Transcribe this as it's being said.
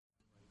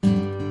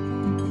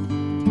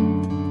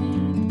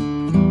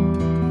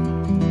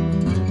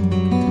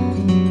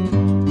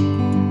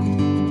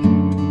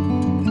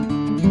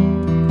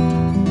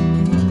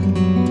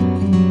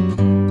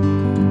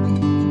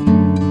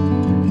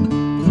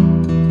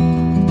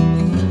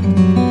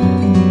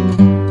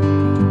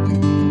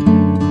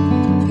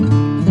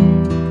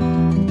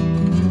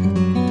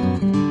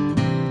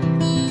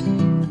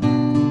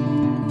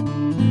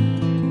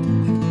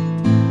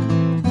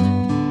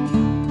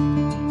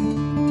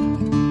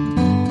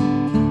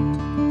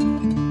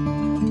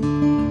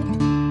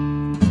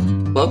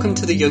Welcome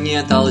to the Jungian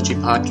Anthology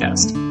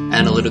Podcast,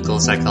 analytical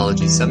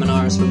psychology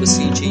seminars from the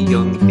C.G.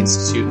 Jung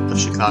Institute of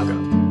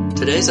Chicago.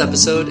 Today's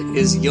episode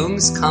is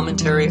Jung's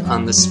commentary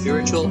on the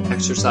spiritual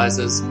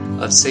exercises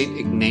of St.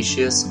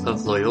 Ignatius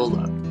of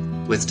Loyola,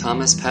 with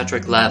Thomas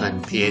Patrick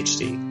Lavin,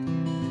 Ph.D.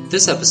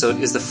 This episode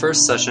is the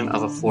first session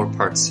of a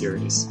 4-part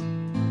series.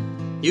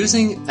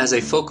 Using as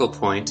a focal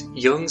point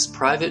Jung's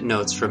private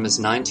notes from his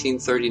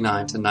 1939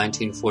 to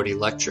 1940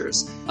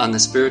 lectures on the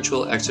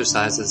spiritual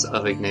exercises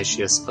of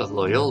Ignatius of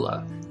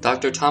Loyola,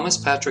 Dr. Thomas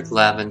Patrick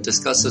Lavin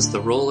discusses the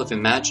role of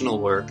imaginal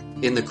work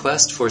in the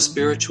quest for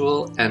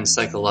spiritual and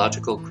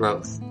psychological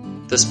growth.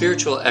 The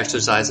spiritual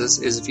exercises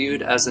is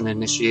viewed as an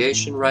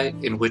initiation rite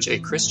in which a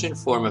Christian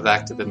form of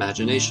active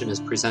imagination is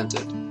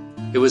presented.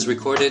 It was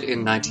recorded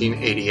in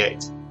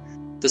 1988.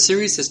 The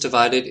series is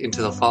divided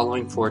into the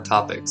following 4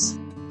 topics: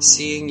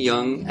 seeing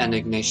Jung and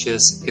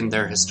Ignatius in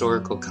their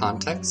historical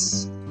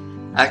contexts,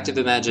 active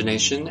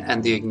imagination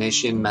and the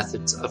Ignatian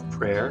methods of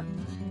prayer,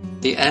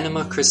 the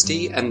Anima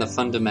Christi and the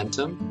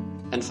Fundamentum,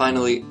 and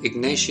finally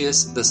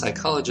Ignatius the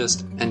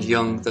psychologist and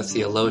Jung the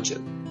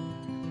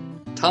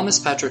theologian. Thomas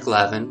Patrick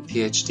Lavin,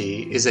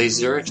 Ph.D., is a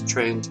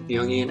Zurich-trained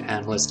Jungian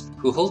analyst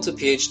who holds a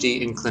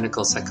Ph.D. in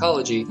clinical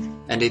psychology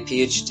and a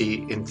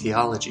Ph.D. in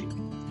theology.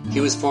 He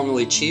was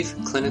formerly chief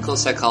clinical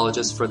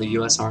psychologist for the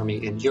U.S.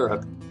 Army in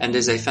Europe and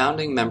is a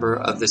founding member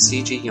of the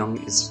C.G. Jung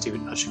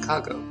Institute of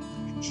Chicago.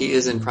 He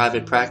is in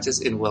private practice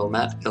in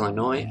Wilmette,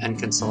 Illinois, and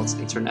consults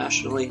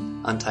internationally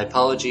on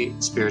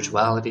typology,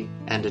 spirituality,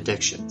 and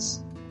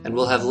addictions. And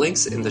we'll have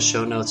links in the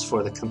show notes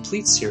for the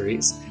complete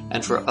series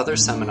and for other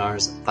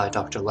seminars by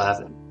Dr.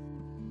 Lavin.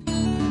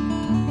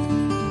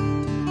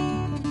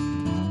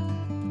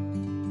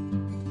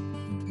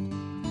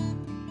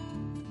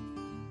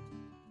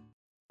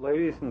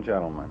 Ladies and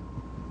gentlemen,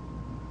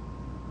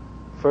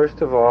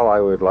 first of all, I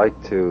would like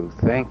to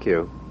thank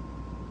you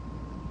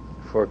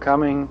for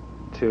coming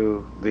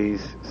to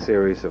these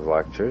series of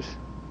lectures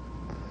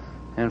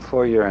and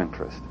for your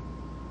interest.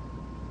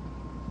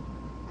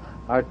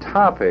 Our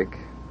topic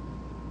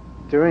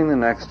during the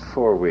next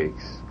 4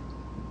 weeks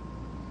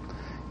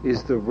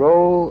is the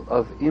role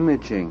of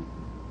imaging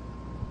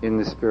in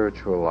the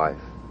spiritual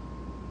life.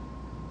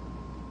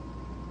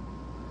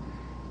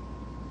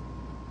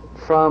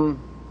 From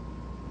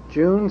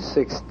June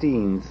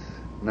 16th,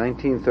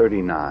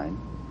 1939,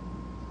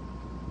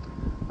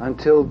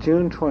 until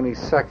June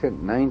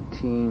 22nd,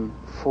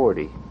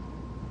 1940,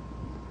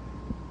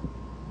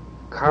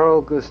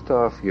 Carl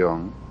Gustav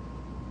Jung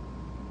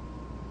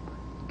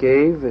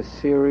gave a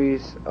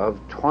series of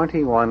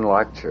 21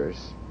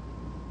 lectures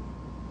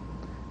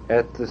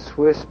at the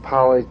Swiss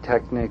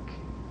Polytechnic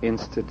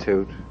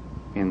Institute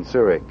in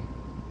Zurich.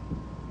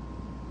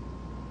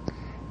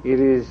 It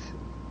is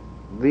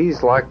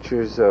these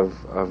lectures of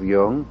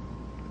Jung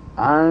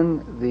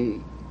on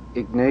the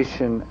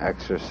Ignatian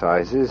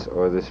exercises,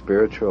 or the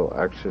spiritual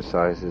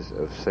exercises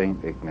of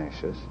St.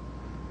 Ignatius,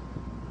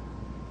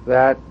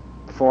 that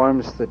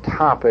forms the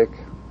topic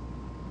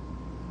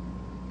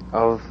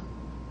of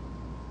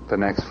the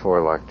next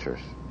 4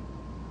 lectures.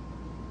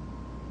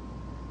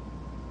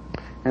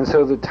 And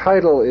so the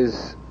title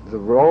is The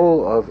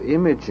Role of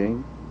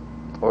Imaging,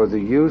 or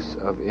the Use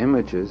of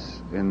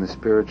Images in the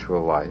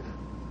Spiritual Life.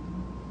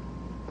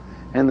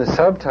 And the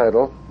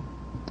subtitle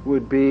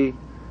would be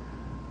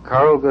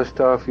Carl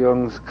Gustav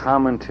Jung's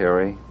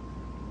commentary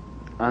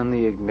on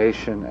the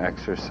Ignatian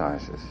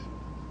exercises.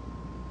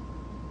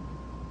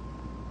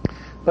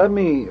 Let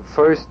me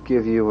first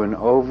give you an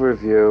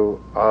overview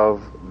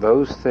of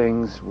those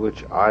things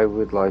which I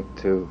would like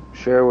to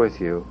share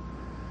with you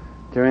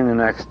during the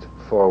next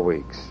 4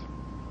 weeks.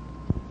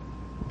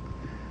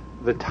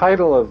 The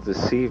title of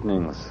this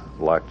evening's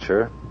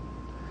lecture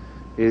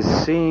is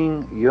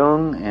Seeing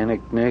Jung and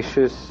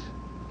Ignatius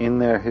in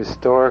their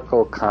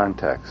historical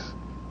context.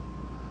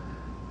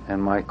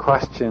 And my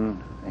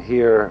question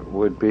here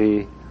would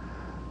be,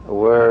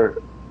 were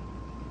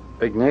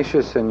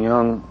Ignatius and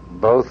Jung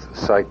both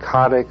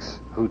psychotics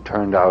who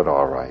turned out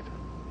all right?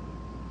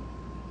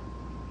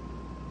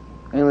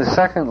 In the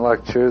second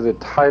lecture, the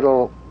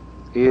title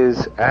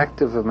is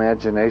Active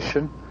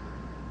Imagination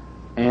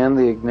and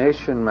the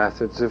Ignatian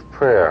Methods of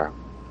Prayer.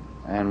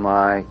 And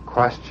my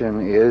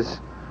question is,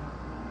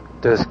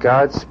 does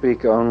God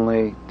speak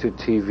only to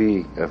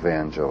TV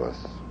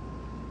evangelists?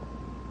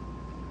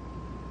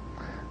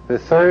 The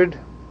third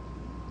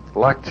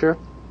lecture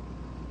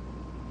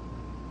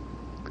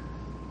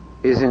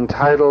is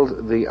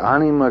entitled The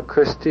Anima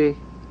Christi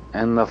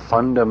and the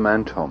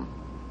Fundamentum,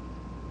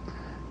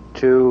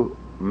 2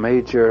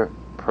 major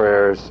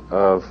prayers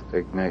of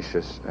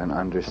Ignatius and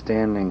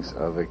understandings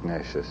of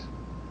Ignatius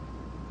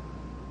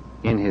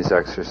in his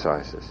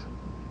exercises.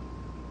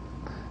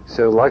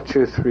 So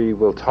lecture 3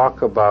 will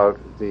talk about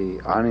the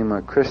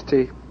Anima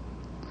Christi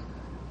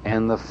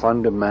and the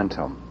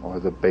Fundamentum, or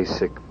the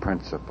basic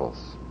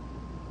principles.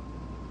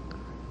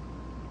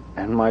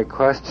 And my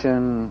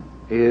question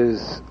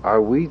is, are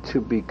we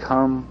to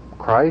become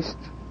Christ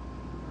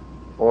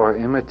or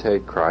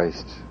imitate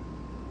Christ,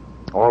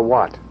 or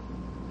what?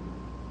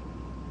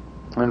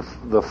 And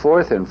the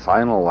fourth and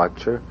final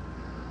lecture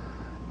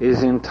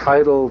is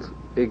entitled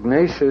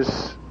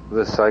Ignatius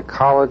the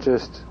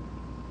Psychologist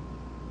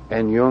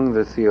and Jung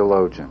the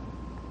Theologian.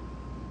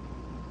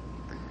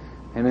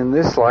 And in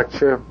this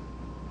lecture,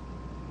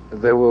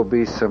 there will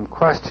be some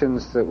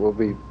questions that will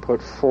be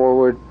put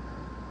forward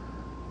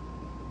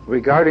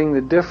regarding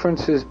the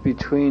differences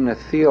between a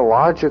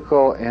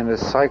theological and a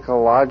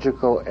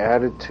psychological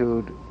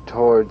attitude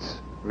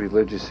towards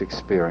religious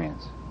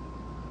experience.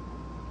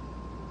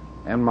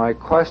 And my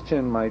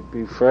question might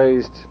be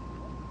phrased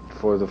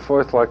for the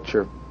fourth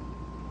lecture: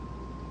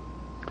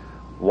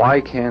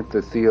 why can't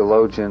the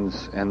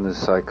theologians and the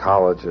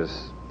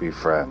psychologists be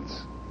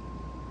friends?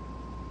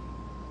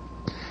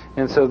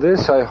 And so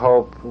this, I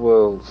hope,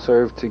 will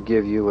serve to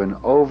give you an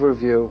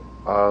overview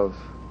of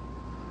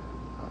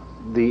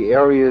the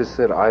areas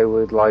that I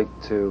would like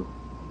to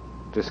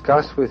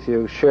discuss with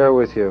you, share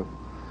with you,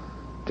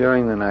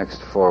 during the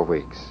next 4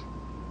 weeks,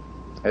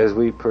 as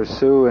we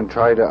pursue and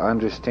try to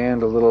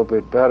understand a little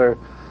bit better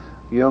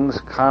Jung's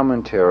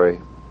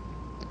commentary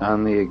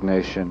on the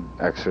Ignatian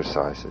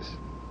exercises.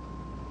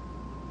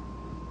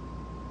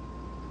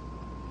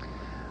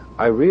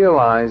 I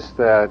realize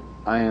that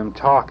I am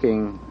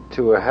talking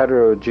to a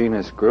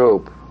heterogeneous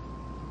group.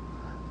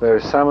 There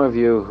are some of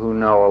you who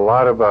know a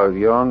lot about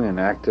Jung and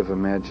active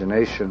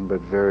imagination,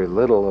 but very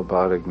little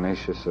about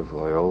Ignatius of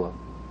Loyola.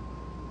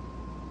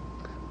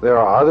 There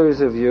are others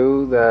of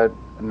you that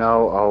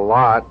know a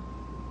lot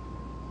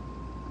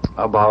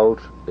about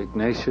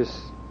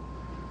Ignatius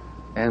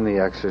and the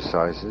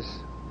exercises,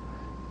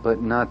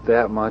 but not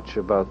that much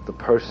about the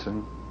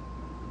person,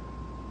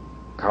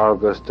 Carl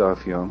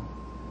Gustav Jung,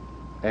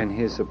 and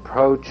his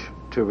approach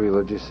to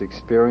religious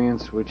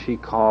experience, which he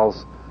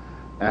calls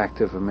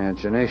active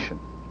imagination.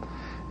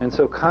 And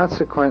so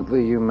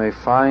consequently, you may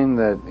find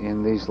that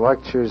in these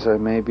lectures I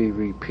may be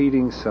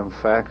repeating some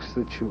facts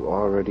that you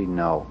already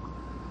know.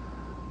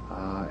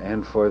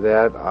 And for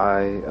that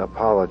I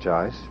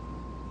apologize.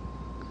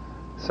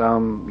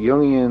 Some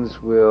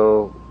Jungians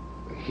will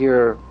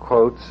hear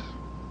quotes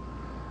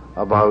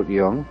about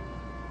Jung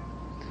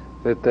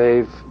that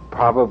they've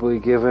probably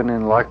given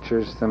in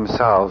lectures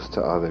themselves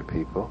to other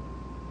people.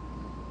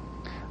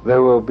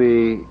 There will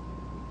be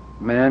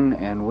men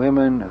and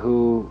women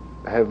who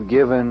have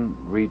given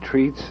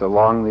retreats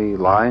along the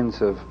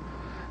lines of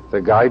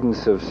the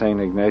guidance of St.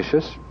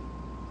 Ignatius,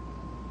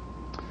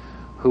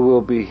 who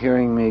will be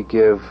hearing me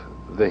give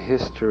the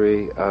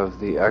history of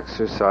the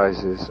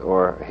exercises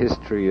or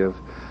history of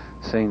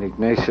St.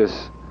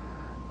 Ignatius,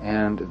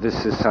 and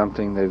this is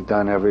something they've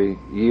done every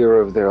year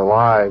of their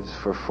lives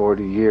for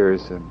 40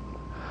 years, and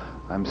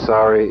I'm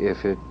sorry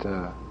if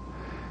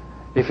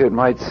it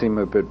might seem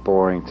a bit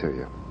boring to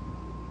you.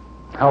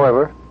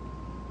 However,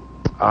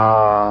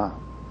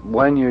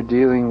 when you're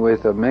dealing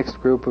with a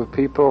mixed group of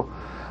people,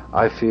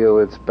 I feel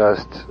it's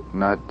best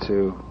not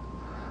to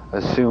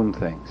assume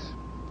things.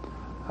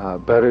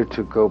 Better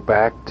to go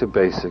back to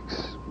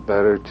basics,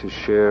 better to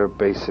share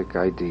basic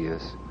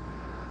ideas,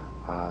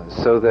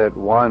 so that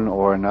one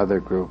or another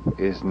group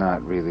is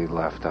not really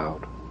left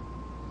out.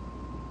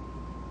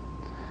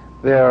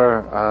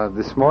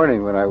 This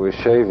morning when I was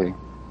shaving,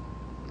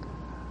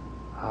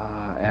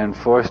 and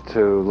forced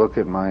to look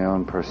at my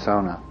own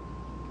persona,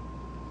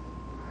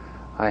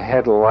 I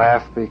had to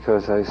laugh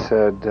because I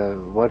said,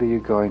 what are you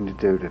going to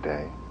do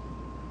today?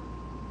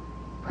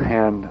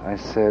 And I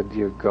said,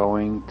 you're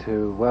going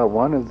to, well,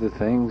 one of the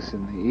things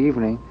in the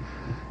evening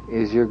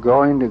is you're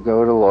going to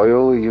go to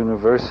Loyola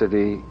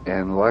University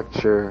and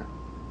lecture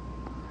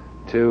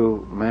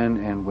to men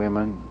and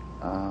women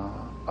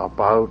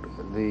about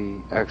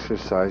the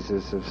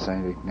exercises of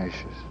St.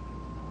 Ignatius.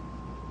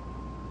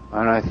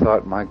 And I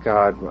thought, my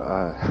God,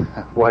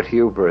 what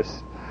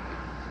hubris.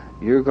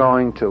 You're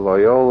going to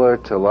Loyola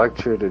to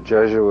lecture to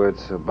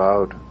Jesuits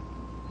about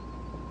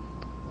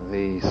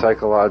the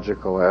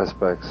psychological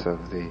aspects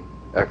of the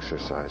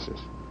exercises.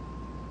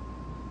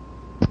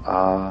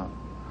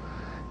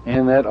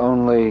 And that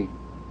only,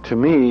 to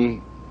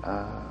me,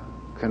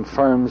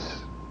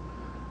 confirms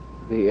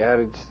the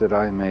adage that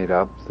I made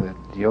up, that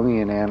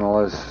Jungian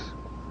analysts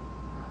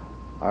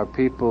are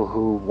people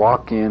who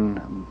walk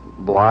in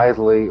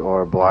blithely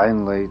or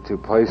blindly to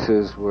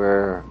places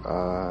where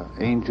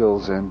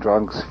angels and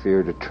drunks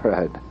fear to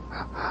tread.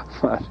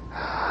 But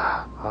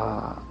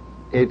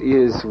it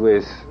is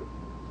with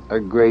a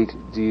great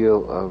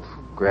deal of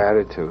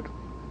gratitude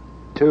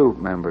to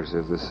members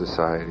of the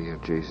Society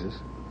of Jesus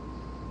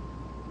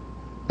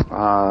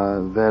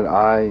that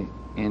I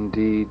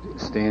indeed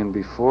stand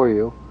before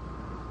you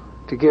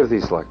to give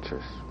these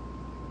lectures.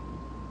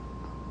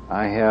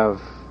 I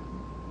have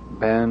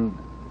been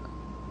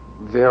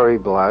very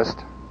blessed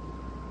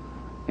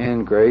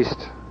and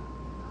graced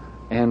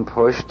and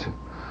pushed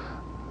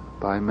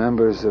by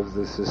members of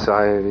the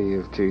Society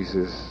of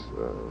Jesus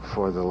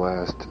for the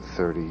last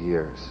 30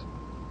 years.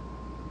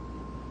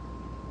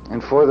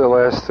 And for the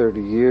last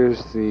 30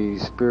 years, the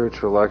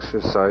spiritual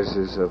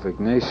exercises of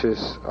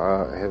Ignatius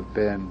have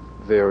been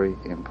very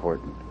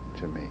important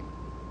to me.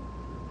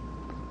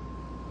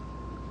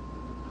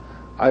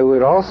 I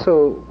would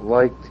also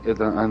like,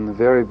 on the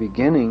very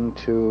beginning,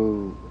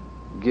 to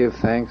give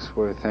thanks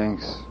where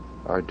thanks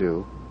are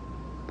due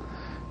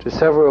to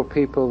several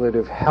people that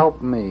have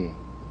helped me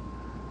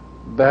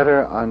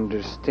better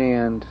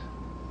understand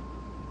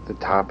the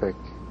topic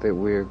that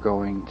we're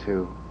going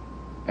to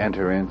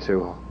enter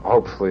into,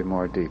 hopefully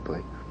more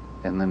deeply,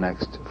 in the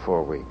next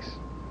 4 weeks.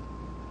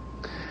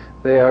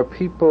 They are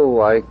people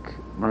like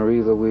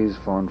Marie-Louise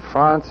von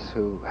Franz,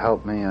 who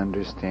helped me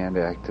understand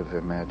active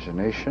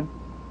imagination.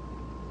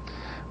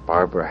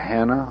 Barbara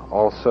Hanna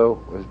also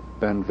has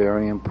been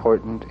very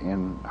important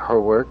in her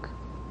work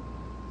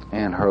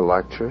and her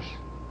lectures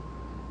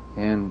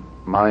in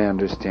my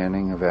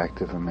understanding of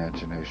active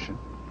imagination.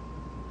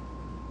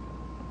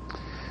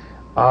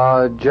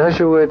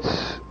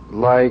 Jesuits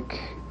like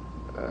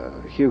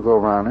Hugo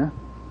Rana,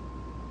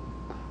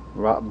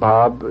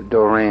 Bob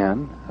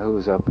Doran,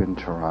 who's up in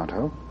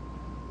Toronto,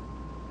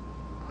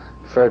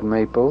 Fred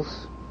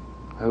Maples,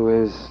 who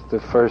is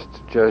the first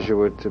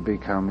Jesuit to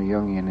become a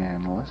Jungian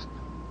analyst.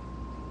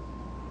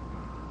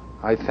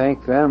 I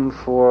thank them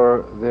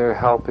for their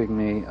helping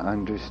me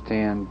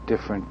understand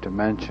different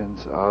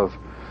dimensions of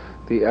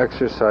the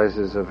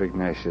exercises of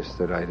Ignatius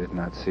that I did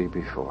not see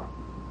before.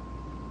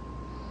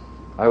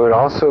 I would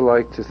also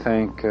like to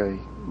thank a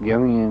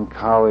Jungian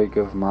colleague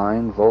of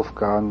mine,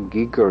 Wolfgang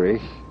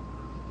Gigerich.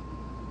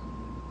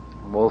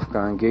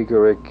 Wolfgang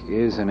Gigerich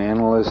is an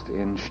analyst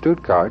in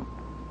Stuttgart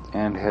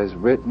and has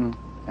written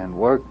and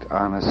worked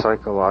on a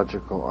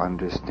psychological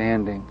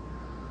understanding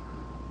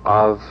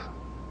of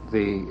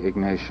the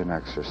Ignatian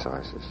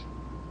exercises.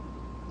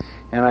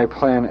 And I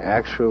plan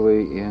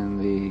actually in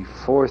the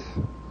 4th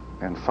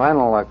and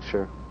final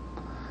lecture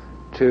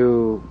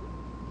to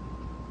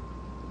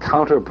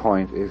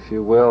counterpoint, if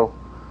you will,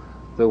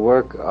 the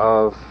work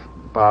of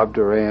Bob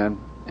Doran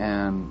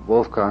and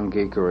Wolfgang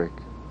Gigerich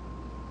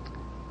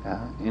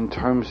in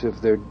terms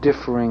of their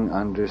differing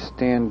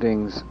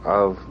understandings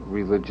of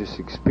religious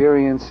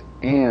experience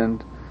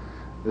and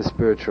the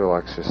spiritual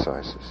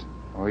exercises.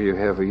 Or you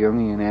have a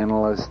Jungian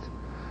analyst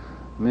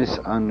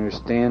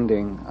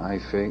misunderstanding, I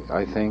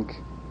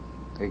think,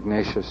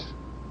 Ignatius,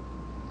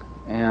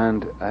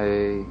 and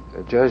a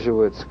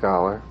Jesuit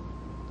scholar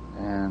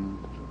and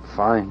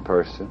fine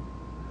person,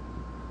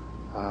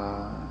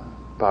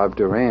 Bob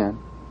Doran,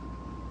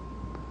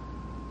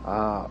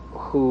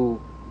 who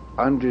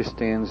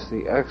understands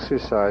the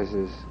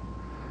exercises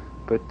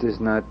but does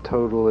not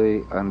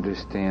totally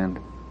understand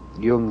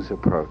Jung's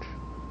approach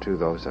to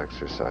those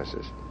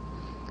exercises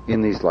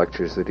in these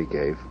lectures that he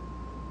gave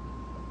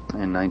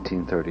in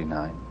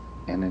 1939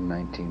 and in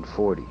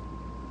 1940.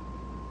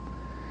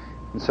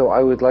 And so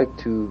I would like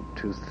to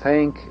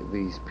thank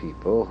these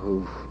people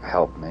who've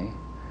helped me.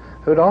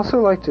 I would also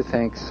like to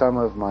thank some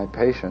of my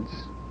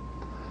patients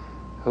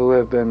who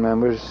have been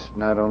members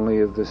not only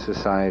of the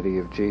Society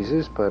of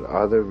Jesus but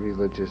other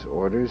religious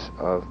orders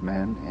of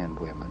men and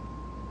women,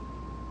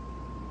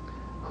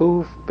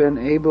 who've been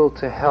able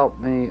to help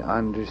me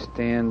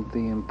understand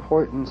the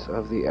importance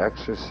of the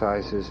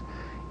exercises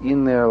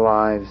in their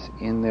lives,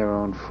 in their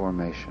own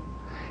formation,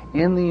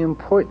 and the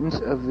importance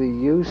of the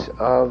use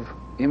of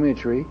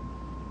imagery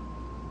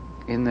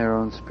in their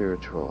own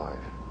spiritual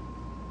life,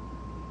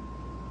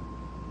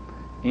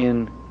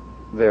 in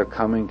their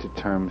coming to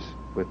terms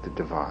with the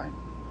divine,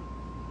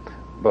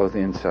 both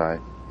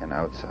inside and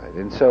outside.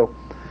 And so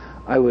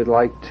I would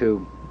like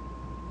to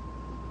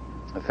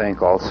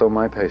thank also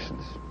my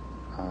patients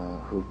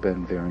who've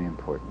been very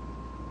important.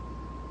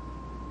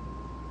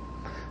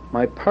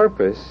 My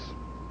purpose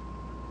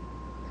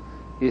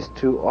is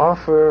to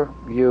offer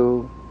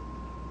you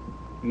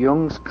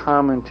Jung's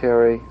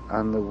commentary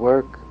on the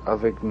work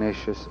of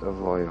Ignatius of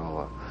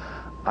Loyola.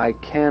 I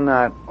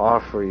cannot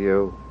offer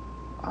you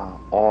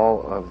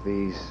all of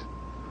these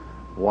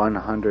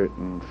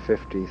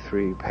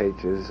 153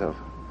 pages of,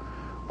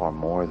 or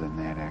more than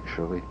that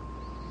actually,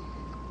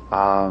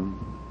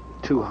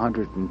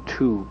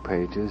 202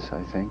 pages,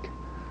 I think,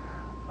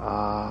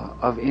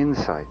 of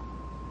insight.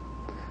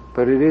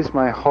 But it is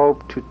my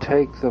hope to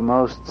take the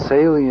most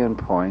salient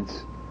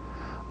points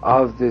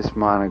of this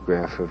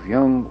monograph of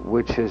Jung,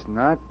 which has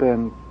not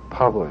been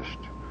published.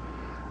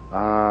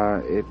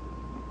 It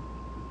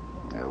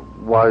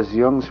was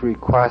Jung's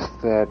request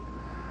that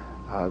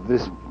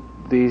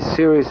these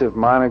series of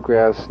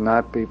monographs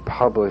not be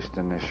published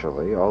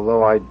initially,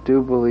 although I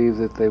do believe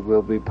that they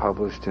will be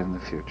published in the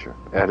future,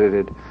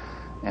 edited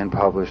and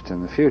published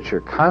in the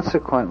future.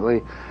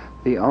 Consequently,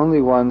 the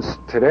only ones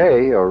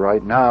today, or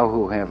right now,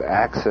 who have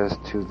access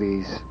to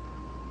these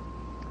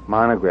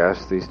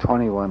monographs, these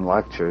 21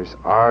 lectures,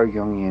 are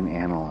Jungian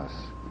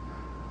analysts.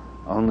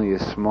 Only a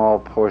small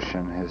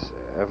portion has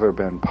ever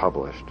been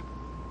published.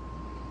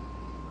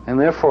 And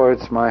therefore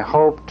it's my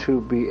hope to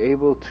be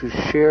able to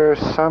share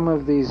some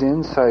of these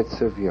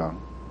insights of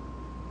Jung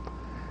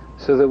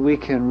so that we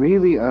can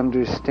really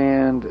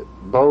understand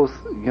both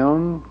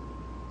Jung,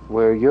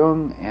 where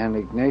Jung and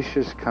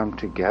Ignatius come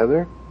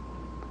together,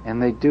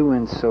 and they do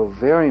in so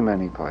very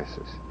many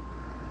places,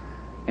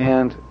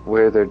 and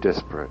where they're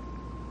disparate,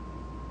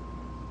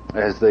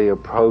 as they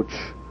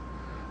approach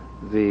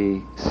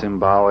the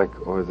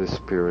symbolic or the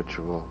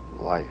spiritual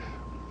life.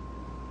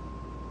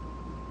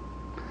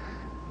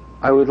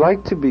 I would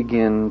like to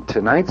begin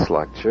tonight's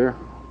lecture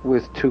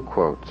with two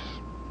quotes.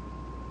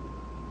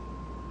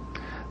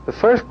 The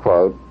first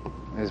quote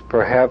is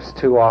perhaps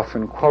too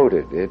often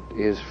quoted. It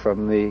is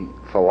from the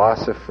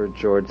philosopher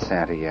George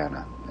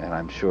Santayana, and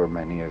I'm sure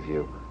many of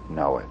you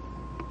know it.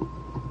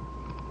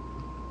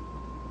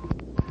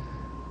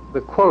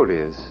 The quote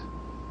is,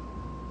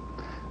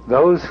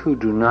 "Those who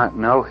do not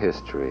know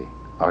history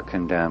are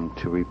condemned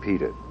to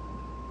repeat it."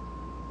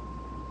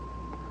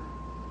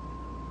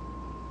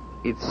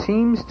 It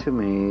seems to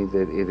me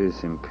that it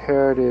is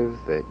imperative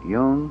that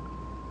Jung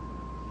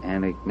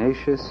and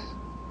Ignatius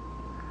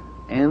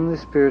and the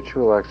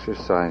spiritual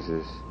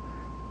exercises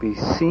be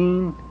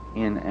seen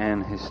in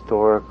an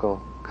historical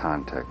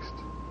context.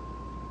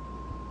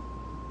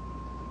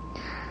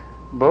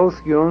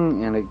 Both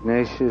Jung and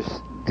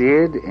Ignatius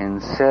did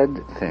and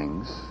said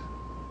things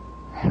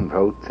and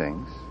wrote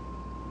things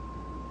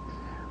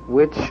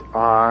which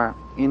are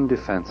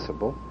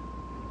indefensible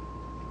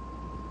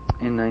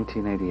in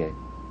 1988.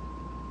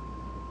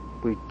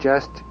 We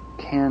just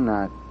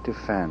cannot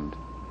defend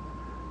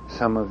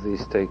some of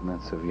these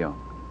statements of Jung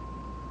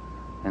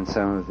and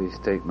some of these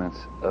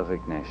statements of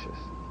Ignatius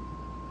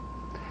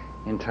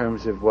in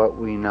terms of what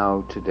we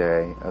know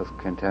today of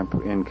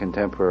in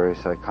contemporary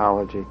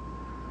psychology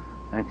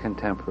and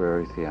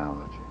contemporary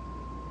theology.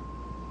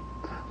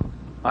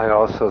 I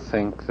also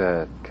think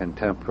that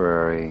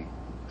contemporary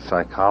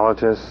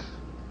psychologists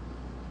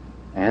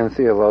and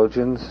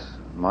theologians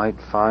might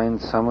find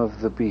some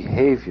of the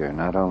behavior,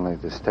 not only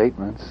the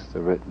statements, the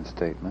written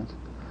statements,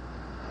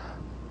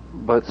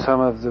 but some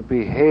of the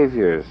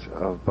behaviors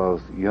of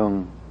both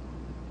Jung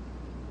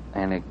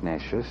and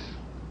Ignatius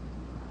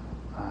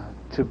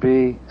to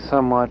be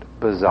somewhat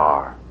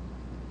bizarre.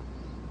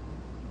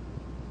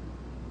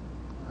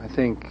 I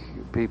think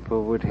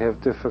people would have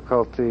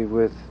difficulty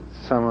with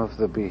some of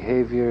the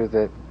behavior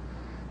that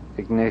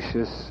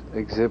Ignatius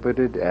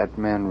exhibited at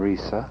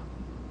Manresa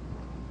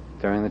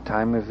during the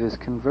time of his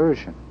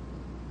conversion.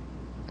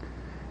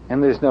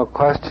 And there's no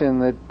question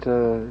that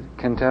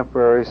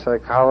contemporary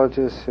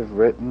psychologists have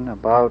written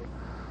about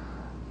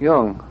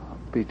Jung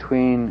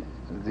between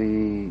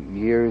the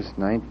years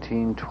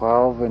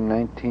 1912 and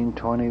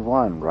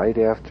 1921, right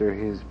after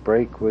his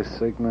break with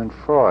Sigmund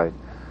Freud.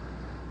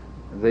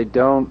 They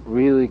don't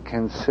really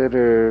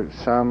consider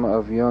some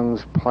of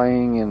Jung's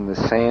playing in the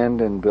sand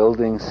and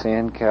building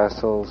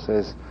sandcastles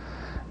as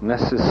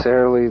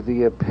necessarily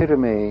the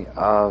epitome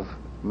of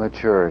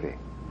maturity.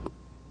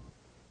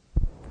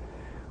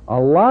 A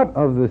lot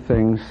of the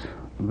things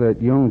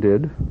that Jung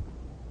did,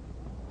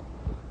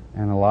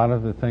 and a lot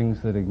of the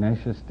things that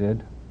Ignatius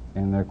did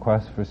in their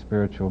quest for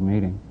spiritual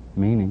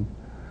meaning,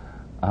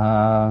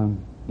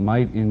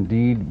 might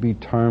indeed be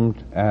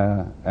termed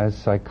as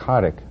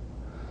psychotic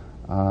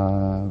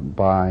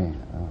by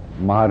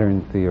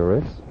modern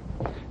theorists.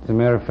 As a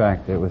matter of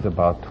fact, it was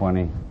about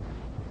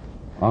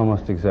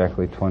almost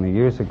exactly 20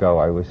 years ago,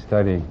 I was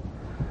studying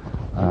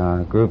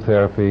group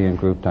therapy and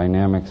group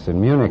dynamics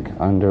in Munich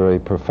under a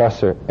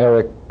professor,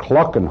 Erich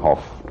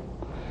Klockenhoff.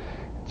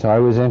 So I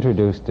was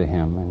introduced to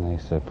him, and they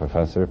said,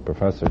 Professor,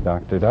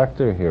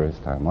 Doctor, here is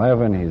Tom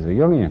Levin, he's a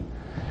Jungian.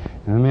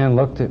 And the man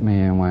looked at me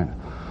and went,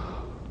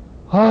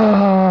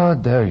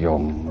 der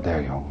Jung.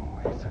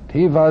 He said,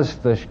 he was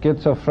the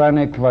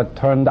schizophrenic what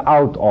turned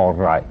out all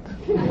right.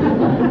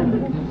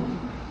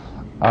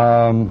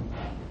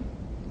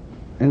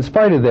 In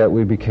spite of that,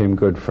 we became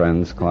good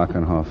friends,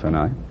 Klockenhoff and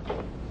I.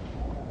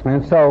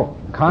 And so,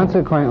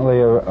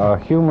 consequently, a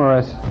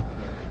humorous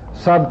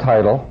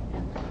subtitle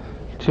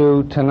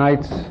to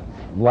tonight's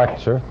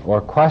lecture,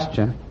 or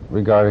question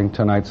regarding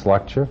tonight's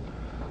lecture,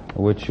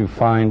 which you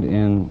find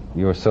in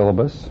your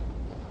syllabus,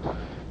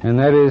 and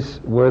that is,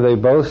 were they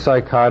both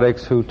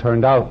psychotics who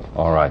turned out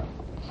all right?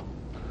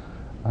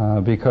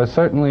 Because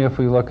certainly if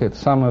we look at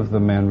some of the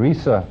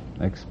Manresa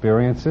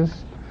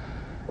experiences,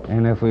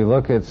 and if we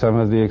look at some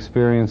of the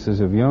experiences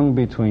of Jung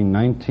between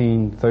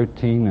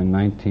 1913 and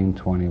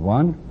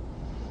 1921,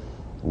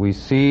 we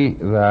see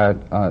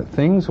that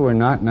things were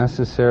not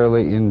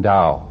necessarily in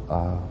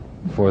Tao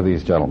for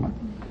these gentlemen.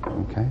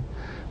 Okay?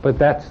 But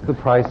that's the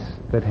price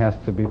that has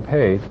to be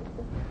paid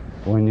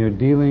when you're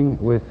dealing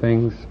with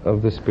things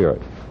of the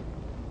spirit.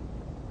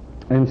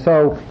 And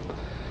so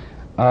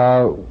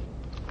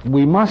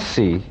we must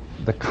see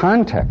the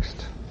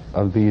context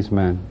of these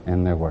men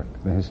and their work,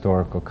 the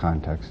historical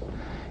context,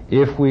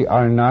 if we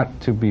are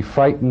not to be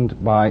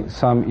frightened by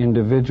some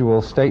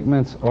individual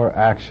statements or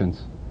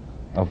actions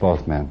of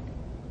both men.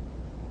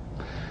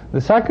 The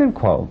second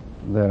quote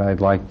that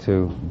I'd like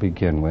to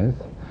begin with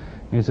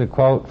is a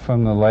quote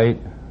from the late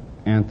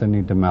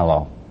Anthony de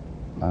Mello,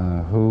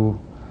 who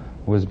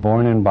was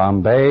born in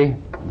Bombay,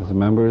 was a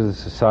member of the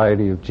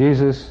Society of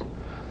Jesus,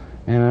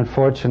 and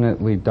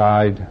unfortunately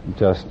died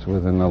just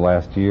within the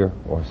last year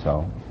or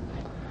so.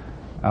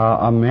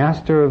 A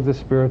master of the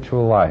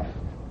spiritual life.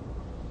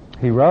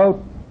 He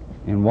wrote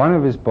in one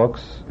of his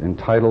books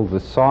entitled The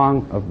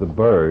Song of the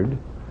Bird,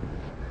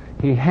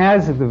 he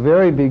has at the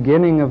very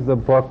beginning of the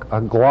book a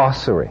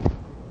glossary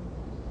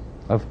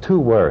of 2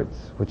 words,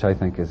 which I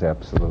think is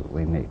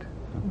absolutely neat.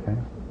 Okay?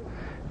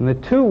 And the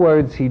 2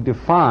 words he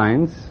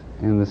defines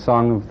in the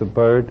Song of the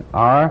Bird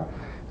are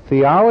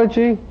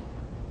theology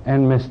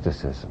and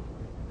mysticism.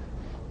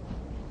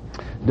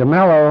 De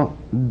Mello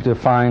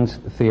defines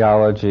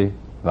theology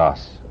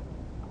thus: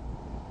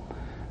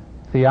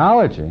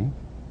 theology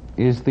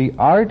is the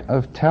art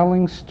of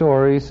telling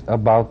stories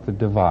about the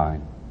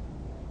divine,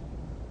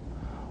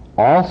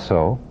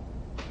 also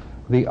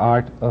the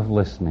art of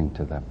listening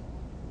to them.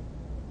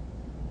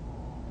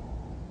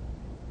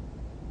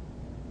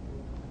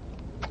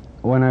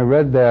 When I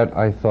read that,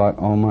 I thought,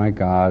 oh my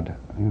God,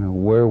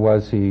 where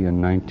was he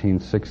in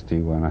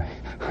 1960 when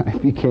I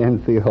began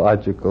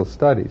theological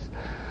studies?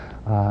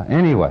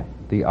 Anyway,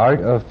 the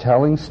art of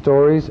telling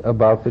stories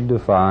about the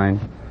divine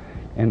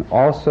and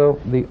also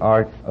the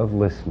art of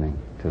listening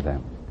to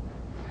them.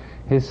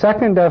 His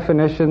second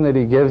definition that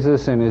he gives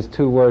us in his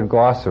 2-word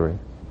glossary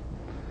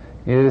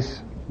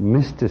is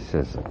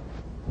mysticism.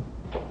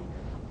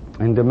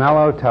 And de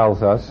Mello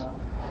tells us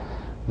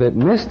that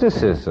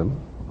mysticism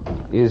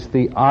is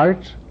the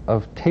art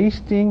of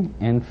tasting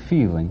and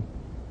feeling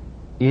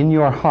in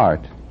your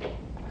heart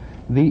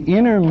the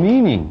inner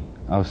meaning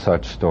of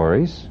such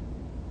stories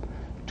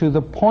to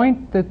the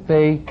point that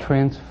they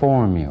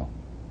transform you.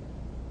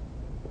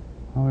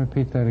 I'll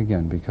repeat that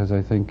again because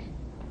I think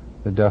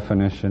the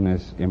definition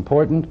is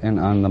important and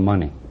on the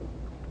money.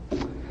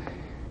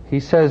 He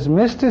says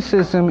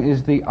mysticism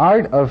is the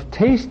art of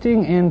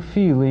tasting and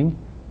feeling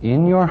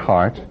in your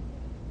heart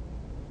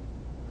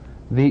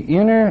the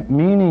inner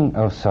meaning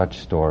of such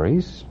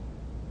stories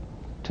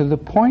to the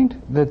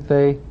point that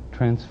they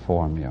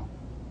transform you.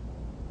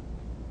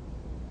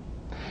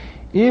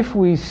 If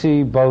we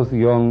see both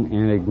Jung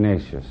and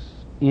Ignatius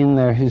in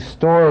their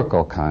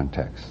historical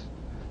context,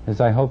 as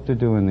I hope to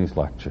do in these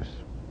lectures,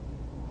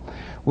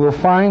 we'll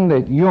find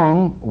that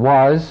Jung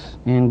was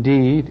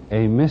indeed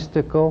a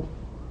mystical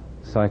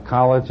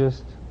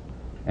psychologist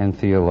and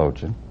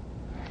theologian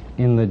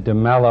in the de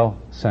Mello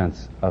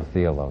sense of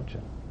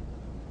theologian.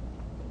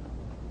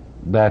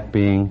 That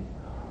being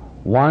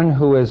one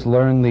who has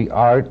learned the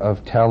art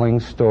of telling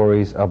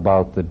stories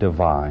about the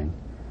divine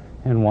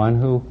and one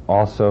who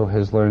also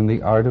has learned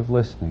the art of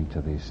listening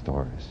to these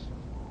stories.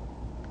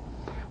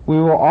 We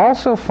will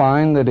also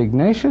find that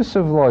Ignatius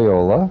of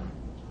Loyola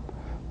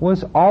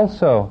was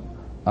also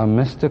a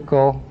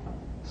mystical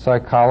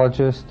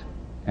psychologist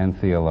and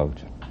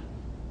theologian.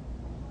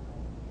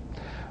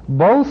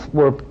 Both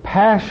were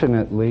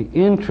passionately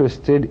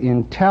interested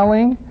in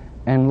telling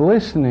and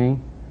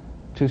listening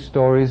to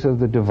stories of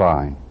the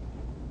divine.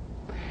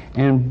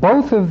 And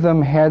both of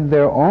them had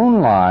their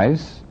own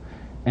lives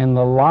and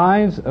the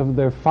lives of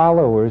their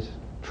followers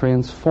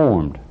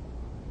transformed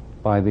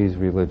by these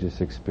religious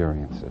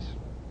experiences.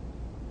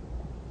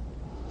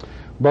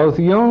 Both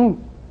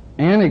Jung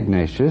and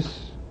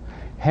Ignatius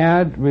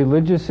had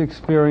religious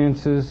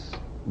experiences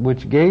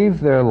which gave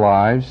their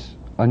lives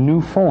a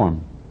new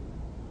form.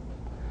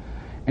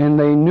 And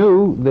they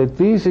knew that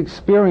these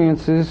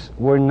experiences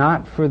were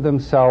not for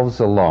themselves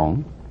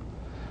alone,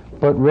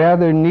 but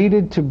rather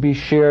needed to be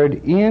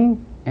shared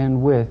in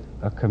and with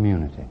a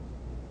community.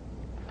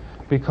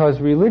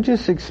 Because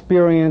religious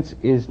experience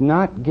is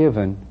not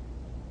given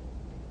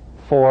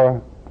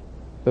for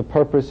the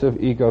purpose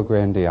of ego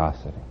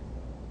grandiosity,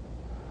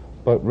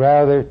 but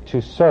rather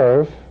to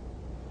serve,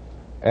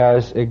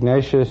 as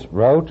Ignatius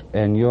wrote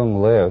and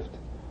Jung lived,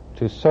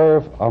 to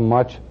serve a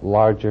much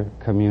larger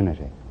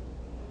community.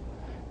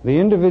 The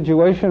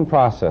individuation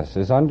process,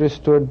 as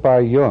understood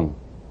by Jung,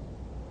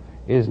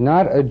 is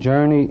not a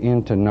journey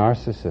into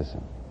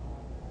narcissism,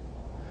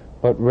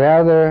 but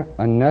rather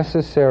a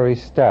necessary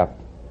step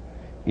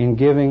in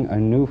giving a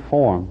new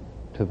form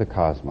to the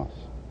cosmos.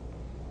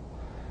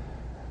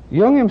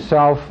 Jung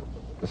himself,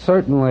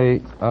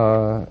 certainly,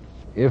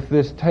 if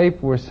this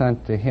tape were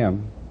sent to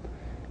him,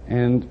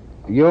 and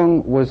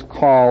Jung was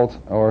called,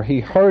 or he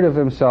heard of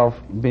himself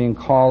being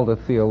called a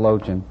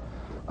theologian,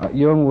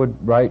 Jung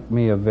would write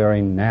me a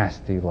very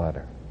nasty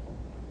letter.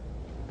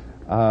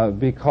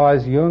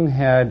 Because Jung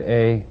had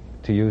a,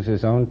 to use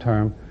his own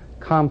term,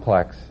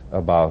 complex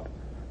about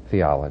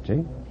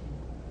theology.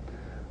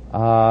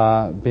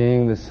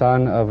 Being the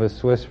son of a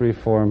Swiss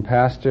Reformed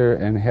pastor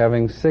and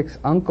having 6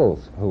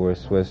 uncles who were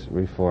Swiss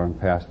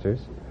Reformed pastors,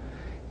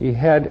 he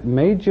had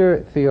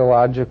major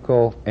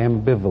theological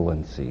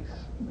ambivalencies.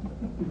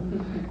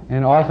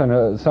 And often,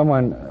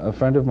 a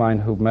friend of mine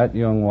who met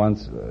Jung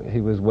once,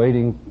 he was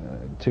waiting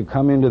to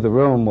come into the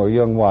room where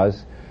Jung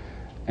was,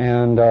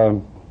 and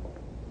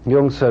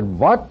Jung said,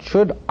 "What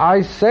should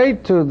I say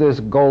to this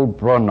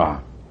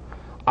Goldbrunner?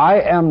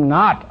 I am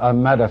not a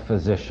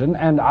metaphysician,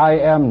 and I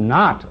am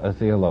not a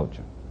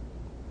theologian."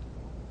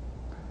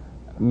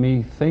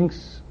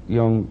 Methinks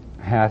Jung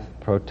hath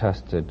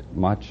protested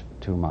much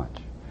too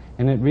much.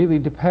 And it really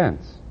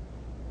depends,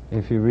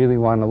 if you really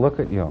want to look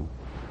at Jung.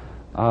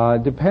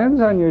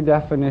 Depends on your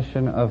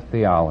definition of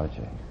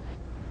theology.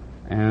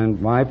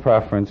 And my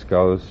preference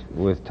goes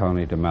with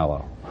Tony de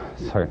Mello,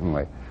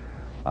 certainly.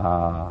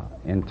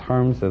 in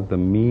terms of the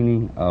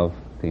meaning of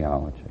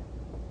theology.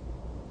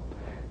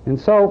 And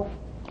so,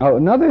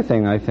 another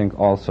thing I think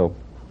also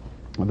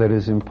that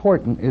is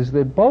important is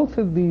that both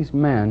of these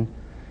men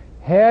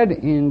had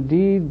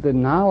indeed the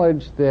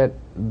knowledge that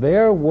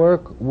their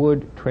work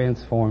would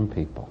transform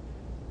people.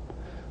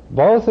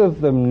 Both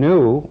of them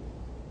knew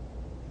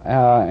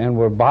and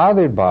were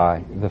bothered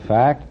by the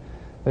fact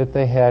that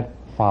they had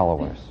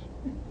followers.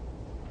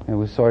 It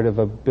was sort of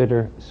a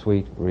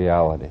bittersweet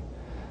reality.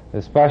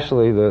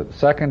 Especially the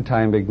second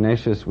time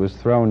Ignatius was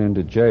thrown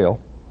into jail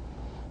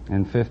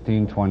in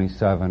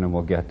 1527, and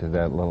we'll get to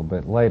that a little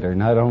bit later.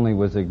 Not only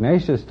was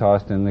Ignatius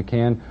tossed in the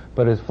can,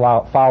 but his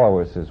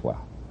followers as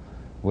well,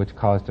 which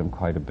caused him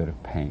quite a bit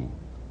of pain.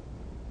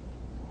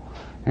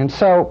 And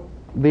so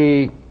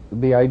the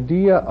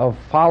idea of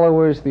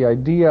followers, the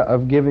idea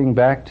of giving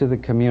back to the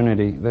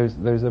community,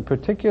 there's a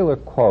particular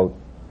quote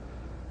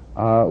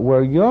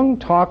where Jung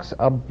talks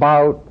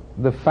about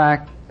the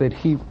fact that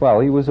he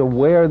was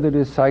aware that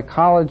his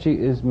psychology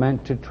is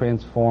meant to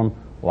transform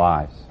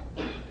lives.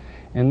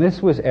 And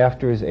this was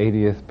after his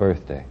 80th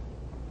birthday.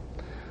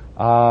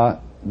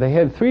 They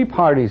had 3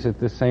 parties at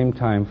the same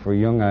time for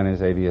Jung on his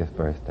 80th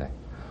birthday.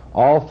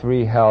 All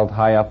 3 held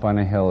high up on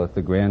a hill at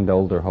the Grand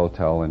Older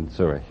Hotel in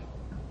Zurich.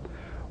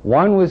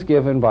 One was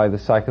given by the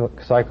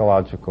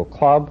Psychological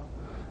Club,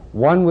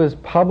 one was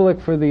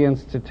public for the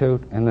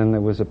Institute, and then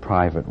there was a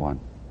private one.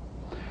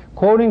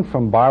 Quoting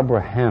from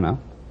Barbara Hanna,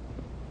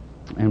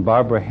 and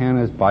Barbara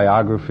Hanna's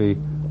biography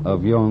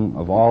of Jung,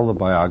 of all the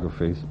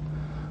biographies,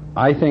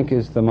 I think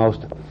is the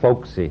most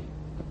folksy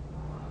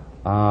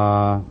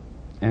and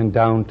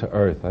down to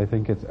earth. I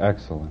think it's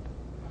excellent.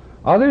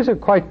 Others are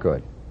quite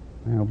good,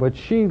 but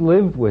she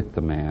lived with the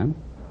man,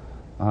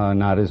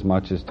 not as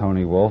much as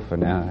Tony Wolfe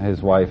and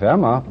his wife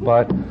Emma,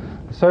 but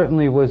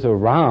certainly was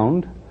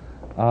around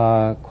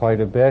quite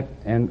a bit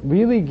and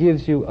really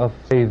gives you a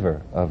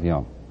flavor of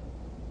Jung.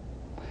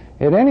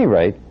 At any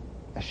rate,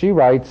 she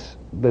writes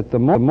that the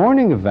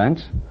morning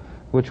event,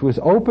 which was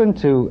open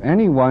to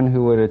anyone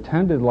who had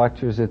attended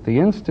lectures at the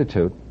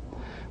Institute,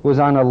 was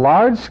on a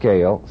large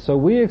scale, so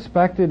we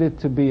expected it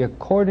to be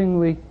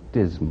accordingly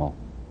dismal.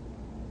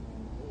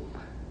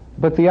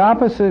 But the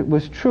opposite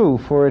was true,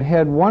 for it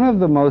had one of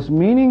the most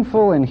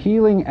meaningful and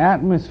healing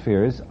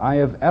atmospheres I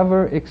have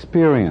ever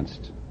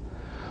experienced.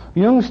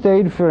 Jung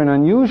stayed for an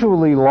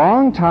unusually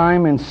long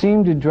time and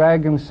seemed to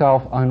drag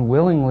himself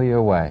unwillingly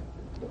away.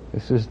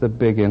 This is the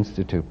big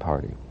Institute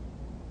party.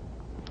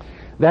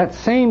 That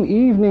same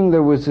evening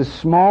there was a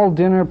small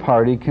dinner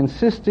party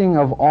consisting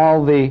of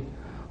all the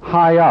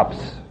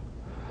high-ups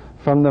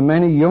from the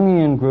many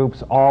Jungian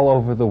groups all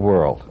over the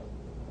world,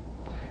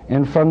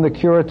 and from the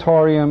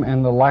curatorium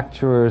and the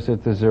lecturers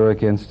at the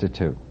Zurich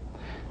Institute.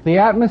 The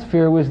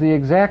atmosphere was the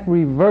exact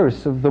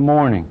reverse of the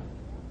morning.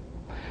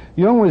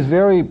 Jung was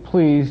very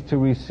pleased to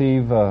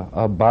receive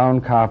a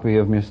bound copy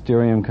of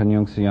Mysterium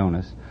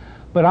Conjunctionis,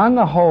 but on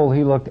the whole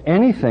he looked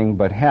anything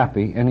but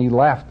happy, and he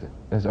left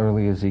as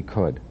early as he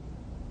could.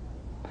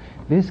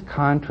 This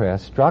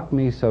contrast struck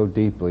me so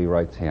deeply,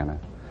 writes Hannah,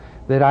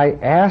 that I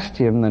asked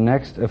him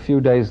a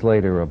few days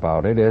later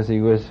about it, as he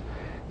was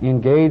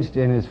engaged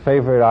in his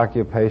favorite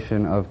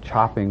occupation of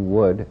chopping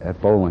wood at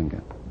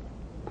Bollingen.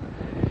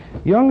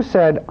 Jung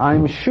said,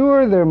 "I'm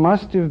sure there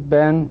must have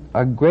been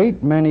a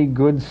great many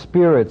good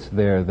spirits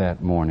there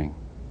that morning.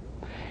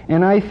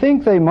 And I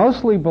think they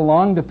mostly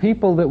belong to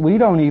people that we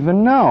don't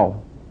even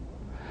know.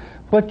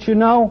 But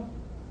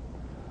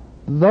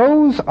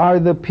those are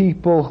the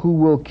people who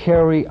will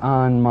carry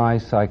on my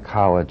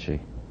psychology.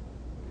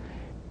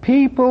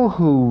 People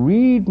who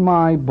read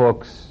my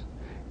books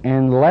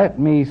and let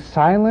me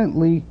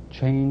silently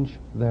change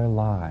their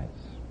lives.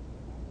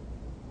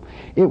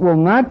 It will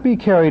not be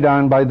carried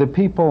on by the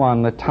people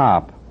on the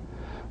top,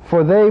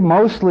 for they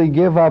mostly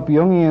give up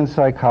Jungian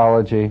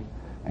psychology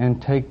and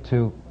take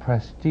to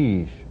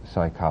prestige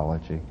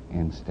psychology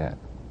instead."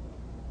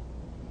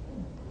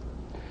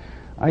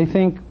 I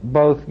think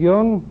both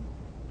Jung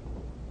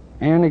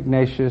and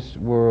Ignatius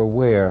were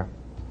aware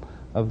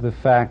of the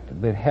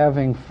fact that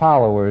having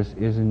followers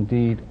is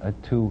indeed a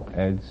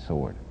two-edged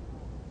sword.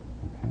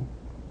 Okay?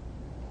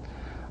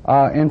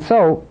 And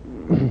so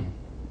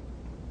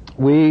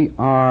we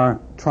are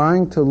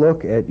trying to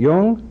look at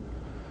Jung,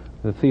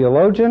 the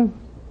theologian,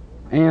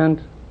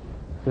 and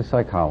the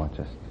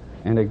psychologist.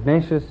 And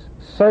Ignatius,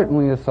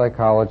 certainly a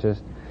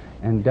psychologist,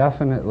 and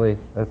definitely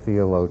a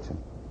theologian.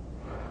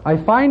 I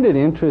find it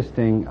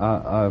interesting,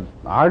 an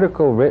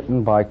article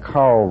written by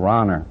Karl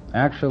Rahner,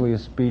 actually a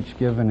speech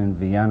given in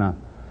Vienna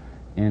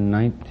in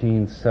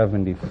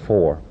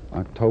 1974,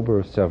 October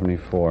of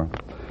 74.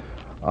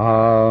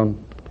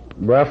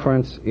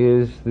 Reference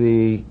is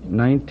the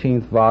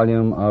 19th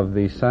volume of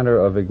the Center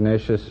of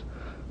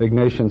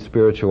Ignatian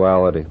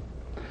Spirituality.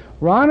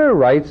 Rahner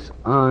writes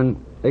on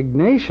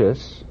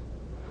Ignatius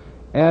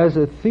as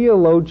a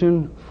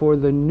theologian for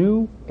the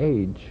New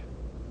Age,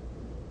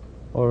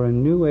 or a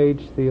New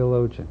Age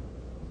theologian.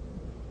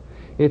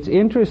 It's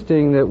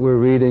interesting that we're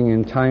reading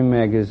in Time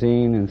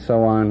magazine and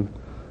so on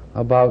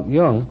about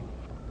Jung,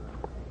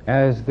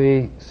 as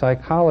the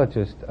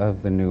psychologist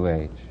of the New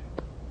Age.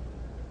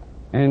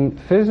 And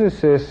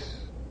physicists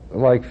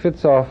like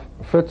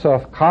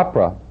Fritjof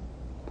Capra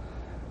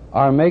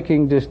are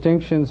making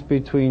distinctions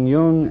between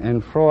Jung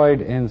and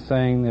Freud and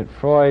saying that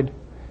Freud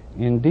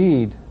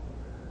indeed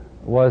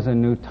was a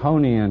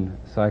Newtonian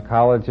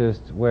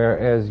psychologist,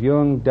 whereas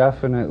Jung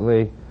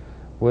definitely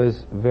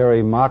was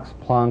very Max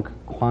Planck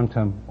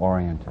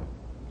quantum-oriented,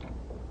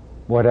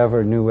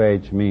 whatever New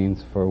Age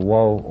means for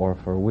woe or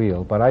for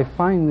weal. But I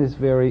find this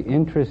very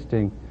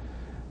interesting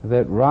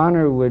that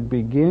Rahner would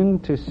begin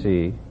to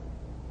see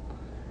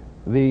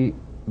the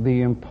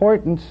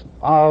importance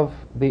of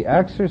the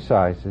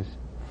exercises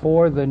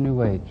for the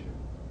New Age,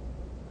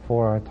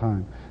 for our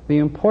time. The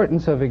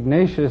importance of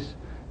Ignatius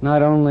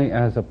not only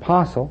as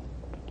apostle,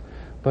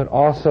 but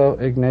also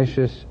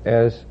Ignatius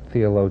as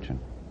theologian.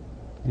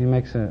 He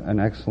makes an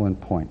excellent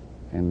point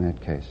in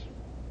that case.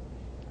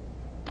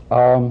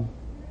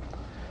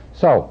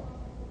 So,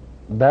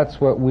 that's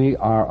what we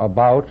are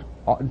about.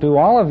 Do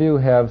all of you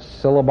have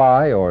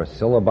syllabi or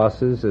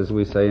syllabuses, as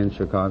we say in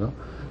Chicago?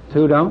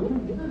 2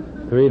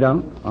 don't? 3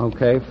 don't?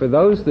 Okay. For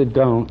those that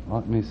don't,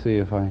 let me see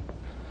if I...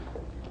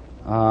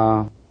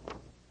 kind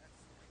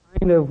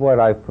of what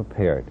I've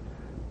prepared.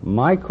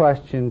 My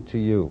question to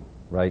you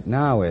right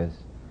now is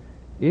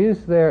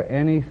there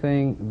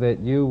anything that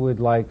you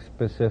would like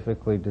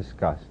specifically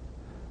discussed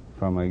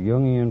from a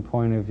Jungian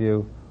point of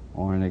view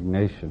or an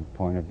Ignatian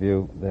point of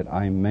view that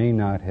I may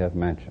not have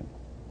mentioned?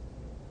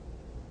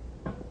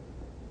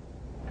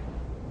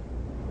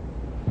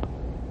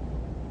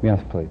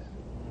 Yes, please.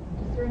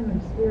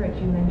 Discernment of spirit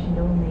you mentioned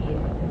only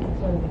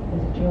sort of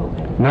as a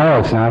joke. No,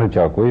 it's not a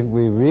joke. We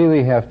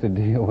really have to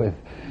deal with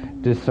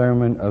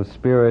discernment of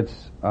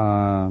spirits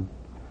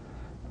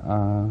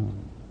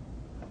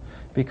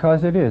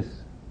because it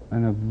is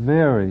a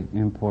very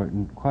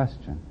important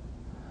question,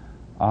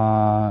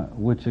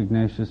 which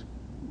Ignatius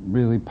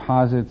really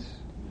posits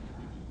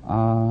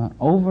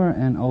over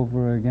and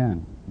over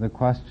again. The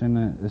question,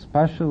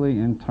 especially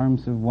in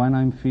terms of when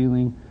I'm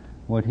feeling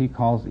what he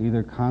calls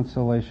either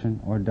consolation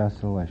or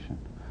desolation.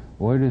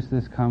 Where does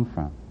this come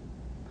from?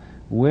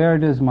 Where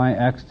does my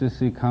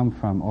ecstasy come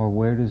from, or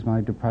where does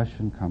my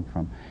depression come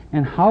from?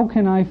 And how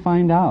can I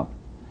find out?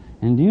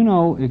 And you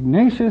know,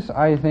 Ignatius,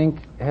 I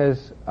think,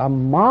 has a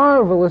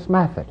marvelous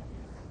method,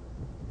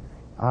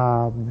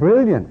 a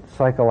brilliant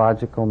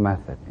psychological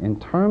method in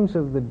terms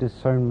of the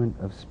discernment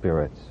of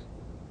spirits.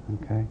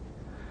 Okay?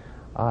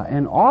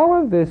 And all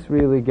of this,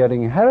 really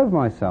getting ahead of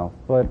myself,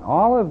 but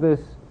all of this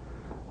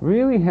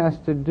really has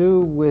to do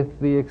with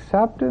the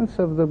acceptance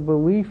of the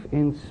belief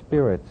in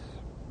spirits.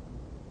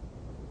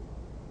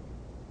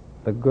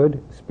 The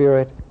good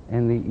spirit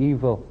and the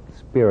evil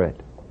spirit.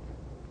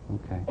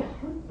 Okay.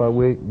 But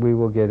we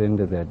will get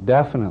into that,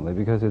 definitely,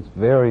 because it's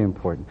very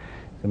important.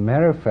 As a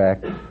matter of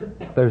fact,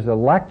 there's a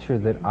lecture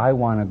that I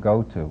want to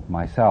go to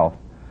myself,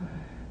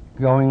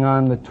 going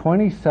on the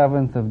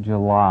 27th of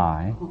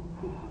July,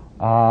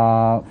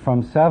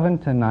 from 7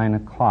 to 9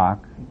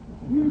 o'clock,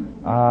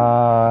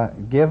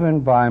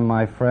 given by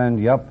my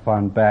friend Jup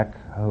von Beck,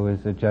 who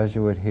is a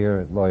Jesuit here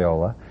at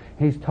Loyola.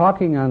 He's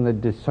talking on the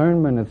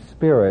discernment of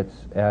spirits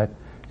at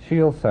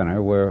Shield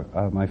Center, where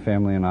my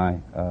family and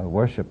I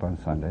worship on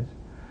Sundays.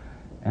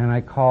 And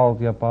I called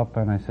Jup up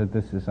and I said,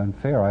 this is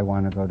unfair, I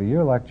want to go to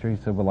your lecture. He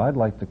said, well, I'd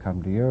like to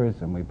come to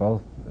yours, and we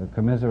both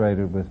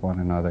commiserated with one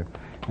another.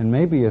 And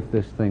maybe if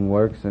this thing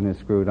works and is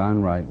screwed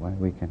on right,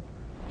 we can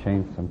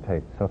change some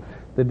tape. So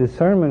the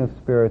discernment of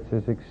spirits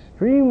is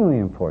extremely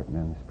important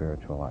in the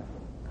spiritual life.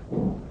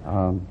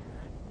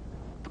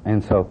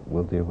 And so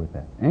we'll deal with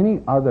that.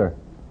 Any other,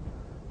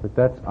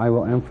 but I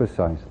will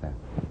emphasize that.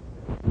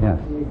 Yes?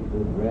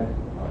 Address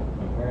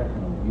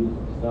comparison of views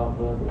of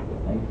selfhood, the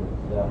nature of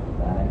self, the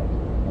dynamics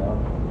of self,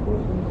 of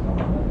course there is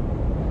something.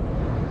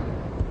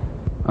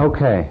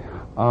 Okay.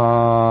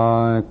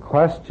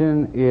 Question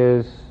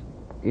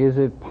is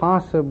it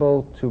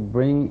possible to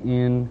bring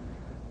in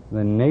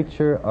the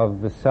nature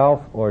of the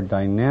self or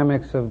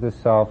dynamics of the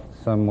self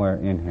somewhere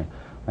in here?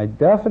 I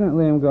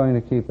definitely am going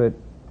to keep it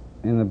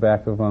in the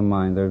back of my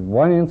mind. There's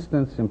one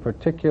instance in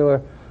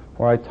particular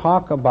where I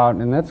talk about,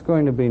 and that's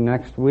going to be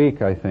next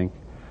week, I think,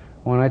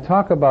 when I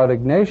talk about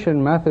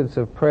Ignatian methods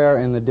of prayer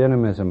and the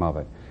dynamism of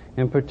it,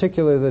 in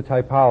particular the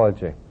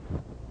typology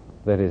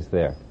that is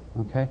there.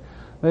 Okay?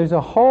 There's a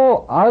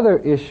whole other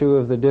issue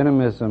of the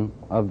dynamism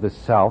of the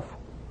self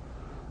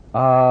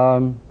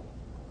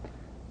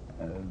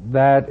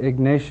that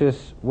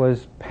Ignatius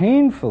was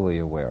painfully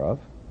aware of,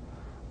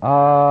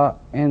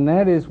 and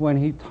that is when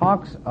he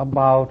talks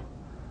about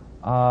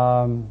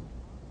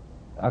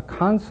a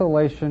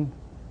consolation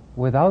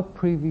without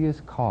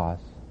previous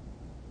cause.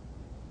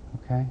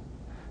 Okay?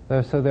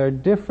 So there are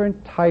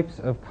different types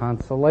of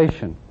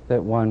consolation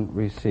that one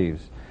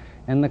receives.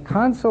 And the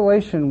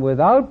consolation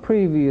without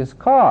previous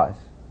cause,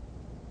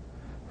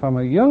 from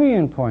a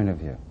Jungian point of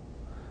view,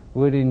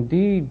 would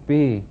indeed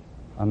be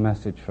a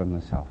message from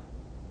the self,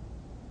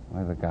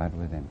 or the God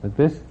within. But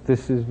this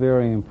is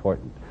very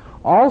important.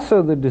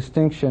 Also the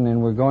distinction,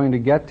 and we're going to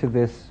get to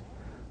this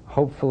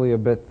hopefully a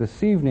bit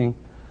this evening,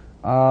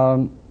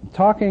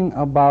 talking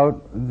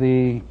about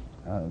the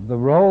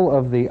role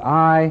of the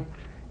I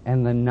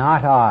and the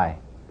not I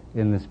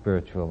in the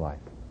spiritual life.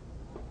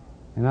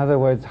 In other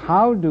words,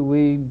 how do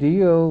we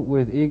deal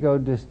with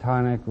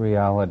ego-dystonic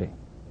reality?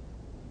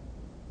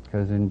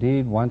 Because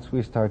indeed, once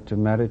we start to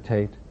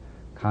meditate,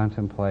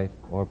 contemplate,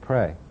 or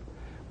pray,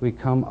 we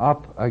come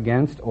up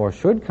against, or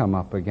should come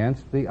up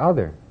against, the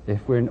other,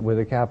 if we're with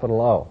a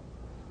capital O.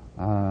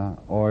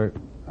 Or,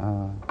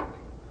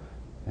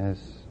 as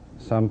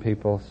some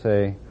people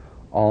say,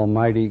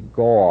 Almighty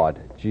God,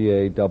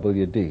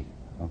 G-A-W-D,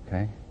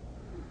 okay?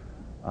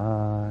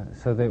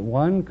 So that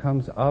one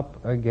comes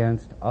up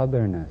against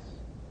otherness.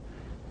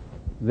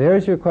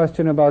 There's your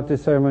question about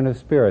discernment of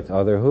spirits.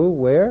 Other who?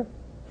 Where?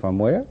 From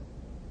where?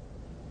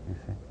 You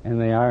see? And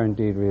they are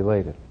indeed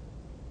related.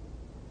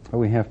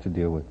 We have to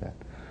deal with that.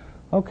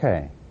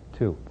 Okay,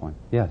 2 point.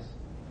 Yes?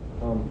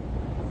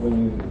 When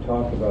you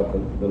talk about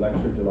the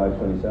lecture July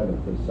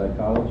 27th, the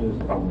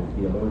psychologist and the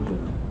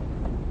theologian,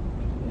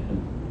 and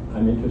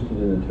I'm interested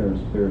in the term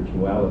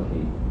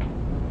spirituality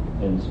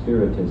and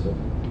spiritism.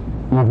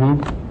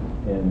 Mm-hmm.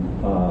 And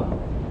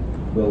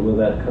will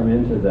that come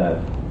into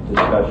that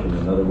discussion?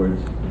 In other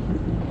words,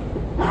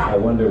 I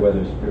wonder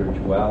whether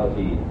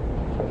spirituality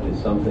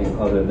is something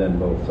other than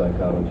both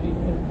psychology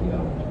and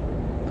theology.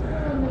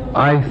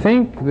 I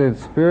think that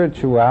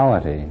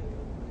spirituality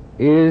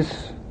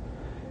is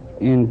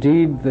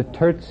indeed the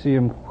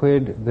tertium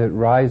quid that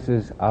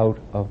rises out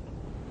of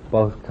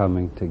both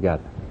coming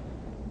together.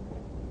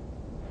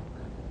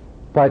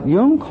 But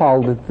Jung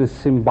called it the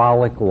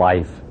symbolic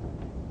life.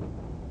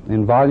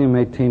 In volume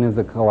 18 of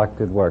the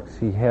Collected Works,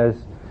 he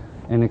has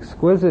an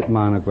exquisite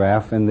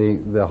monograph, and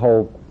the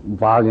whole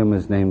volume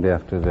is named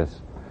after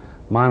this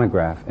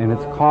monograph, and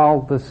it's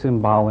called The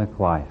Symbolic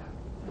Life.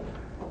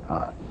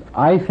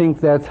 I think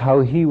that's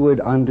how he would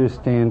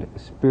understand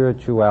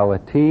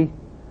spirituality,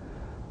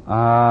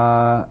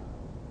 and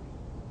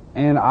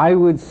I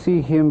would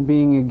see him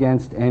being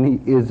against any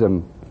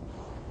ism,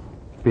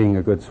 being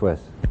a good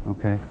Swiss,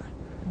 okay?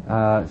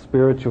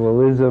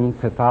 Spiritualism,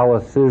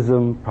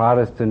 Catholicism,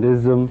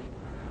 Protestantism,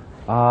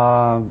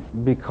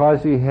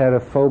 because he had a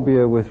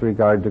phobia with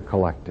regard to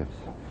collectives.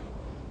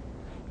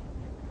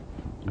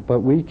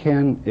 But we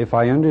can, if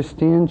I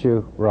understand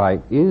you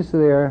right, is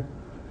there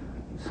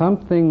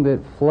something that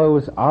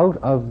flows out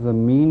of the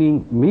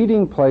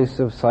meeting place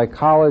of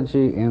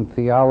psychology and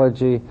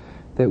theology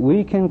that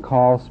we can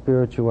call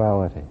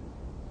spirituality?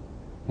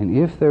 And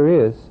if there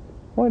is,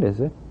 what is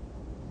it?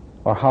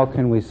 Or how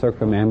can we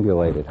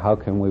circumambulate it? How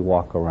can we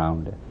walk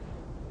around it?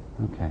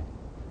 Okay.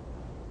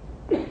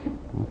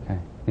 Okay.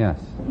 Yes?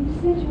 You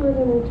said you were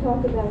going to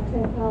talk about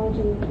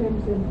typology in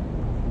terms of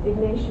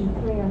Ignatian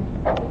prayer.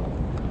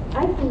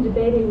 I've been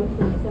debating with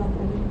myself,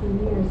 I think, for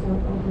years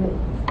over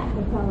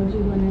typology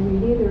when I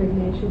read either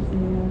Ignatius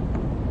and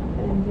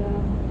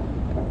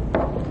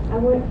as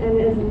I'm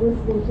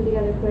listening to the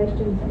other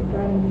questions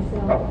regarding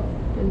myself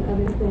and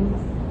other things,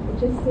 it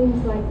just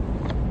seems like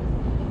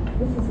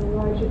this is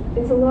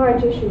a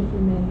large issue for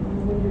me. I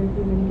wonder if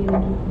you're going to get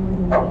into it more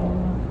than that or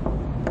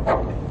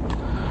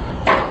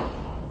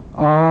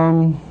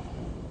not.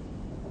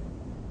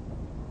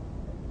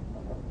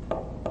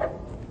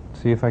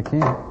 See if I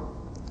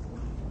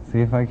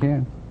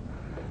can.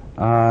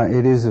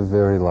 It is a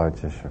very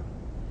large issue.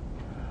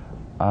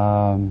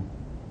 And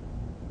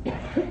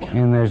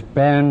there's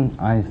been,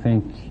 I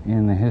think,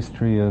 in the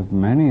history of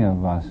many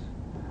of us,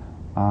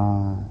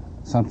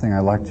 something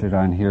I lectured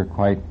on here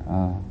quite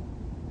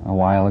a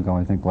while ago,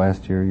 I think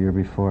last year, year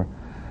before.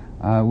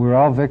 We're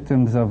all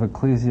victims of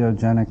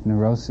ecclesiogenic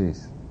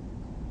neuroses,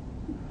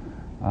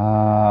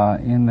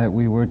 in that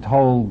we were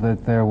told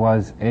that there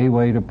was a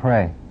way to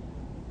pray,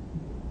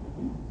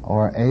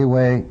 or a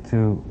way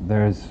to,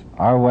 there's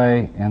our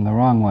way and the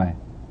wrong way,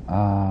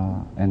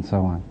 and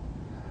so on.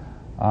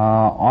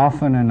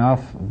 Often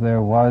enough,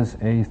 there was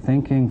a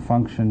thinking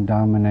function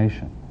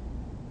domination,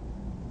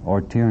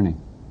 or tyranny.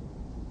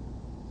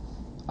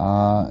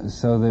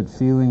 So that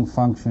feeling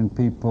function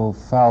people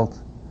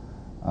felt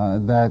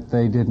that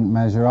they didn't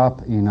measure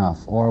up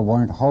enough, or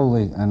weren't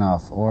holy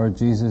enough, or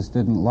Jesus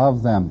didn't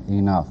love them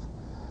enough,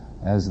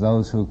 as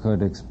those who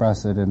could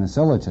express it in a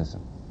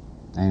syllogism,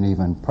 and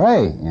even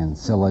pray in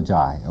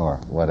syllogi, or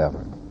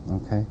whatever,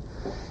 okay?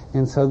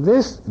 And so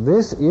this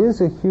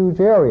is a huge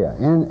area,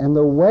 and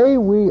the way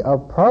we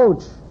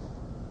approach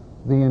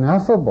the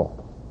ineffable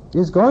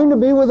is going to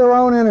be with our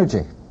own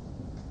energy,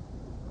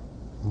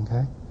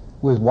 okay?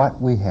 With what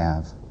we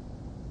have.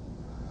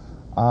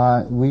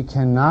 We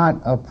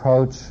cannot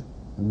approach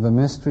the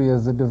mystery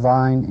of the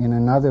divine in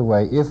another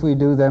way. If we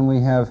do, then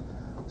we have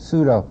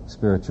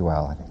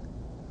pseudo-spirituality,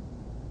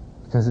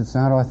 because it's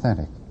not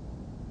authentic.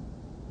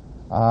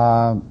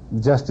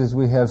 Just as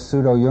we have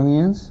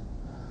pseudo-Jungians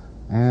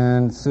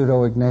and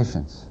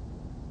pseudo-Ignatians,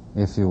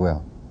 if you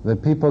will.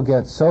 That people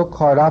get so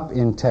caught up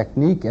in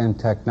technique and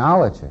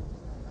technology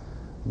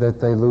that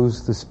they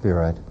lose the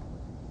spirit,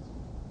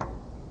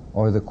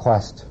 or the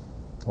quest,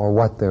 or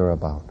what they're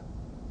about.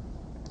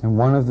 And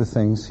one of the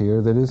things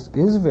here that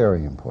is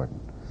very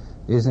important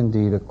is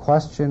indeed a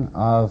question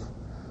of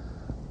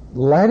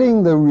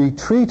letting the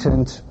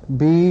retreatant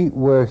be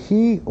where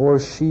he or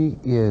she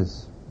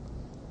is,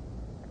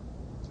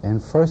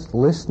 and first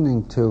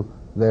listening to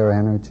their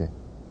energy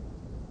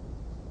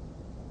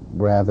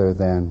rather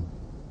than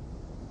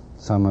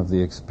some of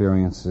the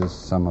experiences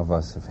some of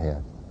us have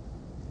had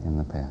in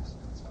the past.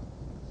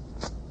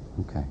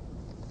 Okay.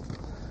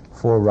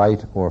 For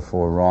right or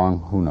for wrong,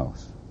 who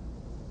knows?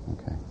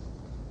 Okay.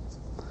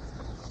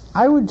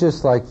 I would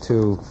just like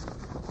to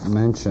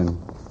mention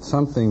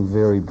something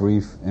very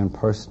brief and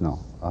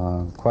personal.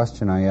 A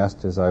question I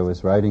asked as I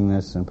was writing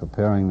this and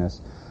preparing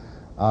this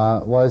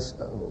was,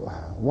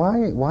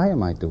 why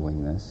am I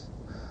doing this?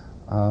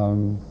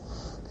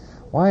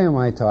 Why am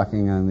I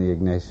talking on the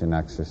Ignatian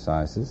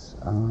exercises?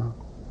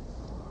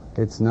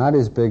 It's not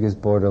as big as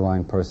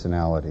borderline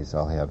personalities,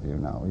 I'll have you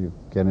know. You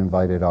get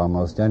invited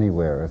almost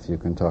anywhere if you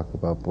can talk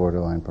about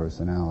borderline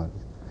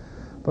personalities.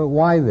 But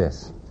why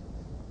this?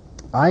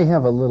 I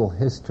have a little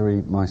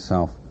history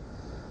myself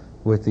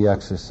with the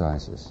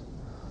exercises.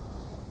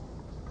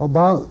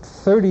 About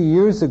 30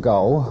 years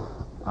ago,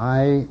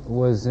 I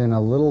was in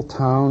a little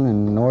town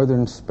in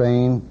northern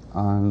Spain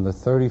on the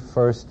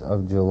 31st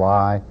of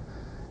July,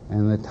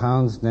 and the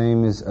town's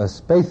name is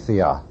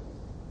Aspasia.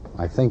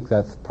 I think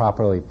that's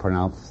properly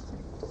pronounced.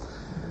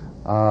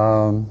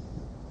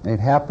 It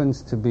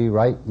happens to be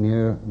right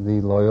near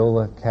the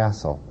Loyola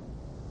Castle.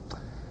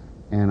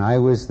 And I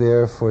was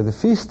there for the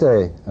feast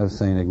day of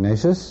St.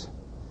 Ignatius.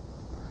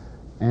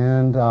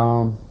 And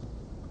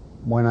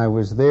when I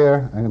was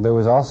there, and there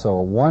was also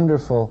a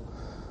wonderful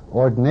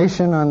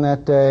ordination on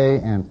that day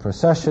and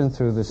procession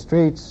through the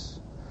streets.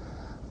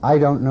 I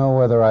don't know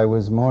whether I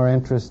was more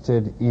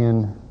interested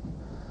in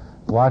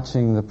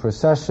watching the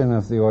procession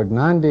of the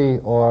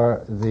ordinandi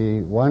or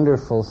the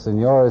wonderful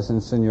senoras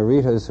and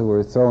senoritas who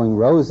were throwing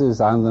roses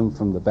on them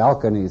from the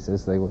balconies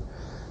as they were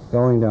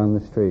going down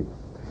the street.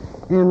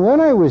 And when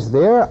I was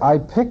there, I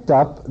picked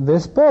up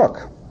this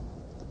book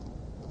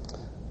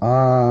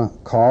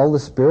called The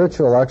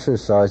Spiritual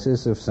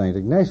Exercises of St.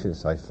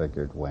 Ignatius. I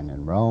figured when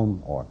in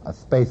Rome or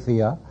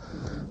Aspasia,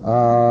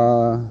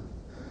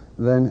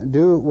 then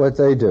do what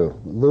they do.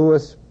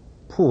 Louis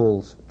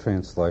Poole's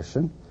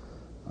translation,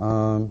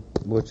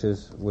 which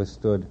has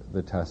withstood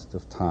the test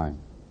of time.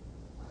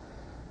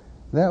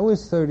 That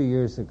was 30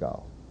 years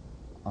ago.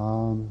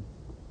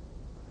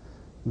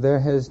 There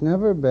has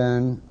never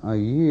been a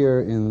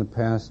year in the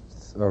past,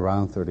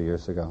 around 30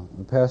 years ago,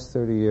 the past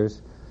 30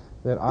 years,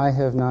 that I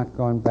have not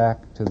gone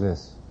back to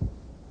this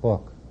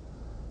book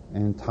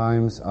in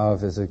times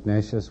of, as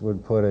Ignatius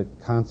would put it,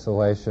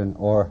 consolation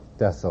or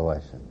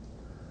desolation.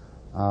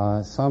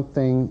 A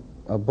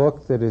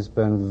book that has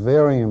been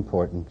very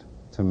important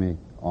to me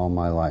all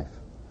my life.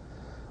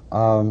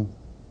 And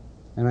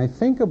I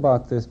think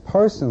about this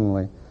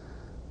personally.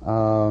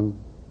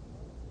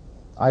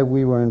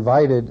 We were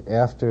invited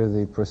after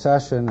the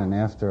procession and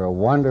after a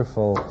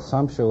wonderful,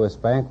 sumptuous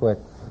banquet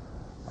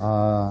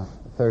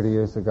 30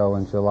 years ago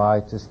in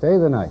July to stay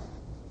the night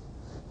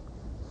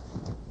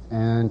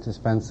and to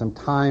spend some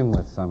time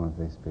with some of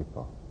these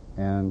people.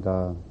 And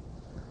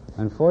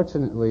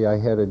unfortunately, I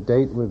had a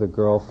date with a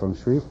girl from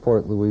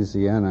Shreveport,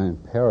 Louisiana in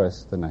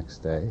Paris the next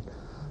day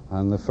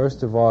on the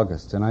 1st of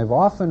August. And I've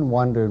often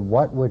wondered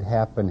what would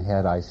happen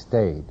had I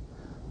stayed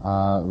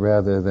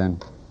rather than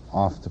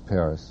off to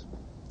Paris.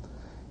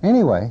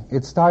 Anyway,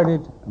 it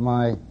started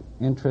my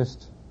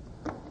interest,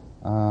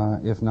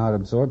 if not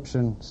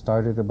absorption,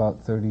 started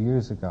about 30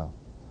 years ago.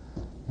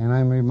 And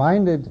I'm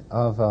reminded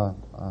of a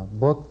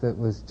book that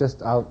was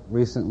just out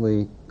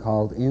recently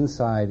called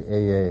Inside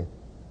AA.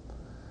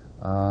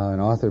 An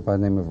author by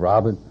the name of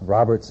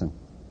Robertson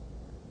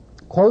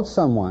quotes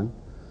someone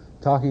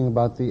talking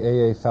about the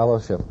AA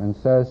fellowship and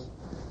says,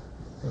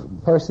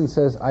 the person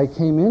says, I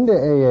came into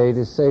AA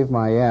to save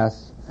my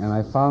ass, and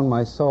I found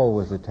my soul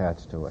was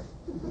attached to it.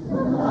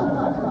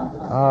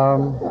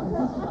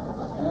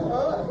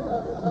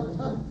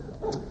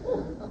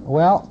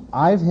 Well,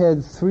 I've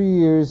had 3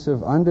 years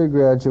of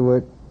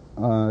undergraduate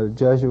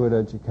Jesuit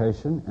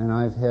education, and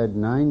I've had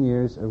 9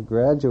 years of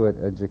graduate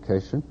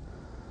education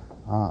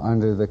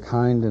under the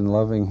kind and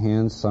loving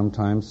hands,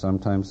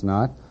 sometimes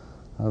not,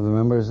 of the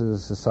members of the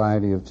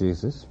Society of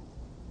Jesus.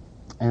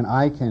 And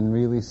I can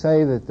really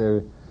say that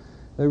there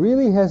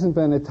really hasn't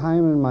been a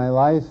time in my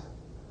life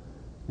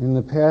in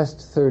the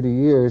past 30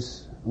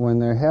 years when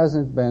there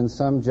hasn't been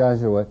some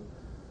Jesuit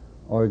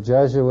or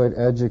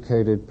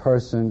Jesuit-educated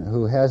person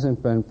who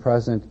hasn't been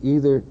present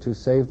either to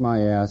save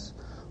my ass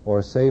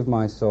or save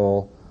my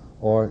soul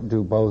or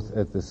do both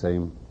at the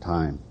same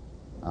time.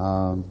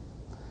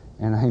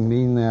 And I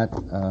mean that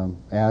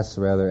ass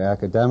rather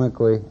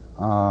academically,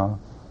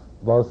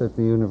 both at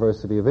the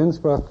University of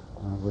Innsbruck,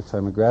 which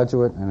I'm a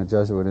graduate, and a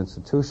Jesuit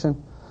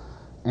institution,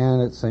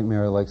 and at St.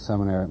 Mary Lake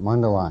Seminary at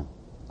Mundelein,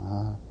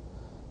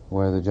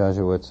 where the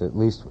Jesuits, at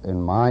least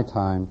in my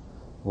time,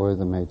 were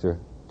the major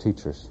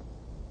teachers.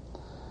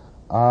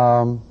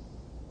 And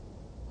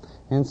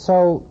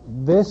so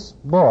this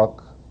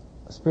book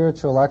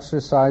spiritual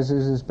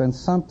exercises has been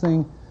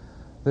something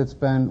that's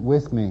been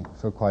with me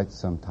for quite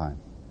some time.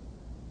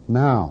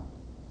 Now,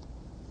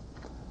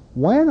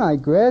 when I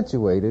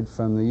graduated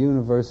from the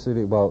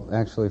university, well,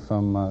 actually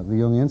from the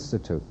Jung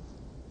Institute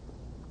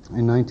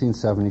in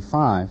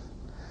 1975,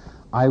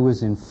 I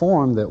was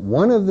informed that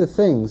one of the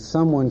things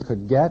someone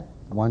could get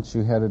once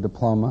you had a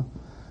diploma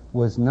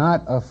was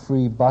not a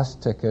free bus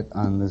ticket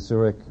on the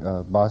Zurich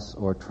bus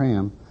or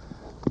tram,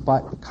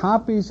 but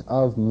copies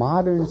of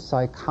Modern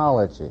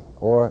Psychology,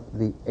 or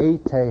the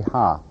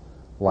ETH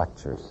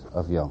lectures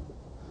of Jung.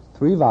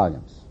 3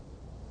 volumes.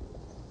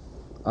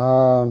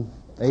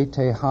 ETH,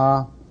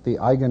 the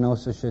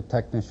Eidgenössische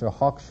Technische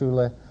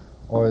Hochschule,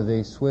 or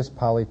the Swiss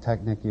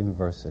Polytechnic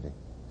University.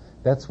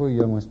 That's where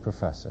Jung was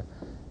professor.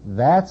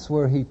 That's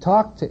where he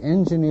talked to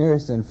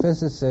engineers and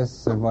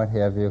physicists and what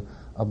have you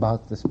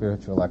about the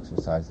spiritual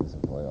exercises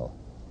of Loyola.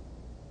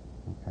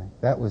 Okay?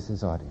 That was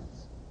his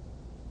audience.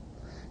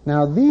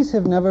 Now, these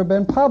have never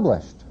been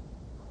published.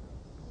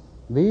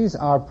 These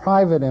are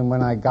private, and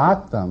when I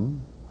got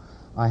them,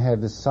 I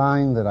had to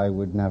sign that I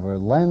would never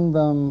lend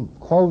them,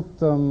 quote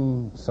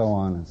them, so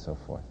on and so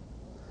forth.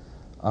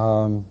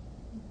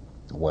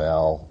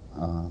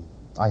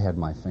 I had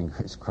my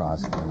fingers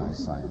crossed when I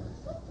signed it.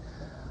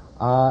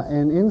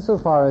 And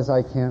insofar as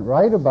I can't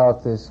write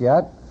about this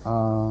yet,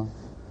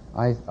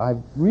 I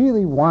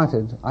really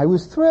wanted, I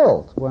was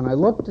thrilled when I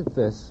looked at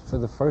this for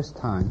the first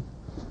time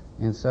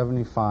in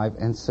 75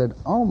 and said,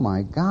 oh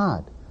my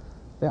God,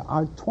 there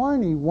are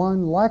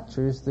 21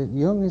 lectures that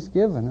Jung has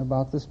given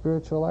about the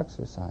spiritual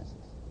exercises.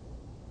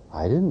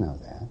 I didn't know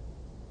that.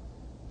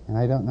 And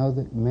I don't know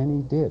that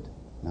many did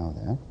know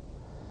that.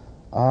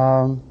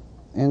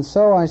 And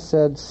so I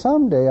said,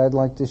 someday I'd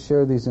like to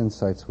share these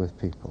insights with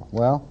people.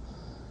 Well,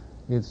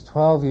 it's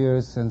 12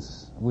 years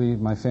since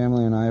my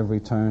family and I have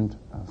returned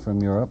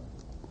from Europe,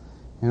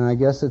 and I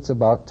guess it's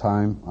about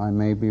time I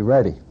may be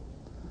ready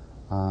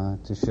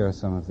to share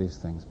some of these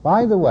things.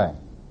 By the way,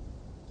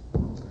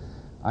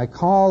 I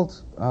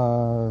called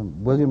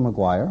William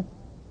Maguire,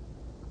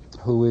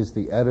 who is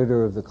the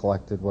editor of the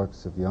Collected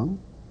Works of Jung,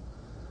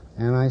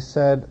 and I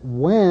said,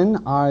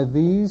 when are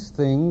these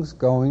things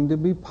going to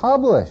be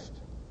published?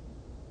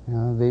 You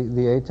know,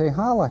 the ETH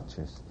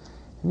lectures.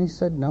 And he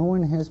said, no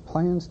one has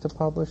plans to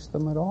publish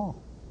them at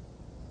all.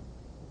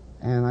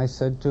 And I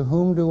said, to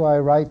whom do I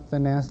write the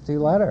nasty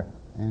letter?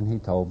 And he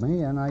told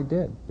me, and I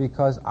did,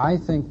 because I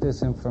think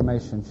this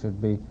information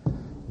should be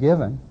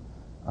given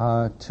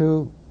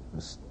to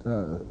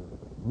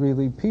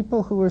really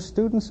people who are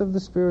students of the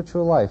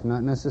spiritual life,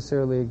 not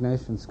necessarily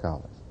Ignatian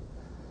scholars.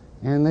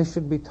 And they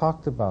should be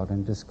talked about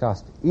and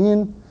discussed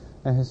in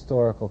a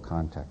historical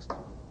context.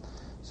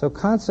 So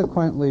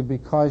consequently,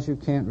 because you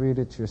can't read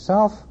it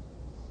yourself,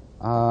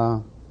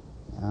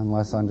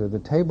 unless under the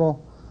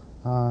table,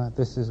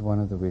 this is one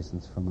of the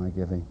reasons for my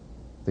giving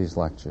these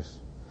lectures.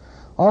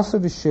 Also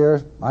to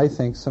share, I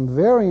think, some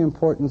very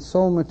important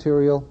soul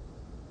material,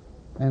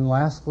 and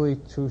lastly,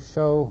 to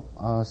show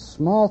a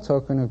small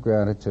token of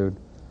gratitude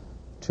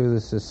to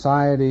the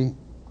society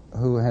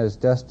who has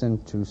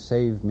destined to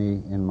save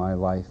me in my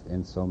life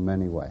in so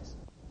many ways.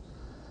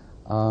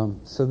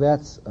 So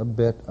that's a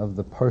bit of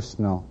the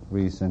personal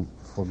reason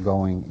for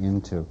going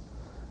into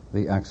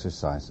the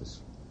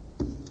exercises.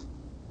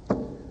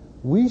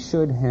 We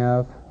should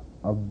have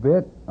a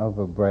bit of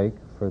a break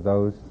for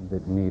those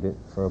that need it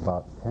for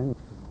about 10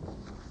 minutes.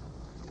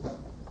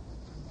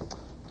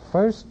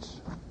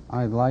 First,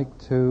 I'd like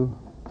to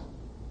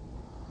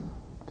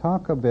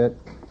talk a bit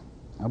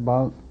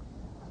about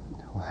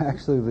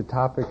actually the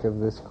topic of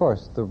this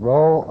course, the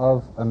role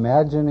of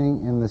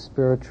imagining in the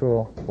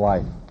spiritual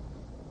life.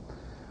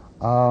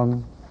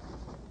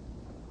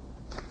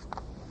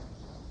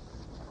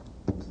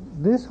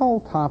 This whole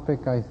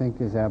topic, I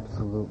think, is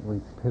absolutely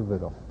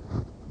pivotal.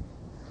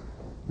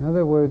 In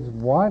other words,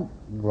 what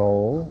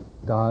role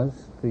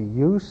does the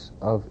use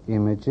of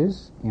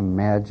images,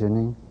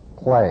 imagining,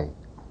 play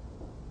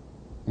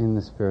in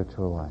the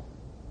spiritual life?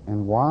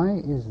 And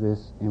why is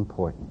this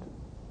important?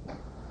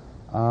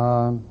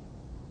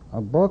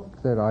 A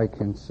book that I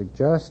can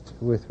suggest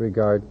with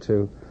regard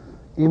to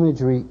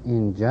imagery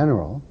in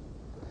general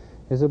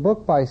is a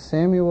book by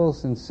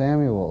Samuels and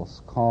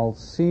Samuels called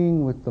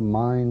Seeing with the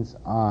Mind's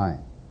Eye.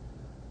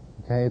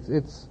 Okay,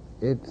 it's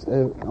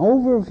an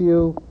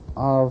overview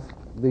of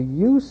the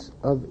use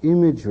of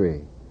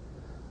imagery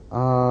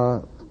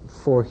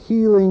for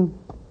healing,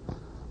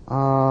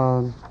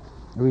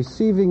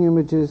 receiving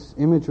images,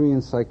 imagery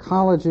in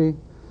psychology,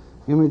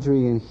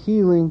 imagery in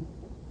healing,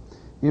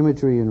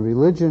 imagery in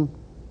religion.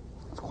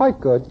 It's quite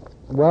good,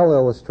 well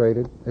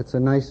illustrated. It's a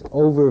nice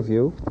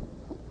overview.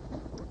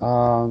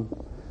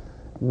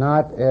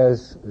 Not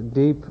as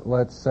deep,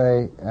 let's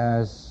say,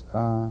 as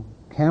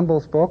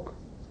Campbell's book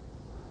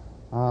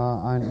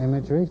on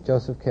imagery,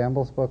 Joseph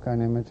Campbell's book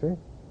on imagery,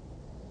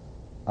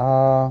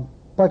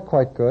 but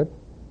quite good.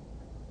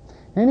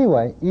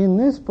 Anyway, in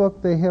this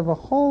book they have a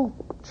whole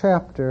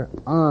chapter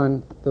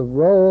on the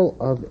role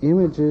of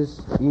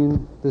images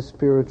in the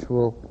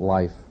spiritual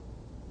life.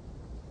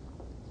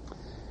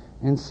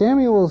 And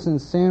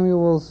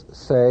Samuels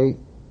say,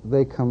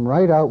 they come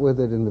right out with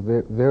it in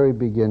the very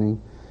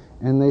beginning,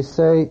 and they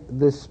say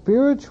the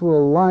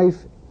spiritual life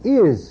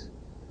is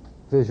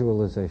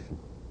visualization.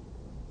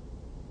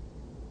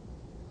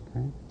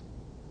 Okay?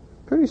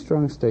 Pretty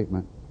strong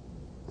statement.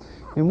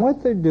 And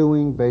what they're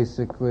doing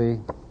basically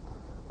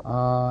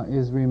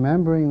is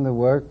remembering the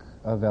work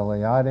of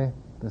Eliade,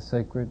 the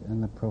sacred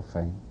and the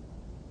profane.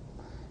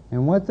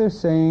 And what they're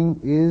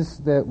saying is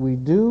that we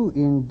do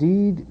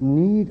indeed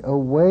need a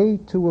way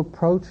to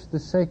approach the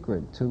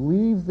sacred, to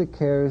leave the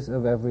cares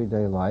of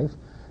everyday life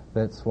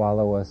that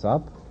swallow us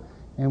up,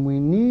 and we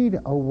need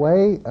a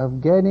way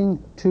of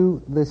getting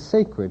to the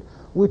sacred,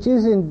 which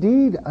is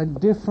indeed a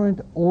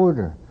different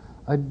order,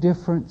 a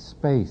different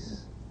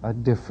space, a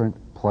different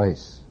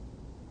place.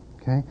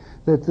 Okay?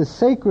 That the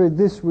sacred,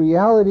 this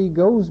reality,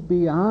 goes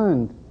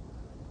beyond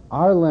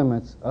our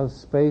limits of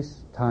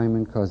space, time,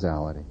 and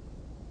causality.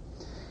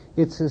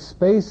 It's a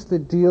space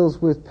that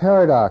deals with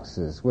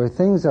paradoxes, where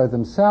things are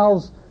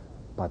themselves,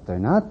 but they're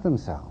not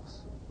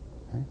themselves.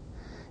 Okay?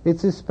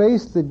 It's a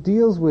space that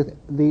deals with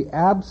the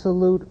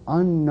absolute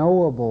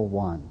unknowable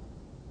one,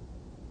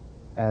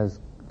 as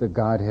the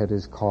Godhead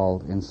is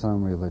called in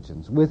some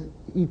religions, with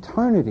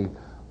eternity,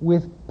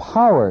 with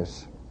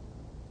powers.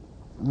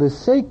 The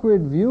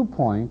sacred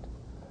viewpoint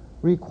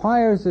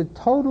requires a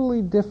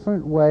totally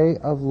different way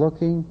of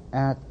looking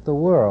at the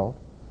world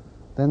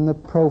than the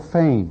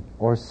profane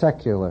or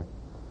secular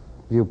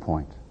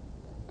viewpoint.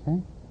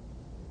 Okay?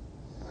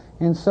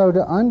 And so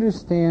to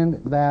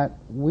understand that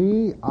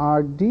we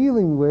are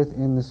dealing with,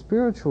 in the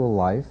spiritual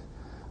life,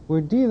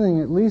 we're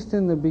dealing, at least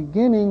in the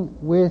beginning,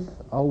 with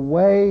a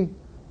way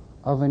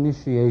of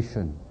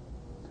initiation,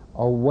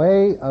 a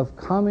way of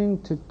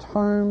coming to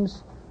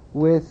terms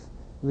with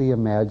the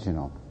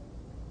imaginal,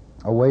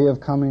 a way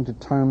of coming to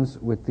terms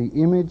with the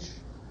image,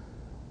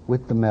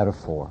 with the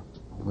metaphor,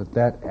 with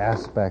that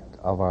aspect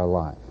of our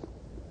life.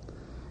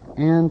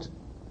 And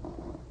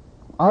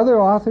other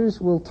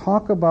authors will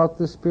talk about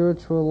the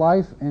spiritual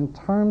life in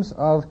terms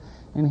of,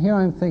 and here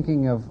I'm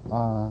thinking of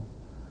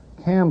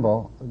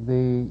Campbell,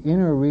 The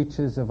Inner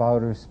Reaches of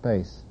Outer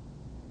Space,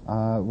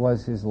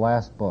 was his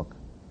last book.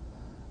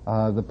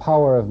 The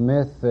Power of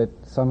Myth, that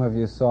some of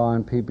you saw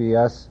on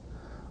PBS,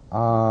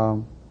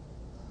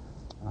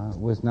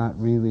 was not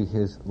really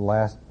his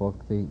last book.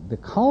 The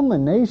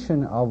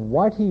culmination of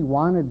what he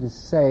wanted to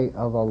say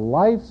of a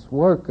life's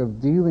work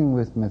of dealing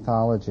with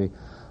mythology,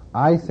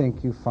 I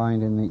think you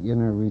find in The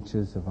Inner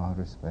Reaches of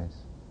Outer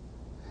Space.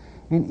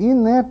 And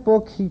in that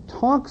book he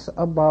talks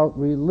about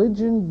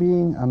religion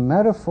being a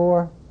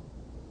metaphor,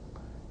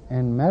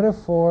 and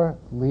metaphor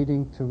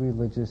leading to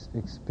religious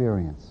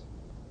experience.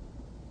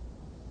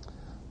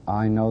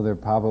 I know there are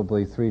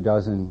probably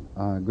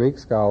 36 Greek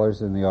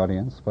scholars in the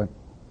audience, but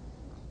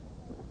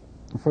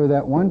for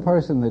that one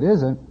person that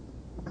isn't,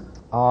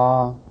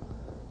 the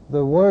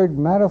word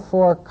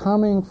metaphor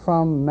coming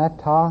from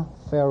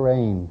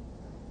metapherein,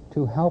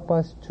 to help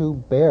us to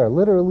bear,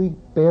 literally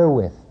bear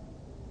with.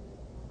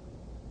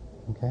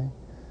 Okay?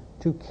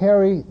 To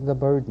carry the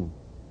burden.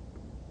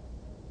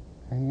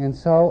 Okay? And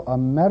so a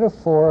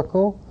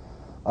metaphorical,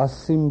 a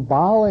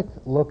symbolic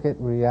look at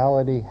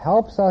reality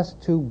helps us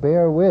to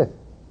bear with,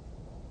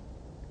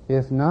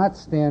 if not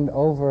stand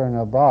over and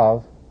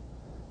above,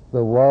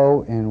 the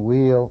woe and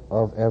weal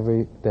of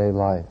everyday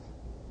life.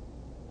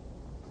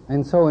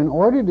 And so in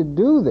order to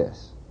do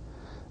this,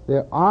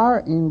 there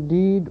are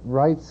indeed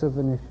rites of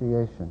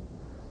initiation.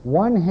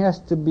 One has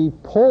to be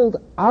pulled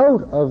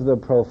out of the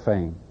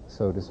profane,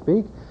 so to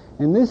speak,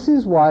 and this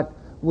is what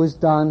was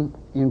done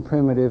in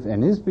primitive,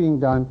 and is being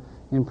done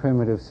in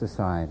primitive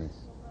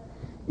societies.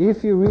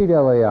 If you read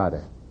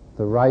Eliade,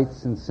 the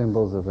rites and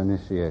symbols of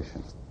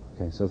initiation.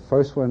 Okay, so the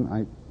first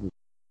one,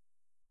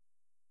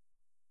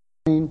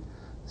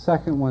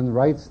 second one,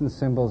 rites and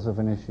symbols of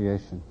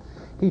initiation.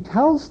 He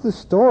tells the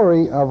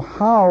story of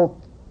how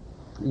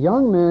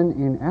young men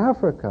in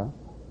Africa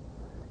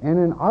and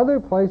in other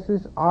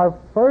places are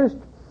first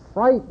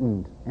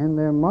frightened, and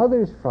their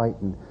mothers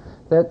frightened,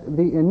 that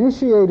the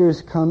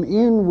initiators come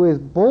in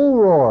with bull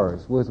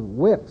roars, with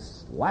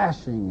whips,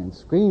 lashing and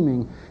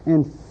screaming,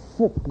 and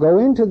go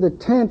into the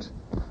tent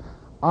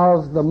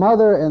of the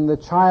mother and the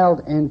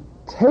child and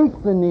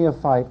take the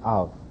neophyte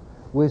out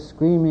with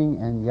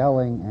screaming and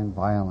yelling and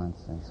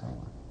violence and so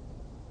on.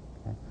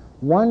 Okay?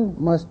 One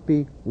must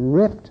be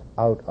ripped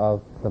out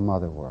of the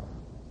mother world,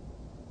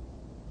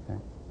 okay,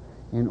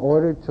 in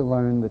order to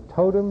learn the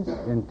totems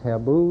and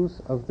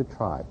taboos of the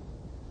tribe.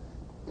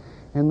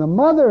 And the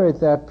mother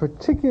at that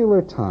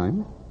particular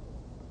time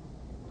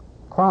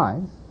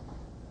cries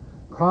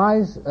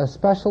a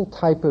special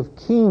type of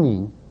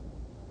keening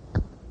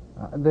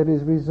that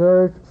is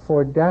reserved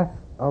for death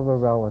of a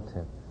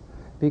relative.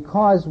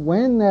 Because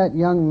when that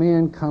young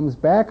man comes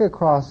back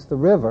across the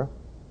river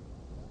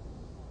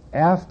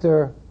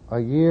after a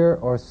year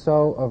or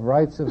so of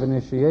rites of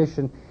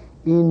initiation,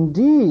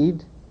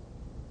 indeed,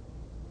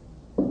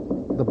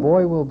 the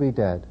boy will be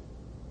dead.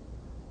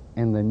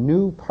 And the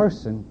new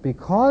person,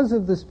 because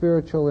of the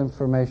spiritual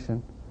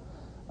information,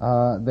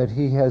 that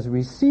he has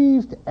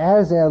received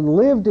as a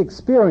lived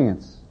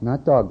experience,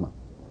 not dogma,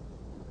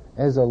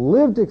 as a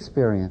lived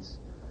experience,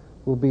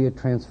 will be a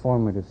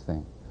transformative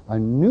thing. A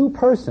new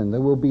person,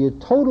 there will be a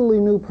totally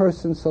new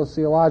person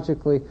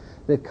sociologically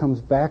that comes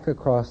back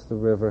across the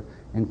river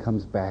and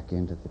comes back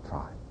into the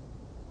tribe.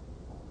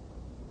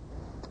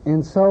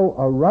 And so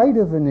a rite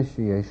of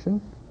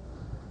initiation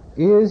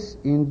is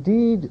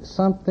indeed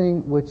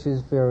something which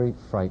is very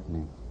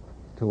frightening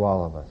to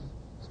all of us,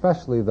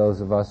 especially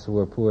those of us who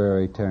are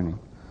puer aeterni,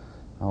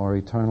 our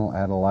eternal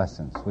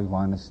adolescents. We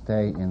want to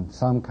stay in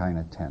some kind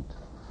of tent,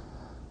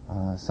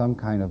 some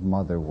kind of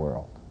mother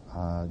world.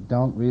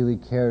 Don't really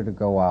care to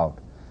go out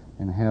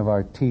and have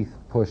our teeth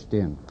pushed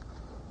in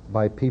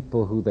by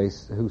people who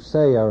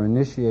say are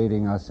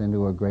initiating us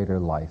into a greater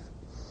life.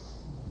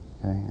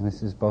 Okay? And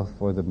this is both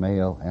for the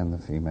male and the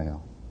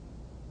female.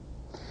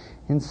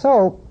 And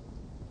so,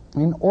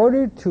 in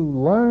order to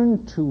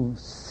learn to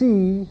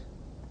see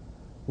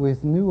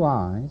with new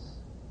eyes,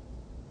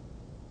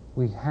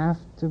 we have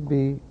to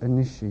be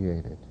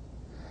initiated.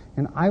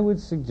 And I would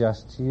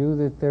suggest to you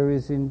that there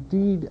is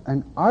indeed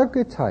an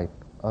archetype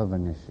of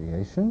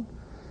initiation,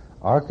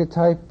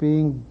 archetype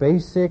being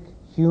basic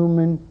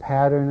human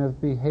pattern of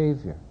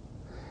behavior,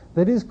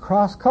 that is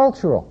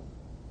cross-cultural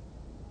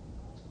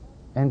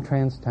and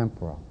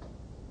trans-temporal,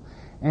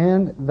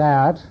 and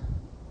that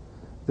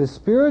the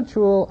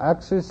spiritual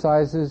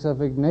exercises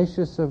of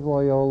Ignatius of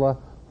Loyola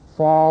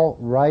fall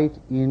right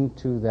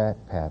into that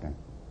pattern,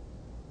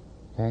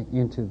 okay,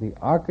 into the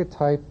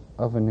archetype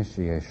of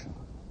initiation.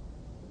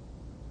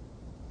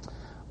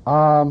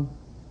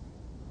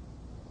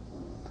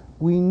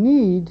 We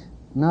need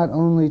not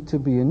only to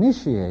be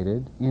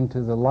initiated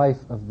into the life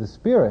of the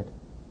Spirit,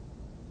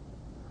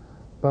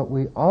 but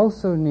we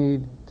also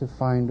need to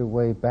find a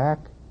way back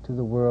to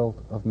the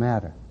world of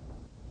matter.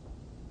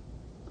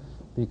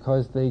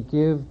 Because they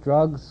give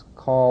drugs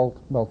called,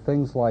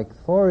 things like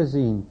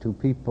Thorazine to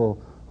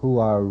people who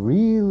are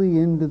really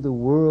into the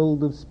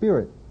world of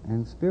spirit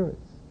and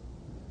spirits.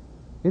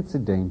 It's a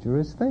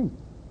dangerous thing.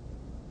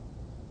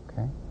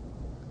 Okay?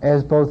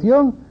 As both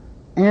Jung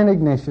and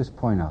Ignatius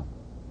point out.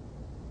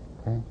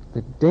 Okay?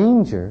 The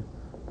danger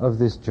of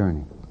this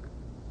journey.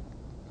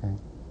 Okay?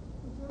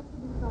 It's also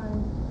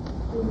defined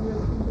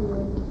in the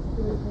world of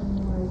spirit and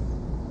noise.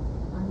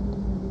 I'm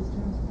using these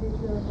terms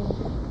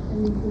patriarchal, and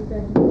you put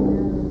that into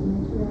matter as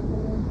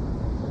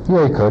matriarchal.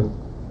 Yeah, you could.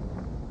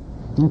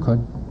 You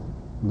could.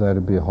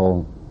 That'd be a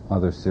whole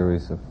other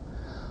series of...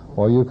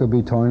 Or you could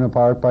be torn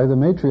apart by the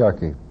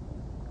matriarchy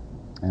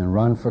and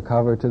run for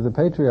cover to the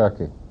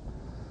patriarchy.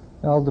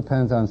 It all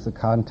depends on the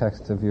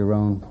context of your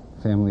own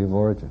family of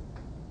origin,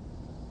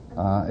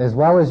 as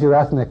well as your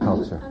ethnic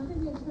culture. I'm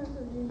thinking in terms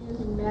of you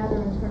using matter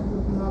in terms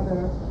of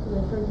mother, you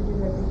have heard you do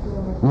that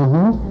before,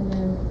 Mm-hmm. and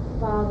then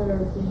father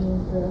being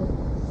the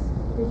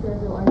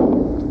patriarchal idea.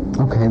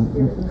 Okay.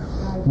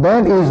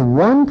 That is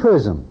one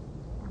prism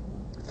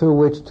through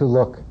which to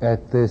look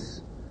at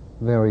this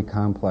very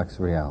complex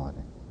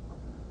reality.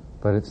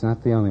 But it's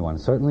not the only one.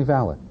 It's certainly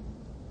valid.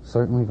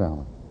 Certainly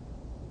valid.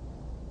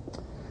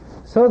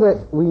 So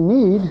that we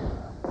need,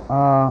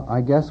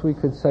 I guess we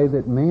could say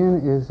that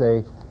man is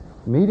a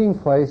meeting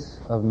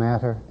place of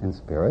matter and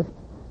spirit.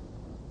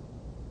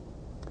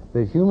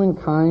 That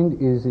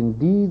humankind is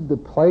indeed the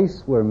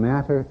place where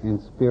matter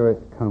and spirit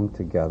come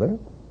together.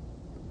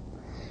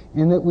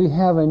 And that we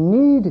have a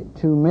need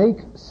to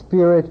make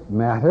spirit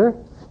matter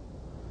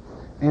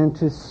and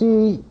to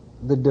see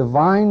the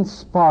divine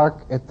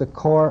spark at the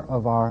core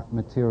of our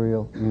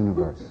material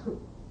universe.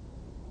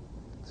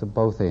 It's a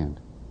both and.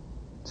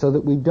 So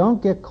that we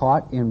don't get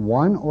caught in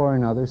one or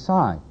another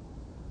side.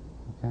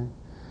 Okay?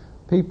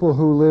 People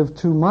who live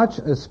too much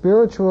a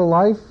spiritual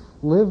life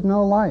live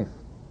no life.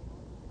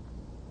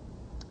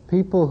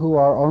 People who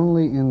are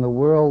only in the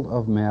world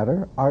of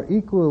matter are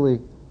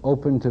equally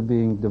open to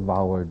being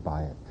devoured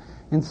by it.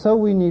 And so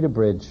we need a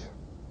bridge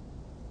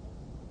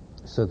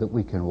so that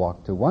we can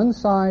walk to one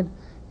side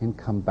and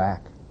come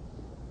back.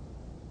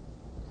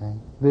 Okay?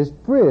 This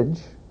bridge,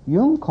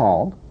 Jung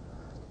called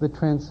the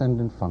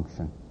transcendent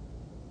function.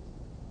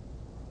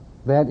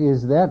 That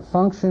is that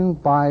function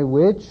by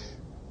which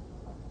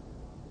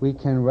we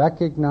can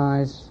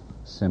recognize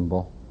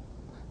symbol,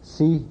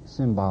 see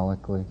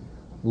symbolically,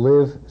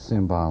 live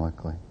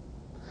symbolically.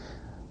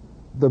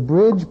 The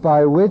bridge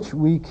by which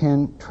we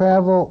can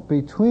travel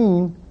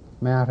between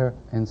matter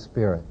and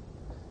spirit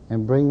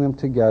and bring them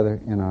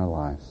together in our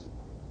lives.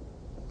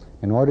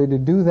 In order to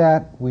do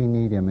that, we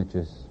need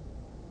images.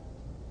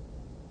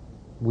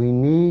 We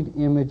need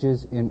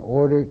images in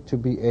order to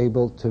be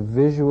able to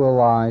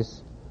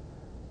visualize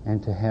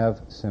and to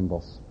have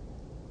symbols.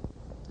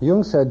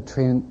 Jung said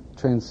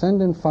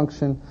transcendent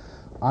function,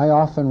 I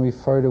often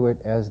refer to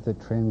it as the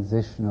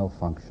transitional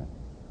function.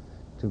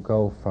 To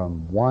go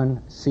from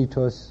one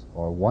situs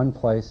or one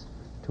place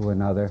to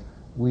another,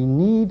 we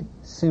need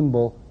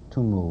symbol to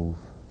move.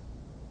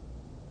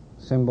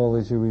 Symbol,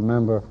 as you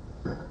remember,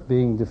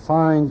 being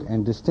defined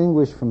and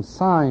distinguished from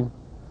sign,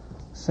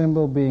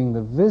 symbol being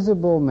the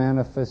visible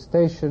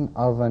manifestation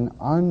of an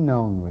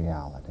unknown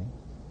reality,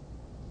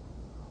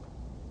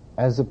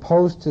 as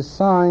opposed to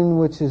sign,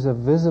 which is a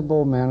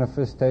visible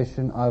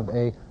manifestation of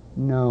a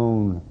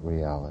known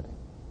reality.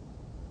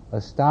 A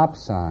stop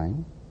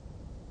sign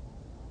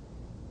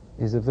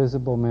is a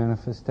visible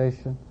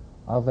manifestation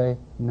of a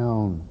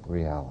known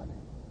reality,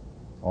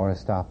 or a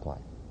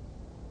stoplight.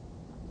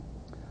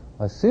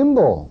 A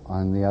symbol,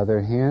 on the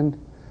other hand,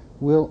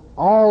 will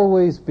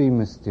always be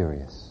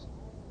mysterious.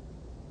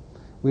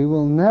 We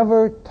will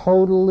never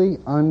totally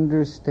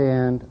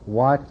understand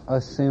what a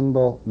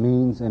symbol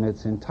means in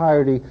its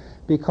entirety,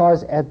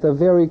 because at the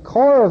very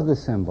core of the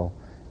symbol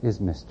is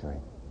mystery.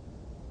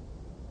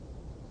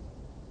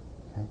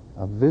 Okay?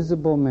 A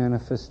visible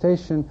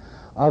manifestation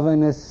of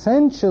an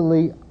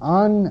essentially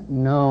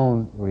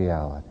unknown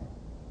reality.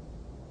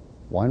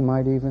 One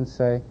might even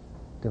say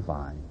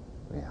divine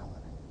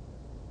reality.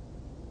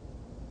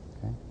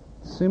 Okay?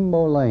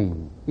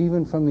 Symbolein,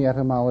 even from the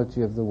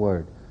etymology of the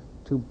word,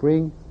 to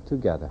bring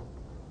together.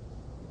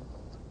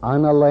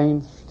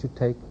 Analein, to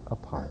take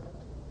apart.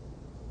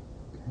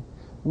 Okay?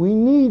 We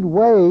need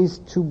ways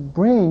to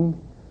bring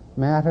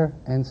matter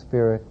and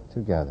spirit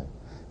together.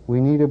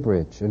 We need a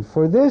bridge. And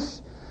for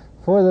this,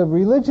 for the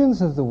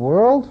religions of the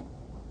world,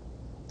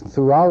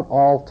 throughout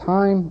all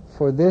time,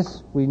 for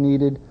this we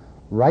needed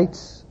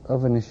rites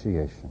of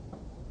initiation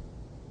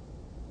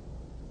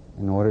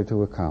in order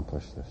to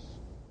accomplish this.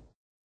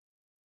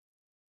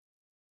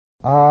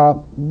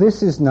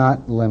 This is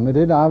not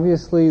limited.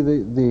 Obviously,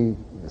 the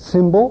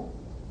symbol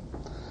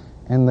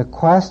and the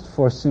quest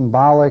for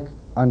symbolic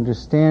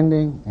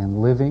understanding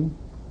and living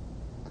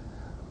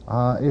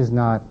is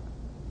not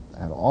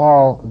at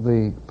all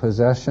the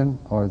possession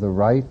or the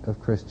right of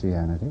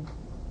Christianity.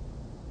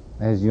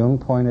 As Jung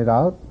pointed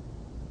out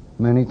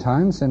many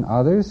times, and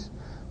others,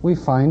 we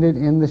find it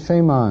in the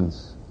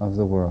shamans of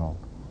the world.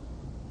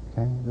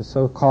 Okay? The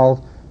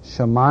so-called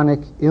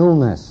shamanic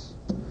illness,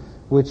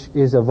 which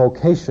is a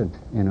vocation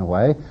in a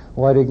way,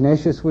 what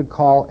Ignatius would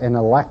call an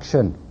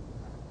election.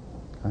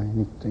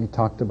 He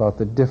talked about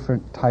the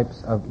different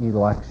types of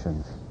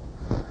elections.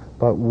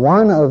 But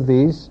one of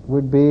these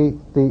would be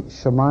the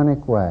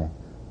shamanic way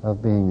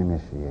of being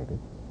initiated.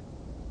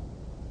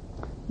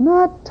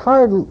 Not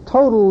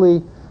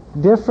totally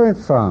different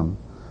from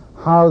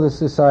how the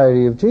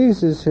Society of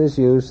Jesus has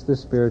used the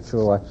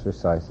spiritual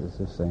exercises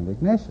of St.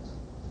 Ignatius.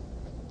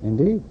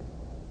 Indeed.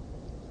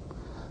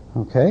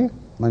 Okay?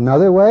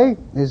 Another way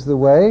is the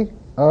way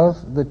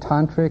of the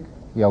tantric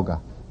yoga.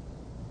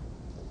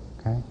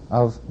 Okay?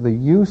 Of the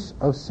use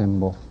of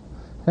symbol.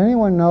 Does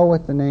anyone know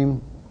what the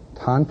name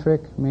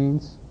tantric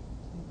means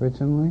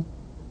originally?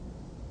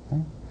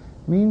 Okay?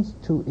 It means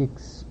to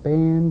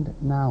expand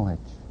knowledge.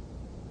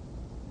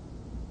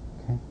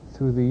 Okay?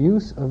 Through the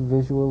use of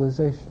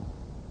visualization.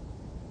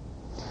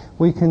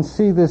 We can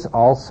see this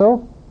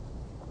also,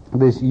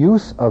 this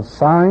use of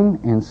sign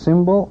and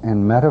symbol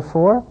and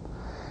metaphor,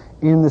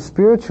 in the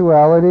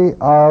spirituality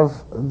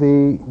of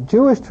the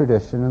Jewish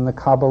tradition and the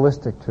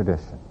Kabbalistic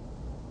tradition.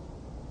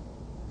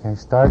 Okay,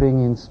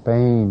 starting in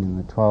Spain in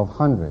the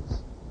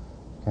 1200s,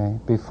 okay,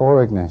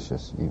 before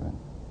Ignatius even.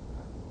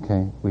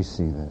 Okay, we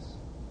see this.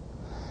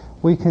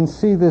 We can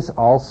see this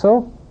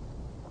also,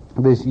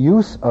 this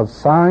use of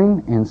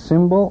sign and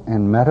symbol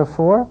and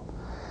metaphor,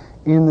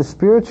 in the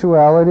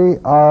spirituality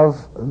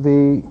of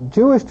the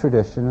Jewish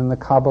tradition and the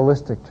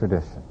Kabbalistic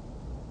tradition.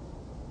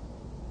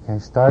 Okay,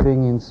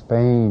 starting in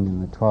Spain in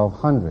the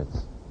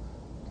 1200s,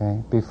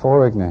 okay,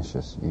 before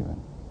Ignatius even.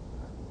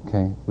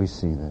 Okay, we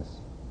see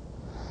this.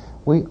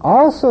 We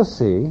also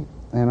see,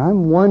 and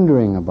I'm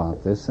wondering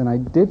about this, and I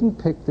didn't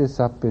pick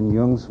this up in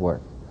Jung's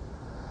work,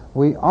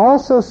 we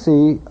also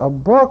see a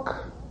book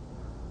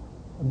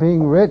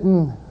being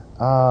written,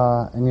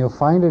 and you'll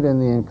find it in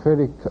the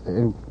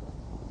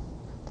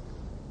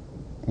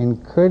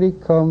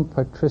Criticum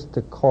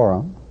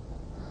Patristicorum,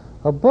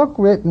 a book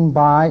written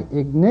by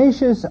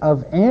Ignatius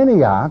of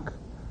Antioch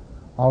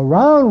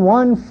around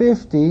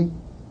 150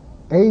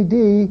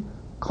 AD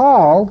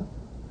called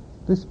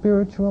The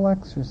Spiritual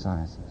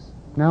Exercises.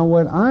 Now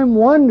what I'm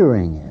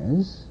wondering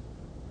is,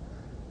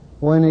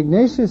 when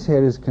Ignatius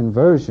had his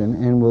conversion,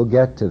 and we'll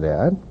get to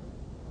that,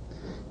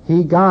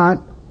 he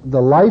got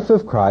the life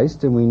of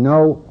Christ, and we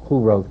know who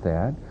wrote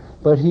that,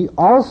 but he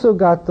also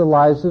got the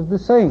lives of the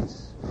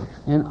saints.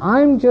 And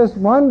I'm just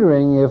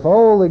wondering if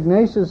old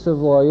Ignatius of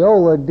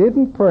Loyola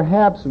didn't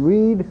perhaps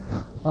read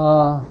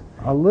a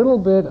little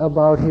bit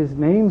about his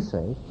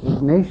namesake,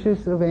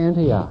 Ignatius of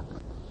Antioch,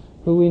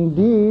 who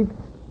indeed,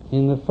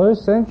 in the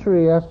first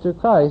century after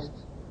Christ,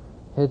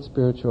 had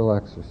spiritual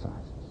exercises.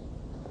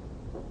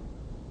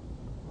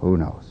 Who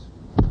knows?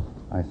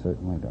 I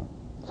certainly don't.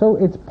 So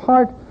it's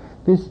part,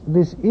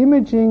 this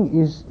imaging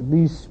is,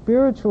 these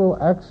spiritual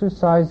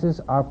exercises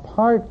are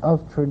part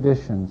of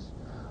traditions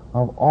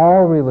of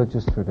all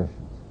religious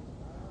traditions,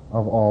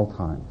 of all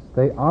times.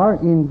 They are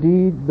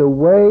indeed the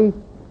way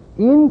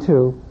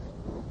into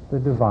the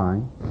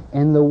divine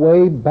and the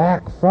way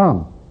back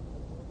from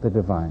the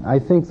divine. I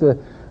think the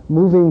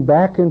moving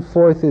back and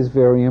forth is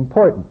very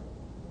important.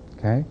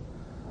 Okay?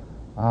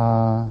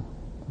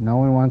 No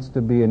one wants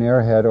to be an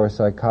airhead or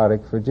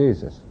psychotic for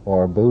Jesus,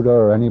 or Buddha,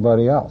 or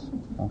anybody else.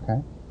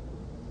 Okay?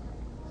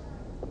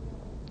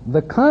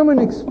 The common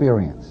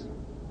experience,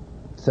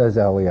 says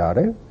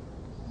Eliade,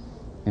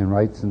 in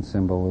Rites and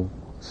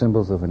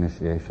Symbols of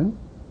Initiation,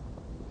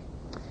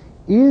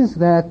 is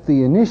that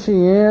the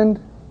initiand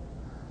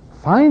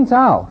finds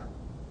out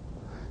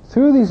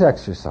through these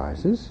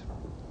exercises,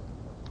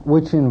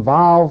 which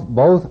involve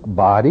both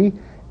body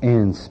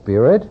and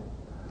spirit,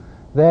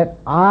 that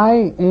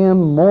I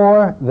am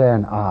more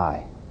than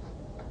I.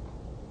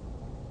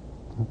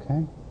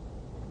 Okay?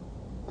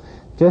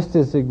 Just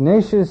as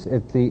Ignatius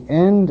at the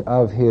end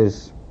of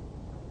his,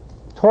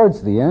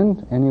 towards the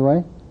end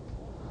anyway,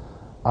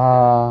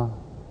 of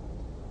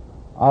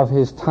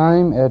his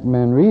time at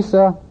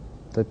Manresa,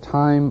 the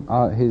time,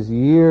 his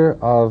year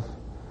of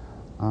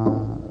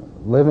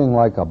living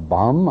like a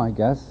bum, I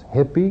guess,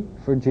 hippie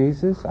for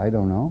Jesus, I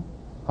don't know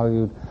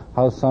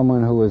how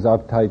someone who was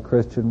uptight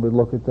Christian would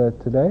look at that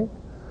today.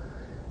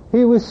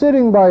 He was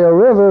sitting by a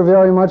river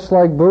very much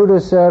like Buddha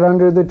sat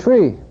under the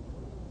tree.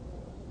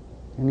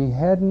 And he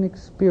had an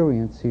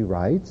experience, he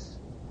writes,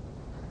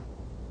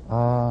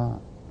 of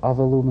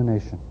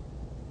illumination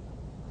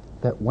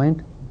that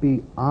went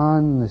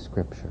beyond the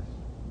scriptures.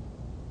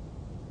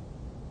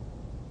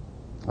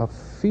 A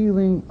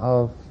feeling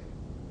of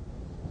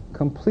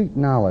complete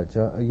knowledge.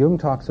 Jung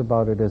talks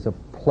about it as a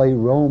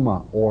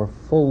pleroma or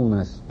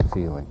fullness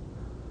feeling.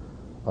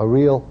 A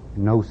real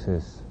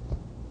gnosis.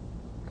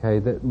 Okay,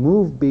 that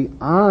moved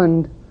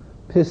beyond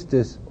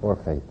pistis or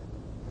faith,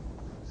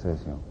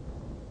 says Jung.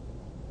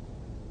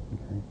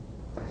 Okay.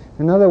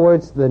 In other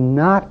words, the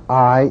not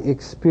I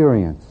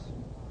experience.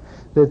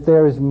 That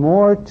there is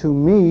more to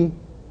me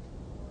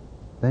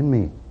than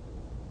me.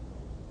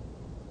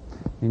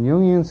 In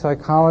Jungian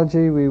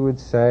psychology, we would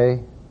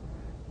say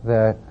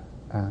that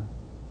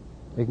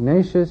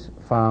Ignatius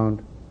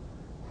found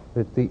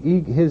that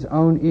his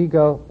own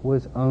ego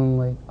was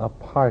only a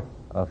part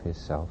of his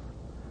self,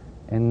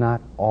 and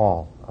not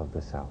all of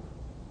the self.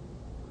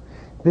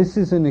 This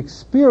is an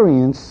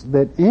experience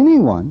that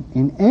anyone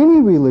in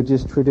any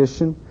religious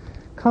tradition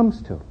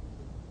comes to.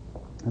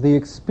 The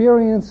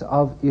experience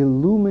of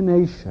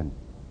illumination,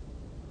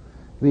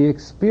 the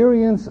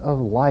experience of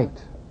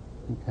light.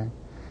 Okay?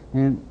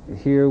 And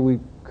here we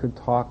could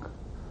talk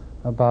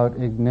about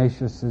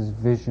Ignatius's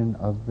vision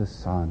of the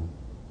sun.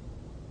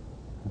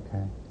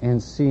 Okay?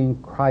 And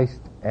seeing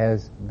Christ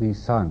as the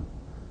sun.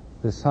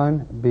 The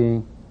sun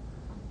being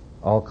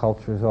all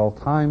cultures, all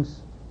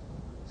times,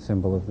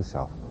 symbol of the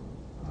self.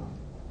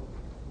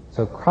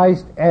 So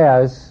Christ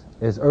as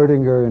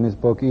Erdinger in his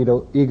book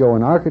Ego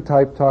and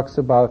Archetype talks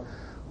about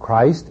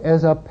Christ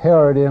as a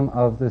paradigm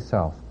of the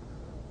self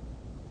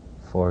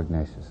for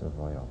Ignatius of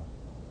Loyola.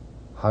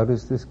 How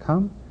does this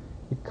come?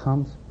 It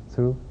comes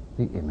through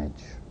the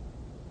image.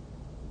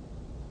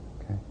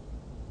 Okay.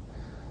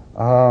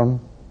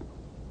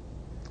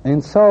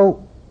 And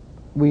so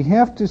we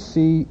have to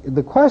see,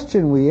 the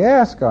question we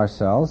ask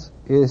ourselves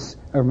is,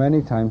 or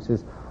many times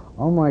is,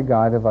 oh my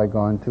God, have I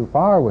gone too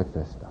far with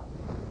this stuff?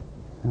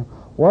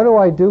 What do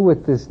I do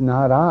with this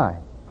not I?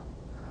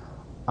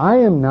 I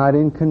am not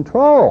in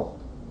control.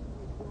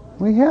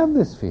 We have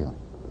this feeling.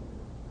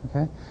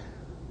 Okay?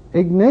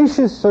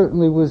 Ignatius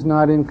certainly was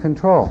not in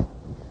control.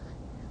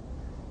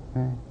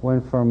 Okay?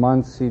 When for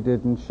months he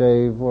didn't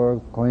shave or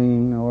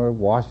clean or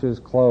wash his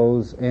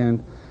clothes,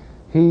 and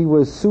he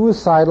was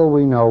suicidal,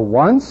 we know,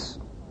 once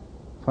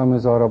from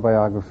his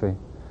autobiography.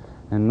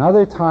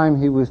 Another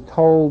time he was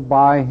told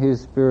by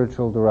his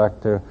spiritual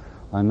director,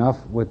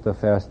 enough with the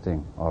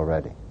fasting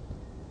already.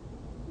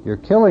 You're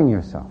killing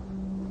yourself.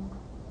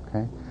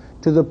 Okay?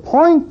 To the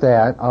point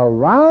that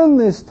around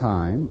this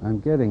time, I'm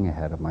getting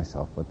ahead of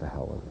myself, what the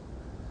hell is it?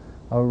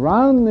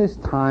 Around this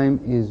time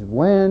is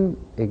when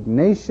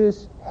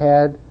Ignatius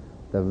had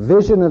the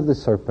vision of the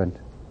serpent.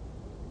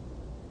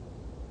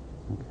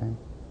 Okay?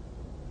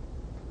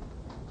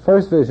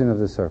 First vision of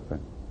the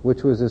serpent,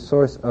 which was a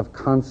source of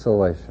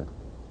consolation.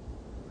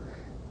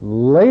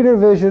 Later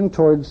vision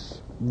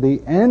towards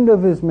the end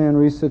of his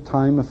Manresa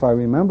time, if I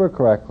remember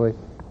correctly,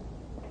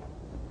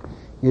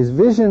 is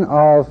vision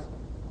of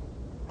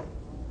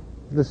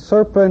the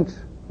serpent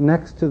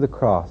next to the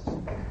cross.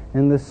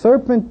 And the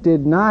serpent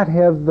did not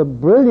have the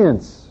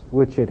brilliance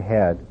which it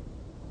had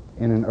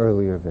in an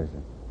earlier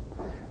vision.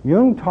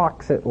 Jung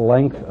talks at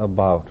length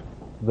about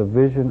the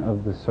vision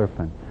of the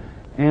serpent.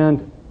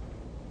 And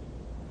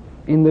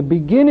in the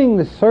beginning,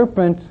 the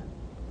serpent,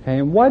 okay,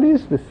 and what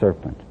is the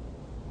serpent?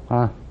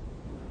 Do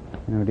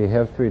you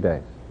have 3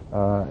 days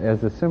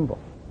as a symbol?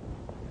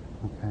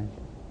 Okay.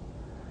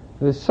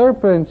 The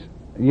serpent,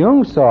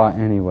 Jung saw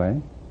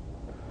anyway,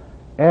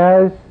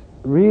 as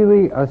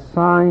really a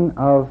sign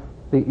of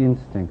the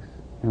instincts.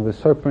 The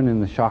serpent in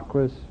the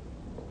chakras.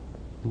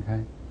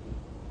 Okay.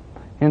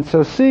 And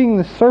so seeing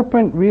the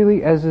serpent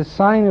really as a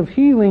sign of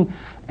healing,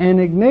 and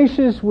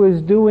Ignatius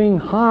was doing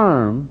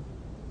harm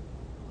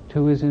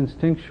to his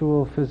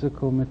instinctual,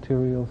 physical,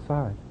 material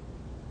side.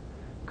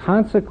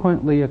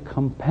 Consequently, a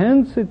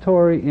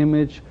compensatory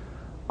image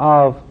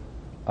of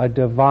a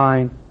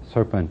divine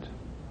serpent.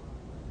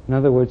 In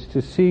other words,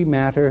 to see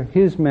matter,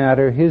 his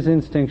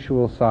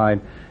instinctual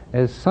side,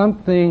 as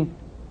something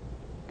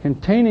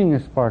containing a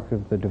spark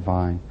of the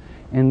divine,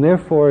 and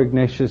therefore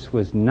Ignatius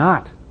was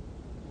not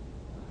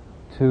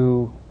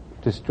to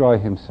destroy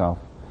himself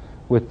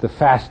with the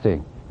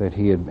fasting that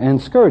he had,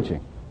 and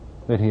scourging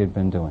that he had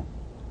been doing,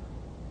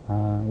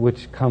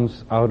 which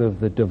comes out of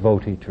the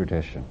devotee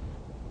tradition,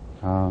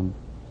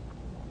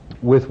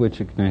 with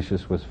which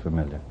Ignatius was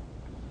familiar.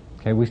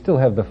 Okay, we still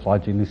have the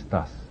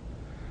flagellistas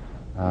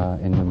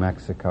in New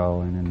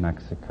Mexico and in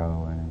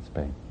Mexico and in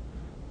Spain.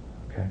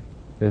 Okay,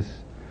 this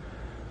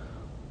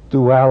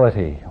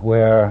duality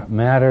where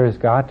matter has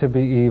got to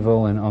be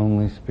evil and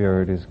only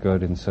spirit is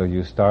good, and so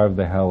you starve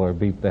the hell or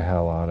beat the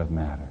hell out of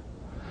matter.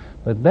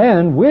 But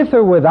then, with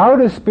or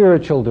without a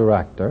spiritual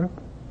director,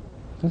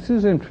 this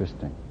is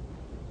interesting,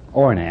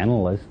 or an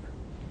analyst,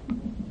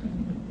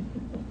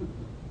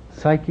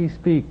 Psyche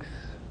speaks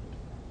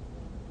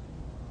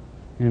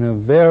in a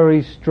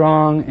very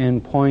strong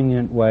and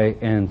poignant way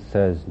and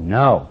says,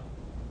 no,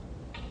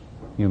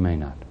 you may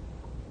not.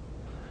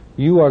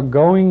 You are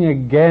going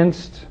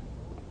against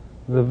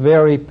the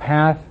very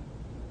path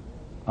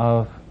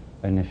of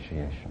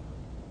initiation.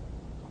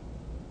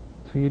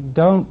 So you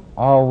don't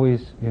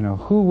always,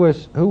 who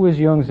was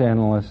Jung's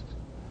analyst?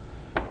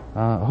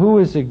 Who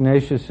is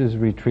Ignatius's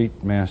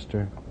retreat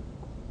master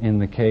in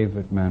the cave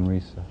at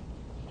Manresa?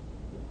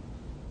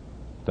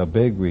 The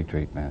big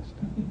retreat master,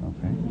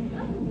 okay?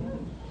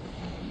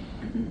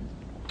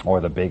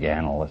 Or the big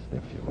analyst,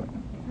 if you would.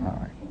 All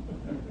right.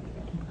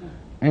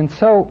 And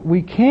so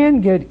we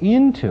can get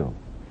into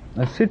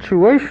a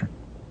situation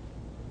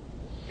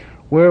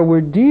where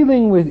we're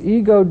dealing with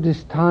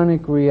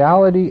ego-dystonic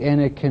reality, and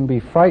it can be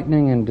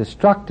frightening and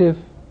destructive,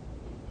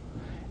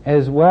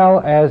 as well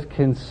as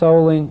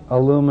consoling,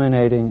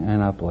 illuminating,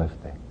 and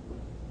uplifting.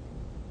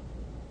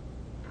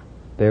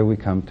 There we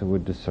come to a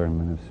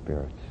discernment of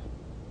spirits.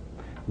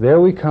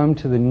 There we come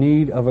to the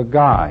need of a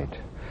guide.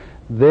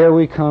 There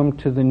we come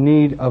to the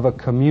need of a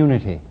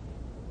community.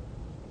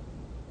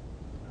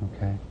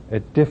 Okay?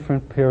 At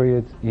different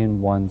periods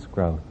in one's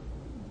growth.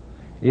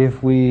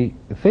 If we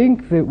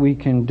think that we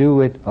can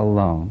do it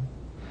alone,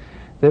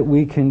 that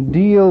we can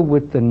deal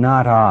with the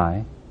not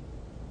I,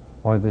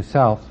 or the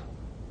self,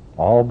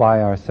 all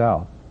by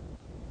ourselves,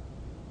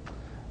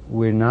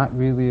 we're not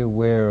really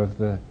aware of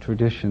the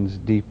traditions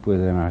deep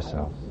within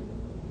ourselves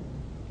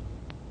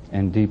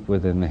and deep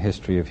within the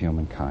history of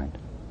humankind.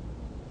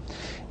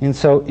 And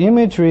so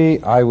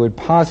imagery, I would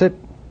posit,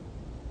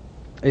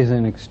 is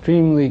an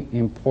extremely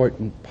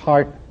important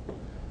part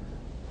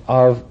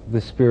of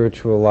the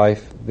spiritual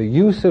life. The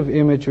use of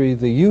imagery,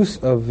 the use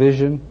of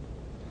vision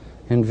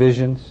and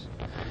visions,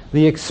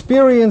 the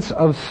experience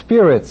of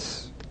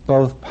spirits,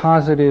 both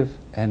positive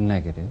and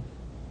negative,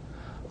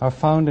 are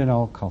found in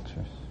all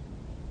cultures.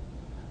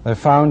 They're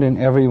found in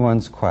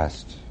everyone's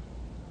quest.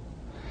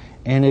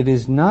 And it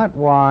is not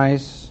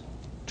wise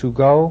to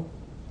go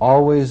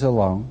always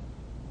alone,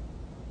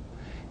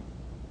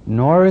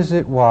 nor is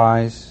it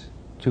wise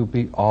to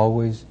be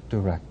always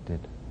directed.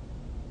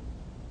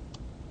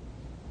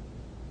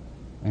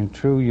 In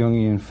true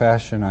Jungian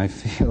fashion, I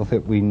feel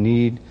that we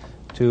need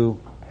to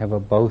have a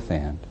both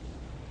and,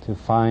 to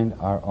find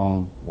our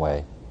own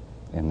way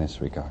in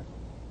this regard.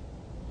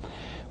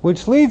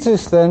 Which leads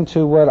us then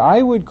to what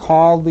I would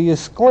call the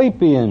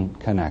Asclepian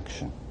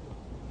connection.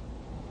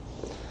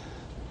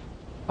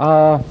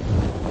 The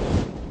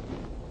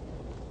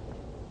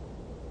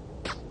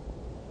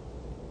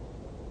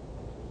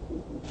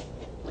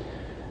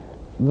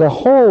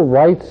whole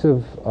rites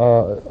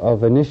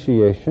of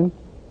initiation,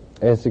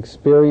 as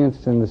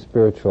experienced in the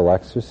spiritual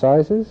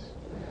exercises,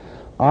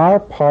 are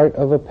part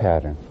of a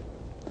pattern.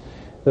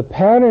 The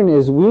pattern,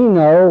 as we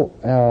know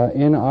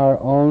in our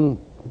own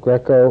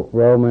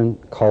Greco-Roman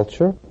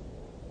culture,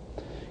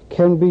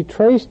 can be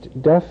traced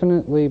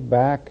definitely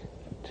back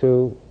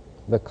to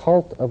the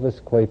cult of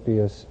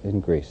Asclepius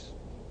in Greece.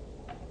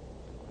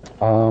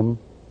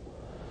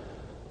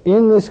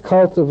 In this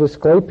cult of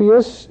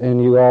Asclepius,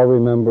 and you all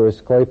remember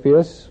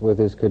Asclepius with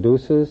his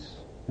caduceus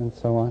and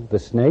so on, the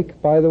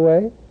snake, by the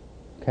way,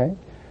 okay,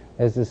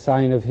 as a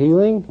sign of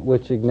healing,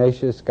 which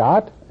Ignatius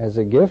got as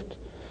a gift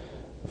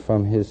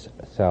from his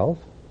self,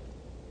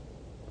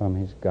 from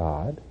his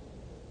God,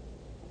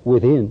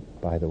 within,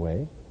 by the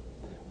way,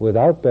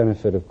 without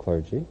benefit of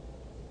clergy.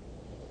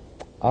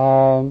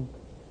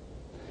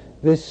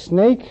 This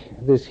snake,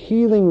 this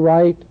healing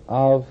rite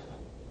of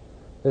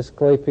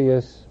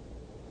Asclepius,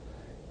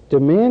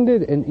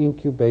 demanded an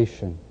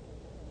incubation.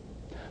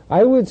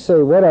 I would say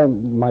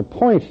my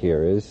point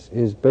here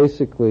is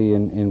basically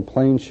in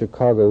plain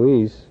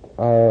Chicagoese,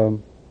 the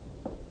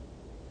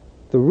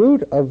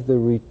root of the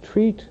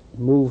retreat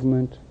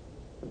movement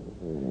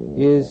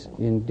is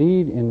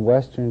indeed in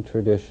Western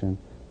tradition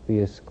the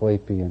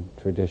Asclepian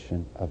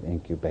tradition of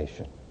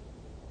incubation.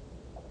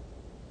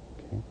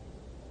 Okay.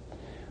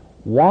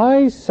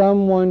 Why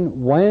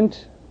someone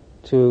went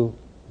to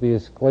the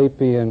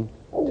Asclepian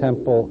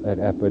temple at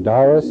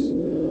Epidaurus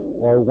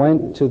or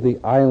went to the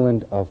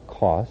island of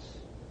Kos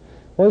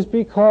was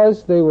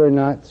because they were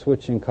not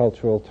switching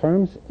cultural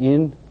terms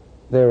in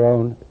their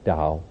own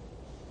Tao.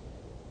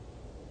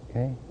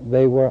 Okay?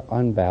 They were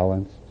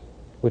unbalanced,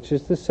 which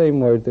is the same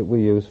word that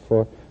we use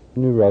for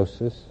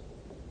neurosis.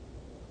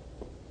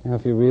 Now,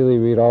 if you really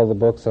read all the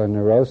books on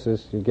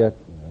neurosis, you get,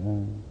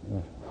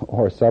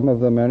 or some of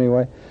them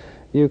anyway,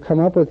 you come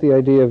up with the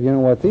idea of,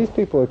 what these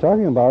people are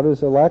talking about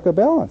is a lack of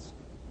balance.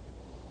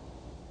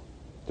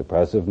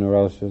 Depressive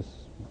neurosis,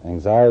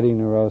 anxiety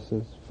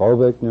neurosis,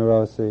 phobic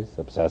neuroses,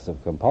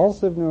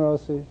 obsessive-compulsive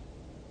neuroses.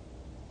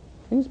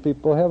 These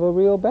people have a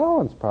real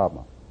balance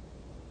problem.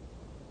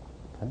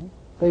 Okay?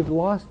 They've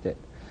lost it.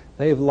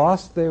 They've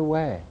lost their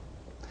way.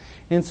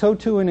 And so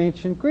too in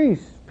ancient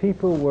Greece,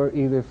 people were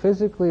either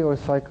physically or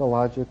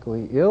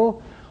psychologically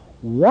ill.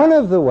 One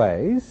of the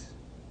ways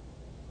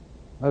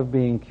of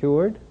being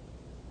cured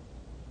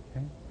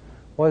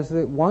was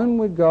that one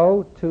would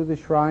go to the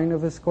shrine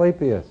of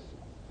Asclepius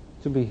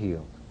to be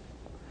healed.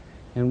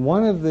 And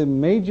one of the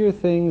major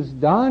things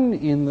done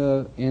in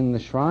the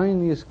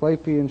shrine, the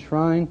Asclepian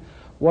shrine,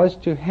 was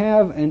to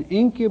have an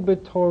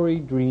incubatory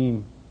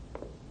dream.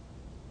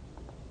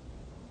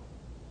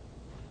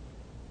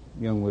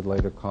 Jung would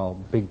later call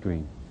big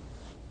dream,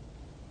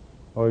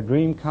 or a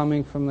dream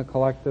coming from the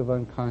collective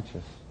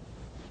unconscious.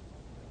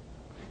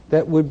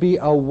 That would be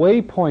a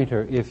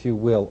waypointer, if you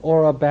will,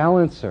 or a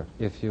balancer,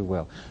 if you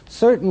will.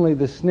 Certainly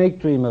the snake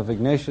dream of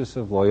Ignatius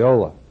of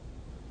Loyola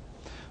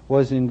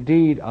was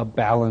indeed a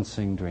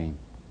balancing dream.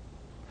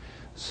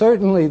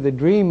 Certainly the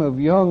dream of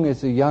Jung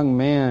as a young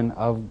man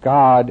of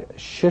God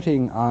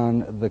shitting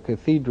on the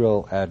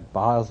cathedral at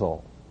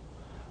Basel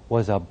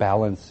was a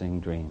balancing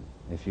dream,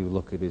 if you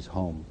look at his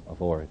home of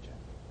origin.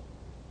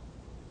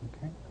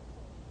 Okay?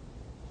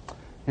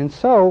 And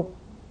so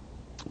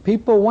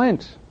people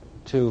went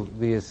to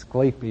the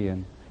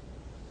Asclepian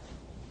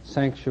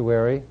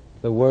sanctuary.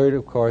 The word,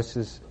 of course,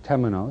 is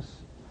temenos,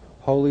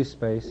 holy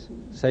space,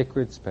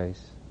 sacred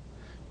space,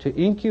 to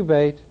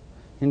incubate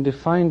and to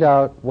find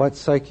out what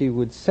Psyche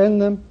would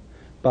send them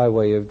by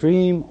way of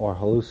dream or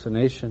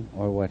hallucination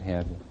or what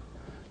have you,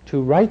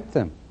 to right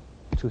them,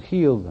 to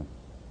heal them.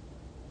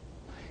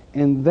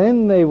 And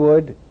then they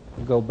would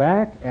go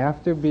back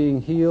after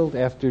being healed,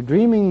 after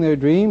dreaming their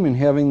dream and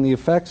having the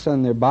effects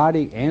on their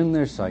body and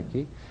their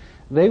psyche,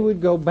 they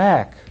would go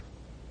back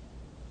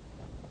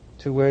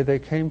to where they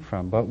came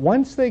from. But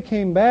once they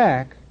came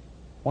back,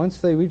 once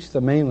they reached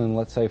the mainland,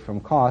 let's say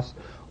from Kos,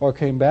 or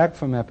came back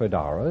from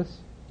Epidaurus,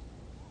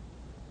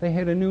 they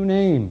had a new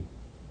name.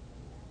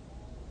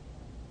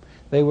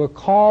 They were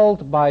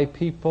called by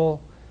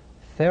people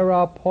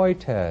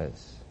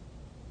Therapeutes,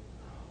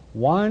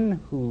 one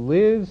who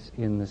lives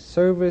in the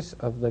service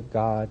of the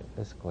god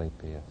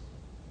Asclepius,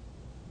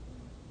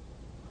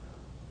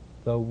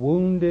 the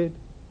wounded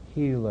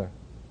healer.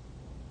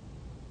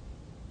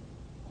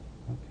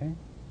 Okay?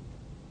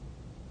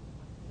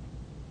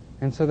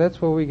 And so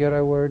that's where we get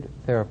our word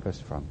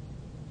therapist from.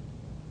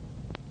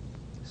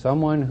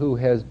 Someone who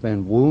has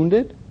been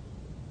wounded,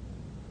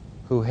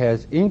 who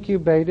has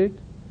incubated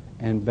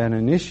and been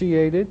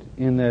initiated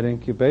in that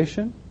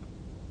incubation,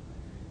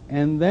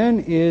 and then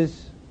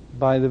is,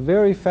 by the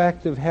very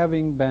fact of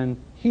having been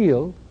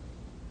healed,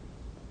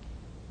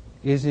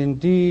 is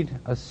indeed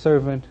a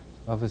servant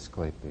of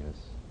Asclepius,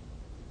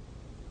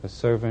 a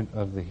servant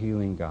of the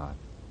healing God,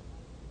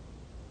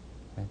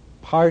 okay?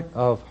 Part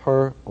of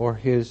her or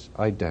his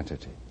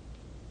identity.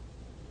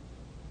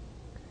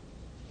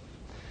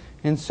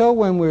 And so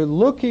when we're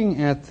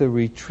looking at the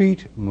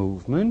retreat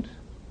movement,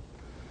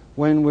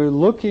 when we're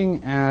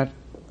looking at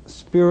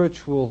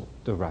spiritual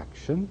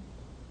direction,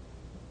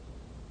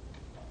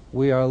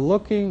 we are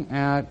looking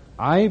at,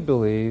 I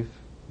believe,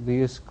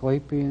 the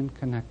Asclepian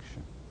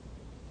connection.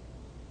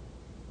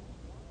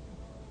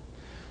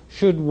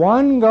 Should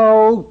one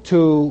go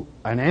to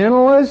an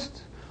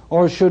analyst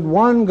or should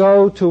one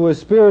go to a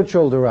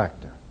spiritual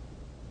director?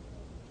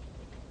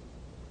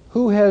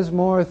 Who has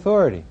more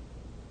authority?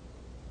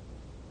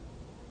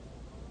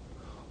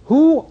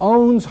 Who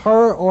owns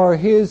her or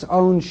his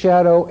own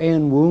shadow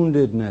and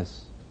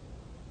woundedness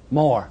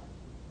more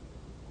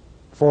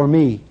for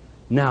me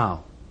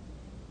now?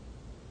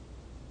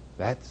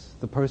 That's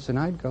the person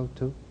I'd go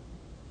to.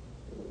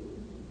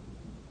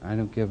 I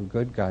don't give a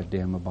good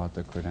goddamn about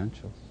the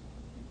credentials.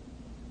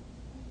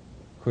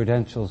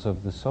 Credentials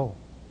of the soul.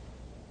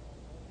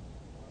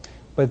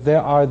 But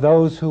there are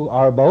those who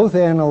are both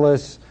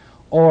analysts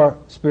or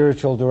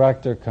spiritual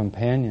director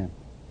companion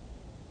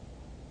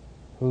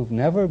who've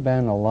never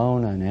been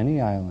alone on any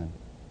island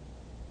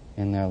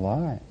in their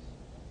lives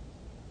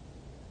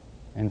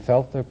and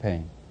felt their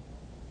pain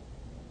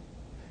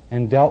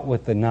and dealt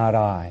with the not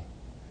I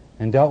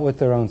and dealt with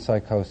their own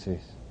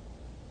psychoses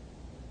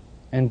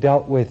and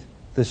dealt with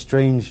the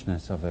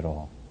strangeness of it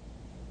all.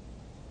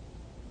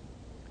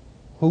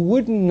 Who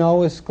wouldn't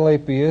know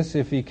Asclepius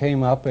if he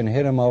came up and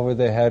hit him over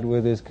the head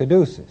with his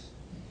caduceus?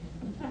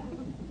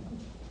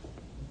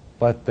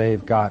 But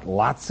they've got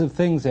lots of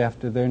things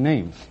after their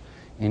names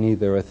in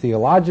either a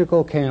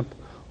theological camp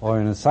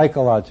or in a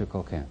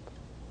psychological camp.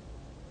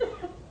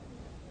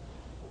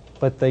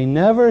 but they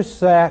never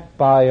sat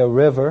by a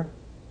river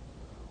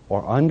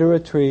or under a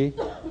tree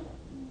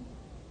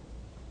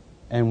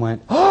and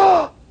went,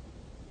 "Ah!"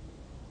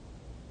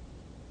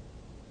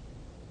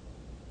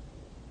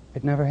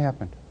 It never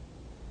happened.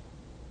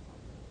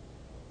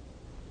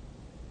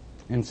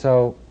 And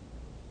so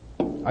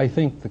I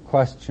think the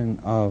question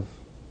of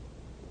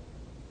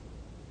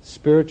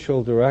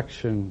spiritual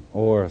direction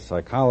or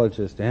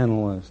psychologist,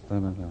 analyst,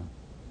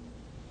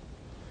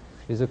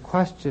 is a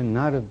question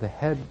not of the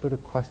head, but a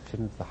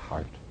question of the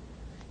heart.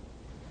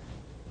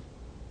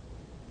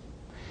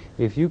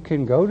 If you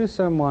can go to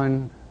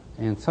someone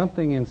and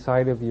something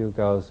inside of you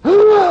goes,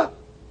 "Ah!"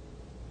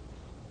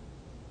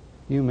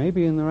 you may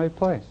be in the right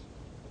place.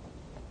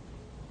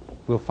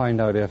 We'll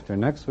find out after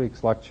next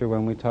week's lecture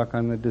when we talk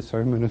on the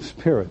discernment of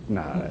spirit.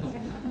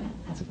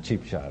 That's a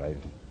cheap shot.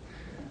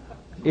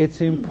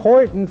 It's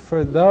important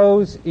for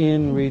those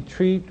in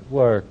retreat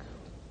work,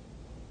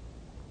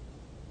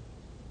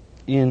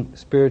 in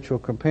spiritual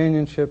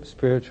companionship,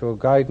 spiritual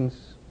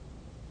guidance,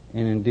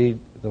 and indeed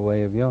the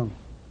way of Jung,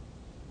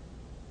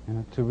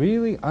 to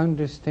really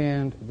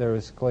understand their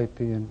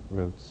Asclepian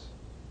roots.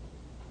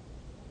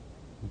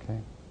 Okay?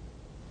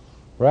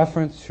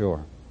 Reference,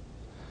 sure.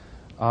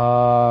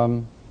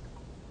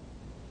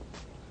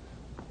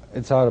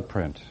 It's out of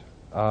print.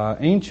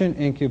 Ancient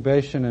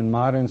Incubation and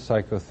Modern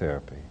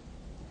Psychotherapy,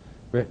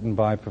 written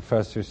by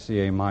Professor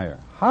C.A. Meyer.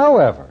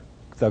 However,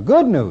 the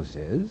good news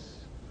is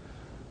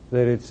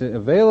that it's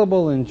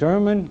available in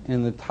German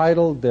in the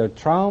title Der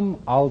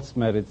Traum als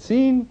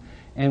Medizin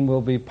and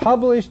will be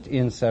published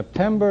in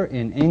September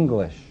in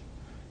English.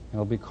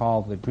 It'll be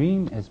called The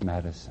Dream as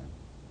Medicine.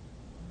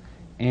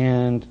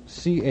 And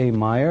C.A.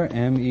 Meyer,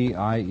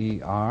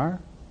 M-E-I-E-R,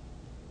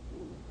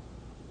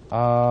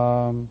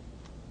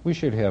 we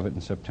should have it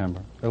in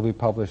September. It'll be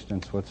published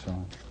in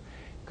Switzerland.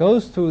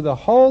 Goes through the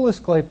whole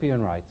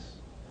Asclepian rites.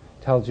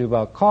 Tells you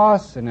about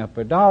Kos and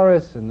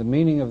Epidaurus and the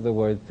meaning of the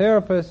word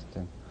therapist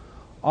and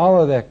all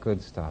of that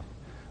good stuff.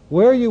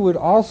 Where you would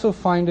also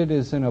find it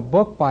is in a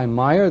book by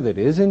Meyer that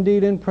is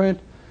indeed in print,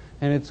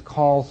 and it's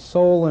called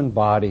Soul and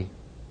Body.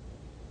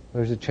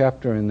 There's a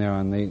chapter in there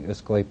on the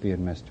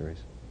Asclepian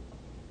mysteries.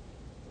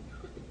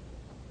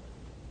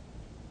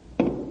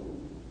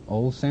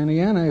 Old Santa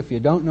Ana, if you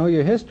don't know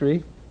your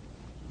history,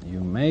 you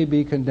may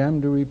be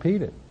condemned to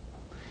repeat it.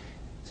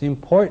 It's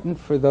important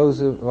for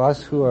those of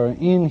us who are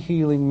in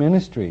healing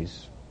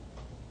ministries,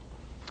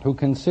 who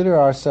consider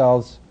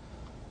ourselves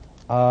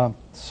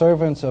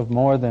servants of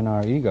more than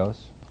our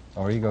egos,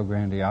 or ego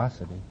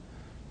grandiosity,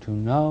 to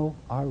know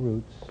our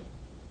roots.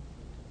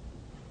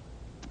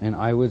 And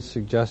I would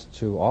suggest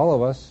to all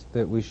of us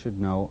that we should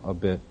know a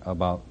bit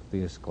about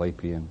the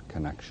Asclepian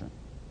connection,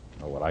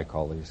 or what I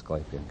call the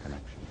Asclepian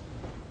connection.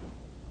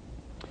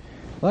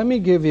 Let me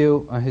give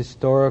you a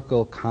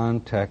historical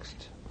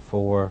context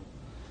for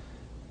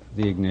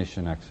the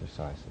Ignatian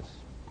exercises.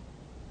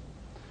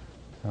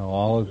 So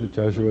all of the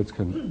Jesuits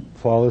can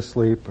fall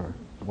asleep or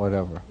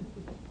whatever,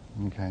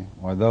 okay?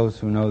 Or those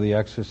who know the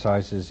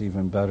exercises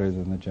even better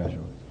than the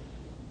Jesuits.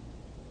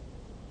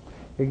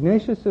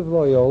 Ignatius of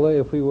Loyola,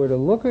 if we were to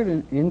look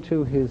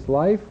into his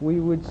life, we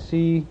would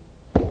see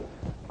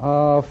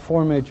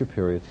 4 major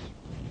periods.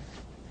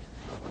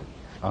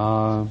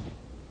 5.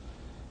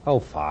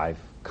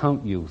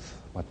 Count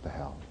youth. What the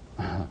hell?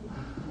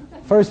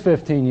 First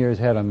 15 years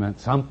had to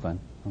meant something,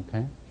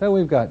 okay? Then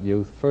we've got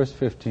youth, first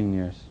 15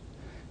 years.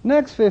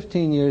 Next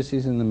 15 years,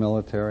 he's in the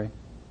military,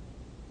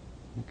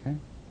 okay?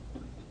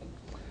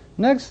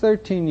 Next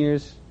 13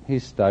 years,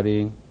 he's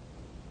studying,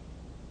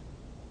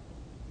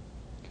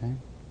 okay?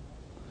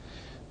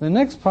 The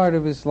next part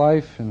of his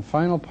life, and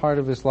final part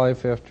of his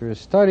life after his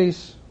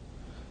studies,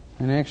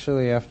 and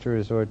actually after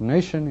his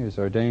ordination, he was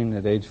ordained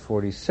at age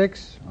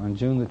 46 on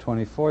June the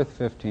 24th,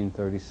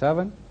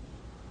 1537,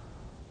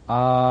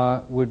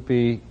 would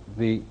be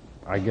the,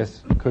 I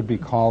guess, could be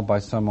called by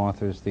some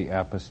authors the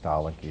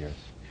apostolic years.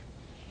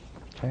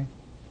 Okay?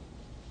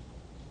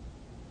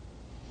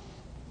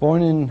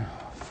 Born in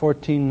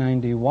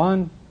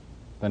 1491,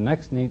 the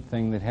next neat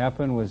thing that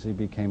happened was he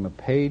became a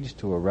page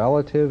to a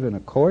relative in a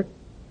court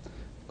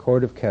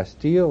of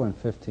Castile in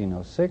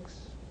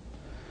 1506.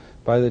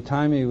 By the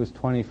time he was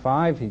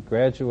 25, he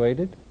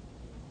graduated,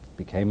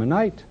 became a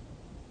knight,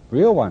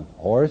 real one,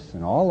 horse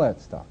and all that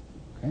stuff.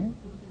 Okay?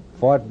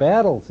 Fought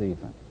battles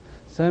even.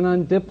 Sent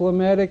on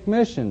diplomatic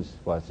missions,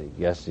 was he?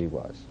 Yes, he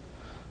was.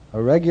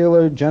 A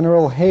regular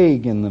General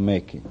Haig in the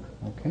making.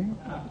 Okay?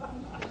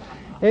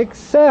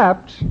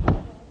 Except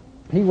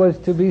he was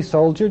to be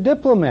soldier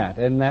diplomat,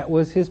 and that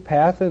was his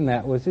path and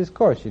that was his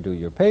course. You do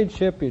your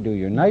pageship, you do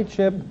your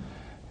knightship,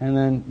 and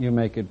then you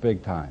make it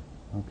big time.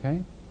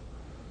 Okay?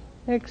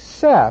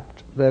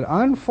 Except that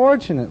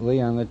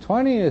unfortunately on the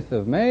 20th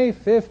of May,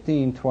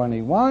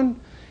 1521,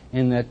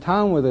 in that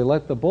town where they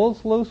let the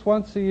bulls loose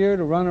once a year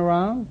to run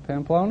around,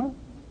 Pamplona,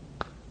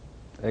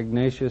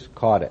 Ignatius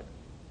caught it.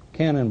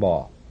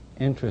 Cannonball.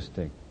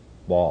 Interesting.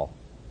 Ball.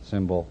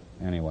 Symbol.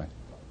 Anyway.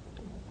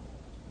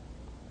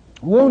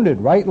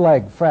 Wounded. Right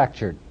leg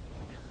fractured.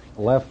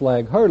 Left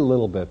leg hurt a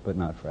little bit, but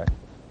not fractured.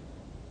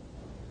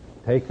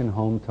 taken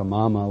home to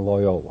Mama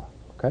Loyola.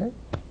 Okay?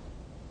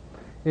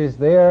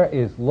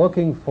 Is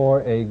looking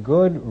for a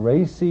good,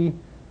 racy,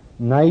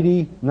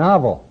 nighty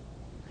novel.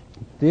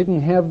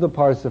 Didn't have the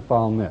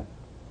Parsifal myth.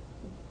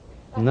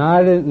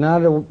 Not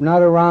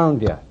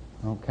around yet.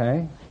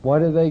 Okay? What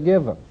do they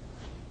give him?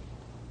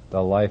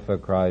 The Life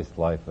of Christ,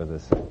 Life of the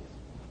Saints.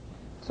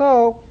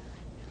 So,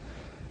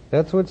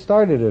 that's what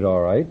started it,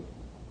 all right.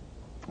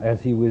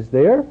 As he was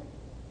there,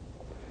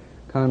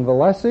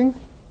 convalescing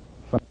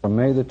from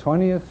May the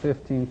 20th,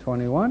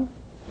 1521,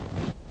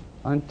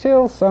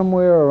 until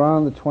somewhere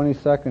around the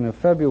 22nd of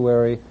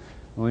February,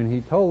 when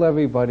he told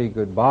everybody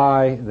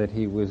goodbye, that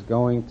he was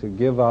going to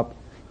give up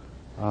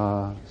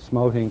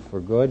smoking for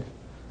good,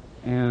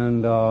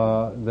 and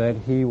that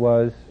he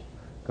was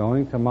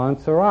going to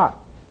Montserrat,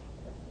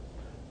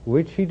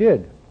 which he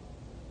did.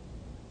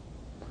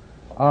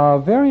 A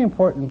very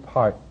important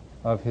part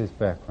of his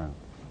background,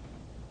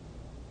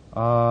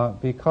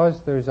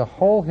 because there's a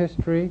whole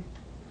history,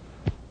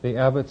 the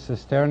Abbot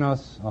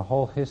Cisternas, a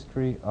whole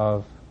history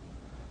of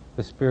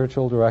the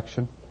spiritual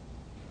direction.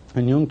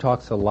 And Jung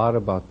talks a lot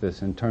about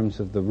this in terms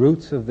of the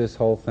roots of this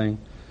whole thing.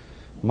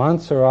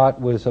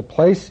 Montserrat was a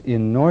place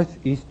in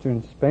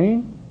northeastern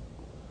Spain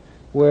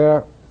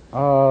where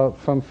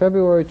from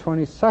February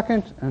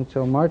 22nd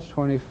until March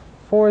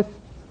 24th,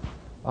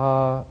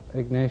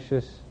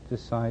 Ignatius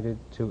decided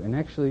to, and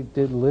actually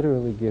did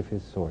literally give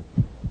his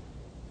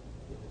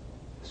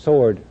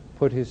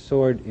put his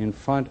sword in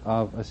front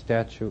of a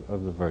statue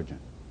of the Virgin.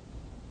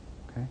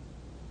 Okay?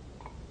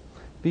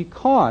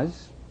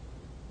 Because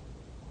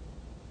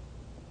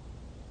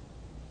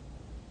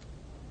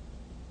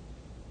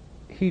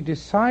he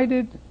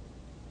decided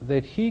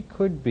that he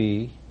could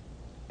be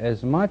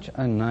as much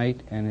a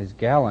knight and as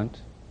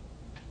gallant,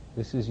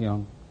 this is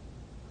Jung,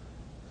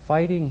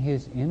 fighting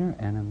his inner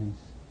enemies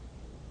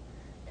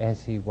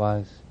as he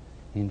was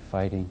in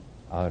fighting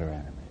outer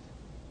enemies.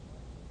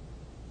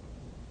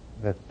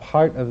 That's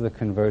part of the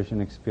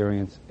conversion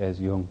experience as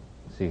Jung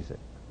sees it.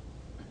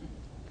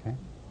 Okay?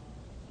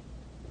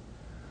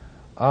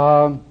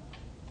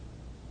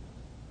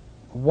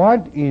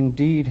 What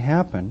indeed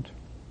happened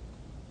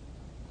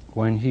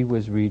when he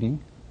was reading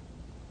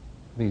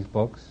these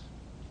books,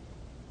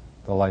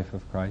 the life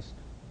of Christ,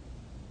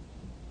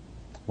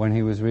 when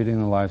he was reading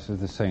the lives of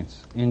the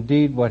saints?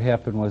 Indeed, what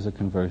happened was a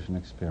conversion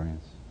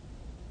experience.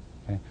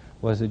 Okay?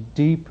 Was a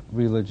deep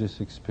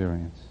religious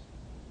experience,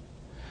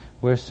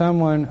 where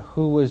someone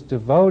who was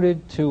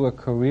devoted to a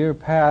career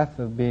path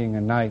of being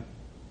a knight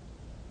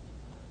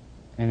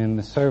and in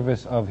the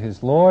service of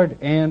his Lord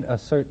and a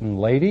certain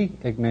lady,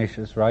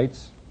 Ignatius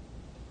writes,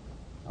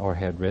 or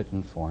had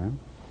written for him,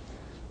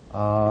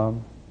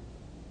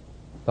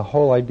 the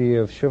whole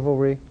idea of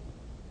chivalry,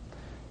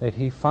 that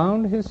he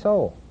found his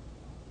soul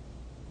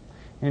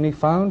and he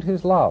found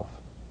his love.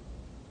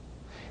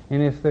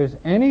 And if there's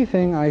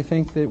anything I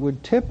think that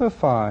would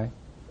typify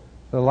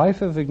the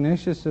life of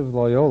Ignatius of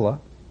Loyola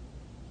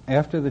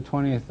after the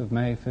 20th of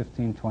May,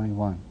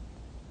 1521,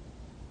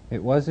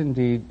 it was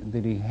indeed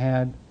that he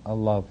had a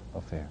love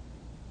affair.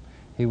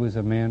 He was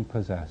a man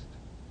possessed,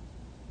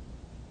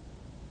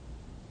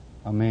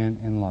 a man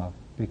in love,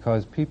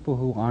 because people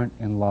who aren't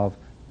in love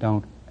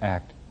don't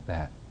act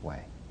that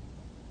way.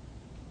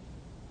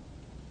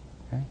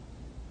 Okay?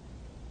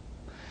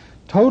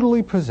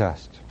 Totally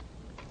possessed.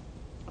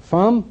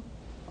 From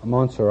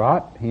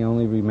Montserrat, he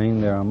only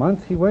remained there a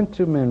month. He went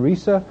to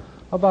Manresa,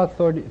 about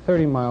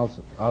 30 miles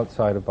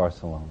outside of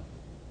Barcelona.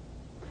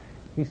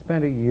 He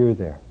spent a year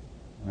there.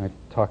 I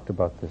talked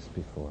about this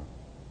before.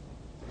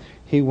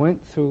 He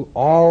went through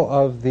all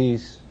of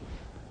these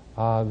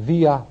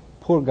via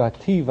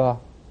purgativa,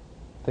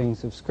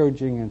 things of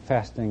scourging and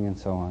fasting and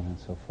so on and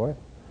so forth,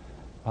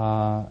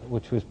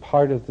 which was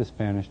part of the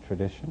Spanish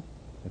tradition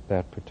at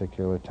that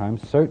particular time.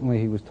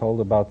 Certainly he was told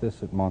about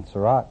this at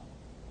Montserrat.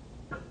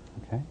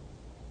 Okay?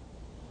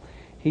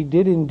 He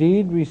did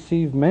indeed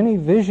receive many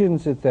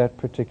visions at that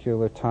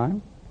particular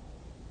time,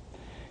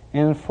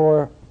 and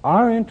for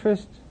our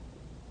interest,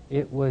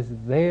 it was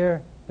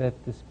there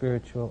that the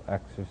spiritual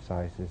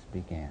exercises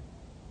began.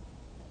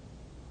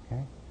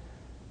 Okay?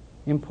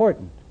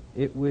 Important.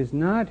 It was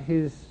not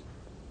his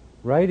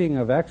writing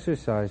of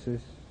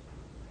exercises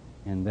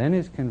and then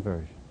his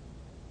conversion,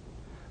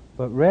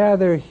 but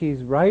rather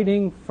he's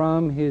writing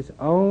from his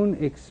own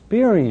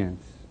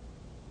experience.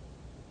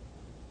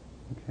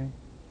 Okay?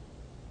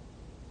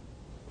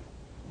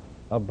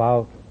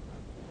 About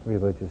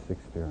religious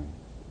experience.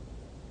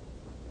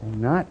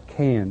 And not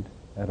canned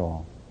at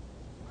all.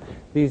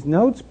 These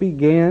notes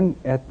began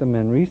at the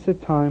Manresa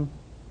time.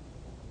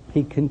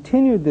 He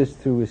continued this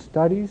through his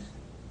studies,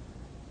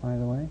 by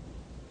the way.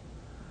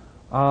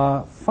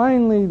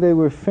 Finally, they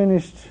were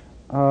finished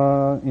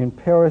in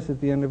Paris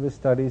at the end of his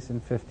studies in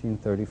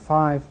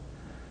 1535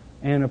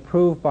 and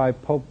approved by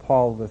Pope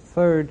Paul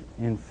III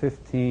in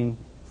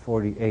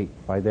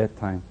 1548. By that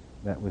time,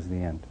 that was the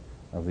end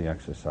of the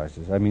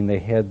exercises. I mean, they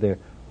had their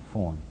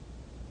form.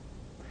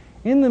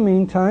 In the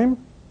meantime,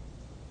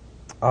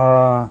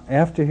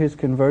 after his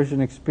conversion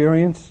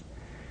experience,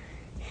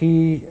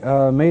 He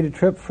made a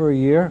trip for a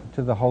year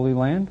to the Holy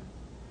Land,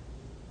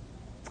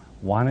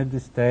 wanted to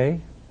stay,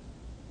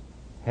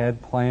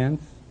 had plans.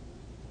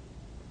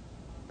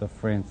 The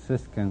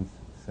Franciscans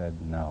said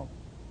no,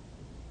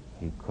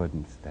 he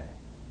couldn't stay.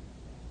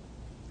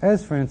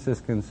 As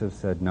Franciscans have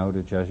said no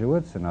to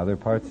Jesuits in other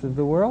parts of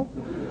the world,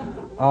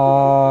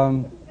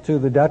 to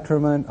the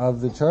detriment of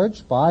the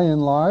church, by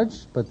and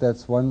large, but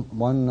that's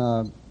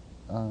one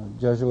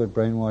Jesuit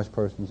brainwashed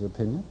person's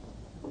opinion.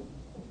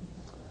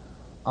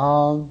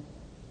 From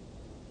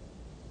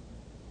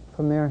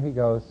there he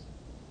goes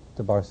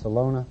to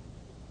Barcelona.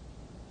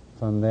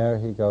 From there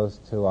he goes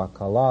to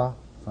Alcalá.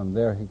 From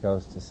there he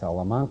goes to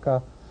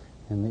Salamanca.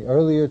 In the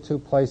earlier two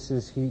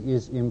places he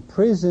is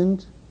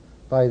imprisoned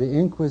by the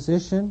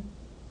Inquisition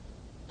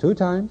 2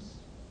 times.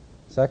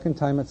 Second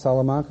time at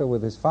Salamanca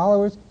with his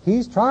followers.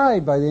 He's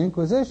tried by the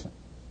Inquisition.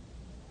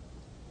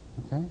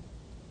 Okay?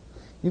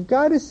 You've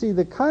got to see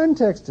the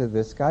context of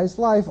this guy's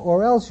life,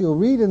 or else you'll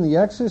read in the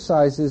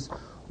exercises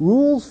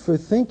rules for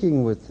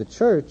thinking with the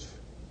church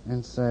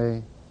and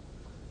say,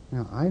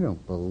 I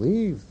don't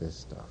believe this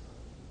stuff.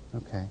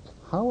 Okay?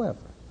 However,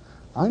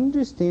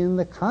 understand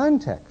the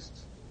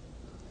context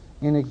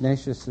in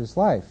Ignatius's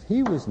life.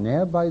 He was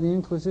nabbed by the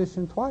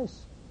Inquisition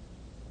twice.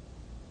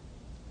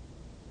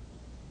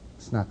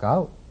 Snuck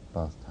out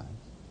both times.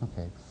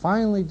 Okay.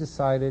 Finally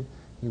decided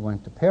he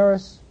went to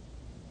Paris,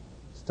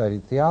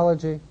 studied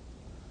theology,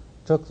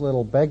 took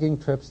little begging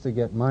trips to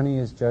get money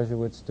as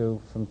Jesuits do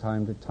from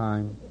time to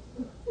time.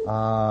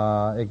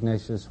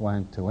 Ignatius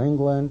went to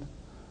England,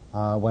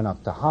 went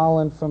up to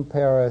Holland from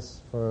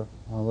Paris for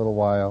a little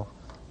while,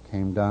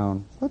 came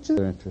down, which is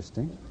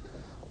interesting.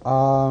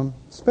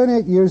 Spent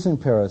 8 years in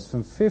Paris,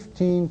 from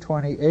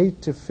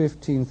 1528 to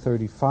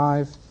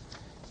 1535.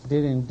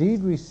 Did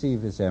indeed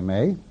receive his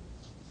M.A.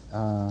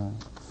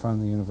 From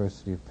the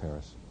University of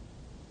Paris.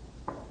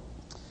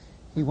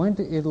 He went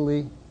to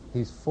Italy.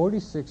 He's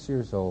 46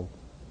 years old.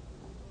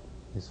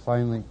 He's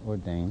finally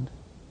ordained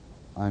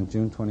on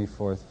June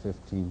 24th,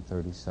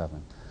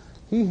 1537.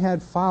 He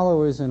had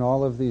followers in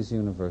all of these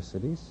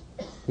universities.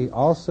 He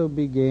also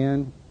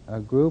began a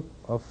group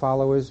of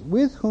followers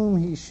with whom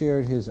he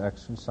shared his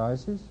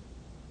exercises,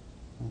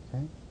 in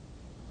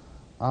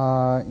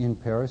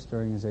Paris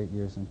during his 8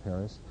 years in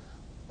Paris.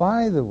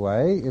 By the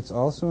way, it's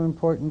also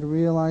important to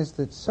realize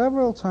that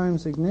several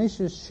times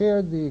Ignatius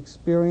shared the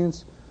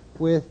experience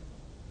with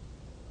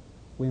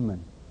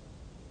women.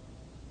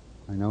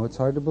 I know it's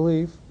hard to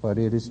believe, but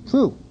it is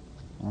true.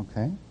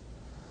 Okay?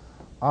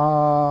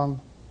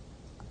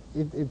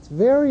 It's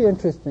very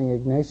interesting,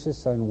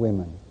 Ignatius on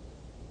women.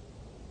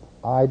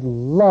 I'd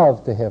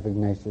love to have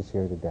Ignatius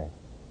here today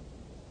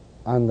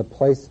on the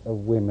place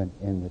of women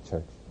in the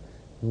church.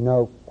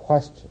 No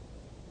question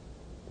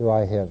do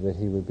I have that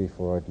he would be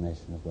for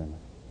ordination of women,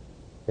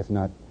 if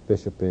not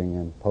bishoping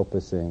and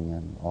popacing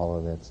and all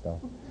of that stuff.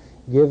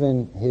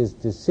 Given his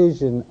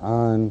decision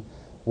on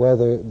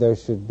whether there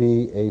should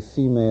be a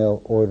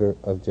female order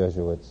of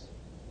Jesuits,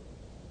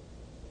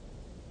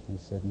 he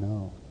said,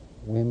 no,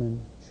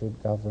 women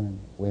should govern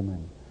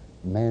women.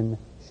 Men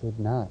should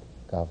not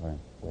govern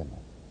women.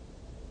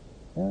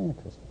 Very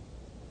interesting.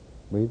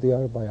 Read the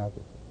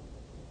autobiography.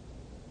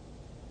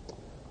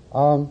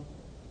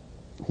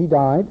 He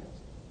died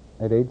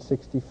at age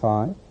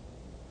 65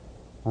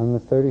 on the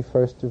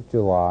 31st of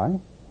July,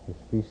 his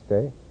feast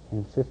day,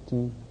 in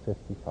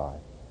 1555.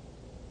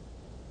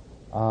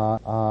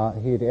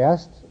 He had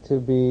asked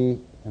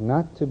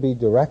not to be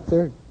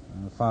director,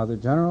 Father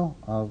General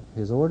of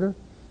his order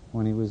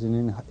when he was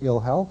in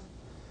ill health,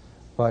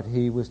 but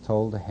he was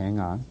told to hang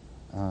on,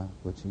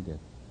 which he did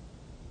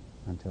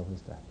until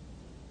his death.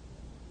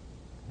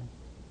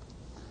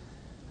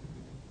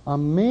 A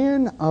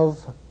man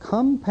of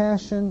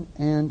compassion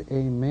and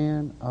a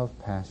man of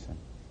passion.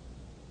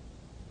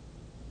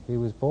 He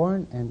was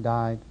born and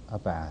died a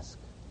Basque.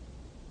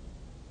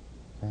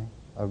 Okay?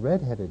 A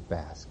red-headed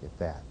Basque at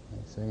that.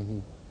 They say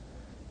he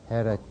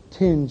had a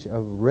tinge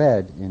of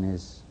red in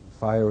his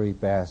fiery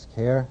Basque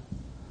hair,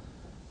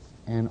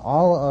 and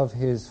all of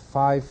his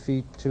 5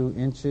 feet 2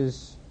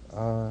 inches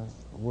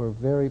were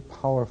very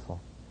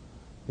powerful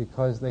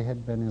because they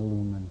had been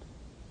illumined.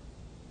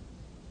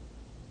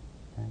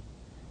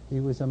 He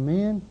was a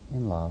man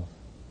in love.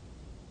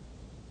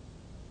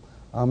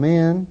 A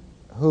man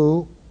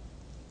who,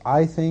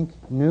 I think,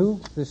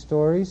 knew the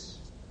stories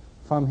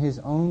from his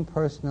own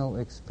personal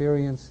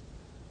experience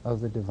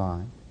of the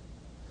divine,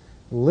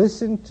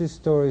 listened to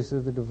stories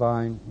of the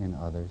divine in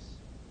others,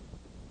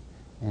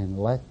 and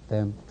let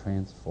them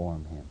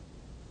transform him.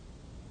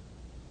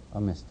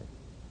 A mystic.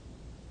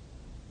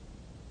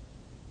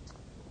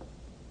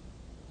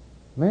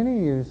 Many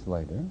years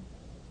later,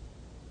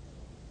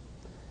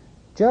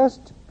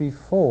 just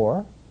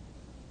before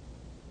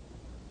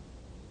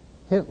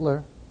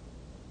Hitler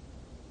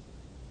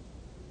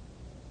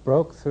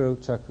broke through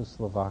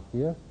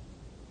Czechoslovakia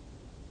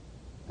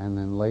and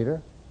then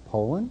later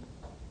Poland,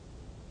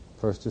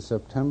 1st of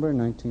September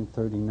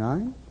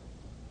 1939,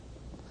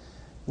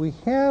 we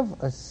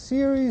have a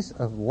series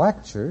of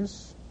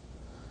lectures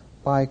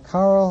by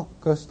Carl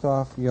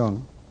Gustav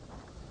Jung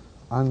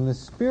on the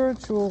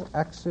spiritual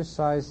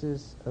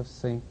exercises of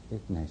St.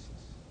 Ignatius.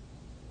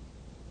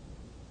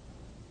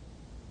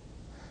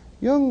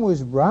 Jung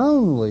was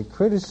roundly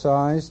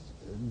criticized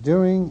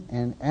during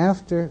and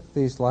after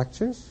these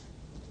lectures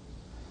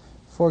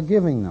for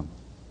giving them.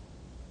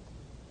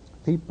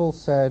 People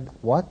said,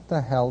 what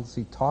the hell is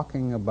he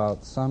talking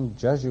about some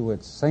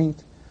Jesuit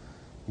saint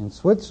in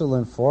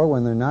Switzerland for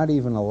when they're not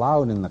even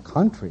allowed in the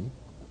country,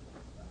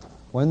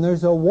 when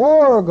there's a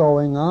war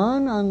going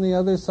on the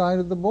other side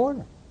of the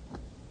border?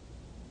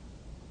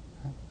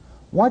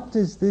 What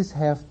does this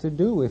have to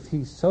do if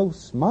he's so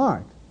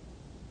smart?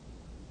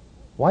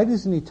 Why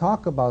doesn't he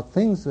talk about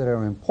things that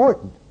are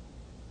important?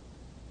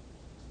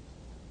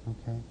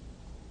 Okay?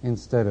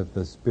 Instead of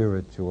the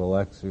spiritual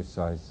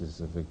exercises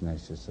of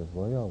Ignatius of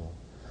Loyola,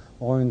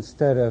 or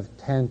instead of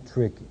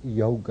tantric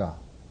yoga.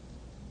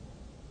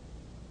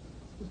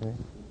 Okay?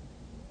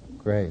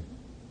 Great.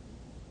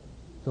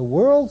 The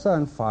world's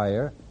on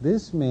fire.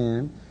 This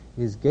man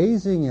is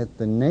gazing at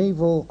the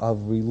navel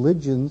of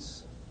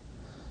religions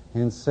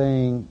and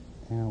saying,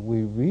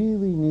 we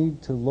really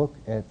need to look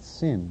at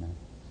sin.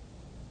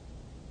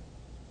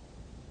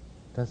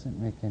 Doesn't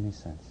make any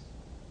sense.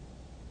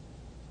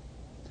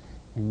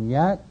 And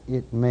yet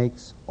it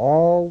makes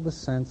all the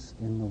sense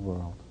in the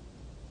world.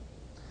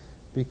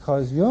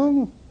 Because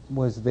Jung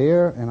was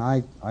there, and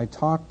I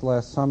talked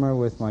last summer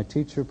with my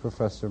teacher,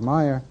 Professor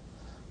Meyer,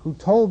 who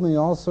told me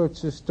all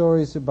sorts of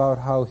stories about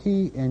how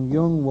he and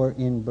Jung were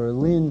in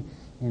Berlin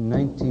in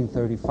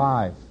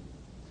 1935.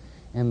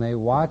 And they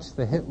watched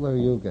the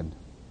Hitlerjugend.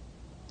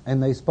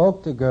 And they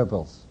spoke to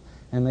Goebbels.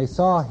 And they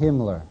saw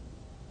Himmler.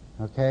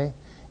 Okay?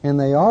 And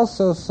they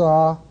also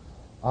saw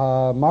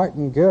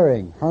Martin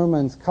Goering,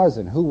 Hermann's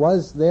cousin, who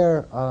was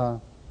their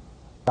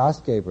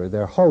Gastgeber,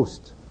 their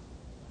host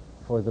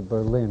for the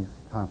Berlin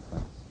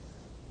conference.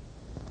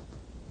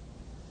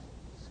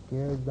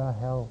 Scared the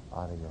hell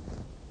out of him.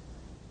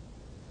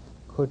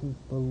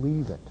 Couldn't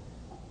believe it.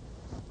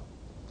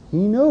 He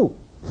knew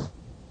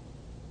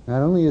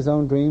not only his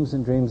own dreams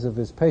and dreams of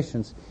his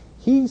patients,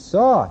 he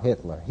saw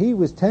Hitler. He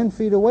was 10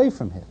 feet away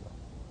from Hitler.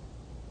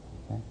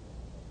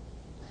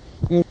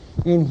 Okay?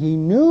 And he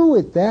knew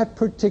at that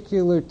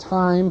particular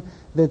time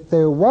that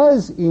there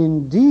was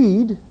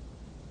indeed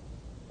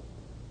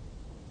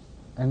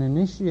an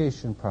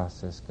initiation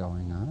process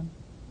going on,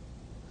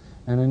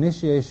 an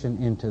initiation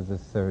into the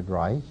Third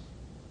Reich,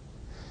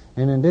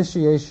 an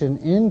initiation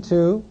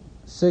into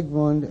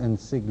Sigmund and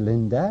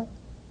Sieglinde,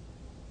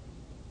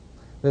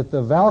 that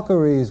the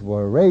Valkyries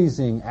were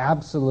raising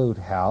absolute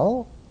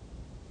hell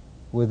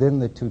within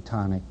the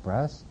Teutonic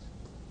breast.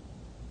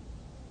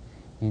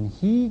 And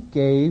he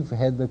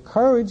had the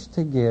courage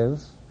to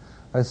give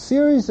a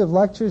series of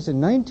lectures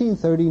in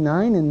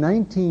 1939 and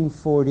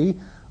 1940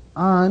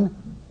 on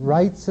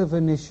rites of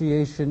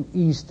initiation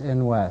east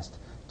and west.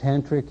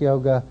 Tantric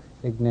yoga,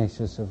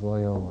 Ignatius of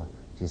Loyola.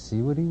 Do you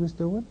see what he was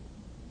doing?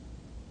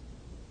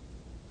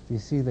 Do you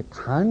see the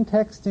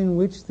context in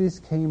which this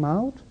came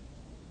out?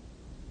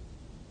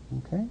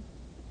 Okay.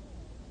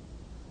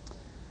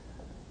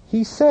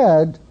 He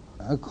said,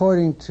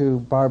 according to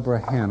Barbara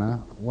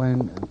Hanna,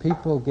 when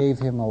people gave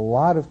him a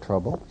lot of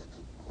trouble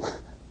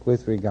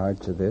with regard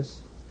to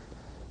this,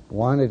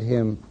 wanted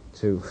him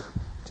to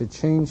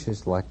change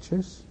his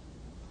lectures,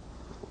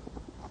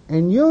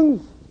 and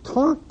Jung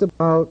talked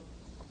about,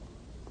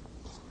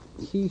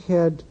 he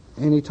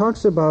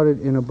talks about it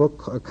in a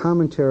book, a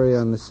commentary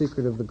on The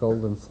Secret of the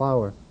Golden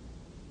Flower.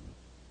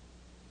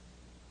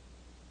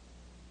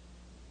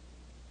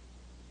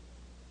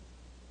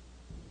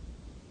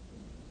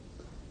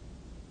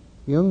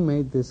 Jung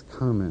made this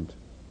comment.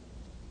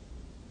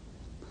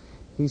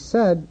 He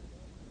said,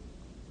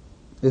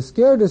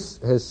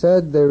 Iscardus has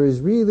said there is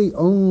really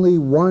only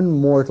one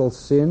mortal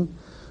sin,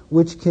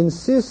 which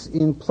consists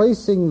in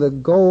placing the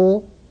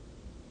goal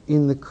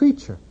in the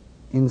creature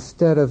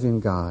instead of in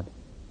God.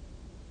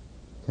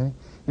 Okay?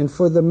 And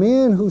for the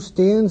man who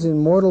stands in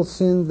mortal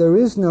sin, there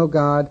is no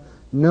God,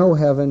 no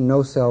heaven,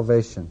 no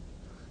salvation.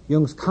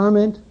 Jung's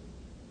comment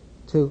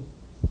to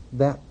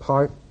that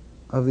part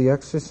of the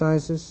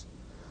exercises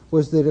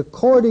was that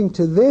according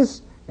to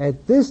this,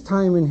 at this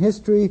time in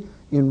history,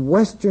 in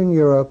Western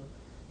Europe,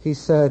 he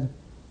said,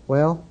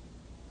 well,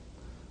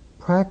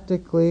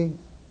 practically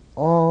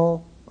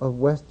all of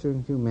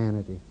Western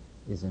humanity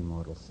is in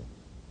mortal sin.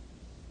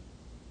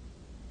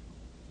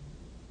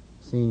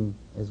 Seen,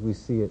 as we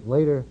see it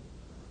later,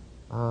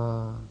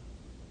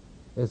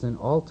 as an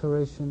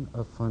alteration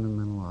of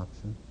fundamental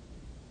option.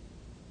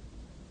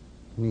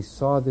 And he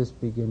saw this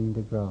beginning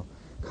to grow.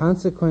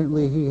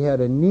 Consequently, he had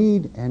a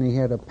need and he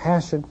had a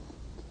passion,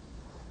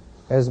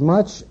 as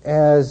much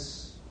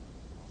as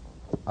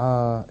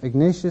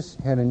Ignatius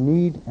had a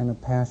need and a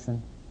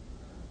passion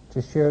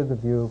to share the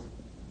view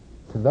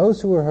to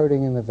those who were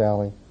hurting in the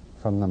valley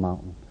from the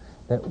mountain,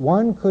 that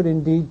one could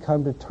indeed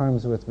come to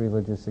terms with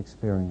religious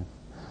experience.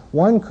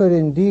 One could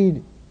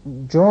indeed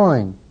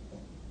join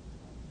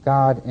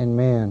God and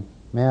man,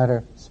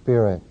 matter,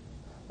 spirit.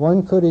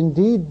 One could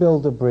indeed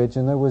build a bridge,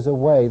 and there was a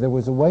way. There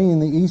was a way in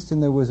the east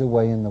and there was a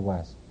way in the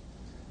west.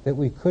 That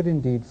we could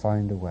indeed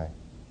find a way.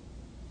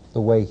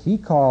 The way he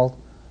called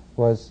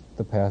was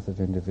the path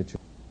of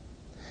individuation.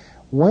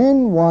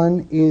 When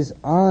one is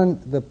on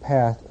the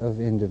path of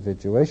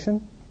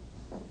individuation,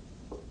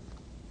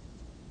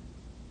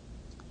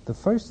 the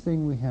first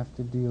thing we have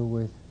to deal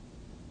with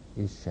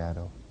is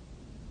shadow.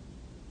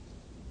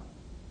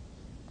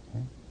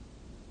 Okay?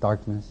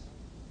 Darkness,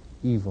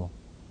 evil.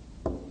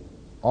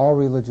 All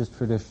religious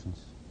traditions.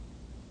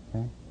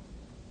 Okay?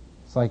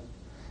 It's like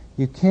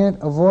you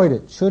can't avoid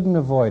it, shouldn't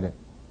avoid it.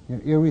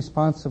 You're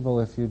irresponsible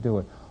if you do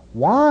it.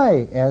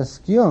 Why,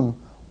 asked Jung,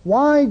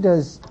 why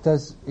does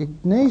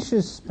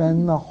Ignatius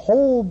spend the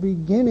whole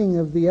beginning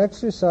of the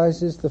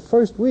exercises the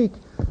first week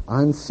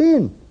on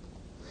sin?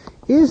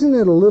 Isn't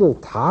it a little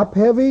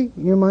top-heavy,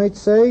 you might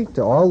say,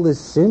 to all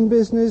this sin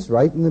business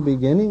right in the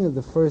beginning of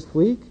the first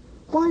week?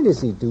 Why does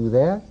he do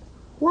that?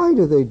 Why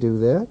do they do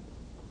that?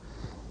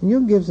 And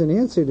Jung gives an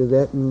answer to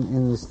that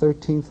in his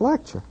 13th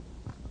lecture.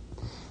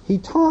 He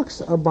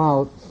talks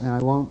about, and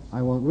I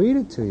won't read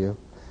it to you,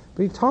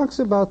 but he talks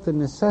about the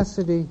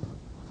necessity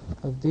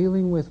of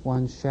dealing with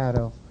one's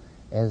shadow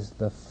as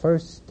the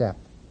first step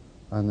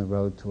on the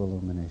road to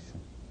illumination.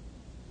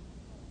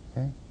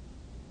 Okay?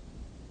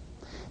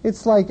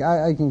 It's like,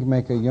 I can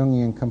make a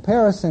Jungian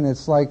comparison,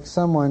 it's like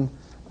someone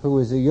who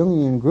is a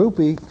Jungian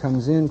groupie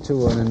comes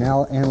into an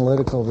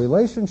analytical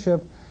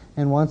relationship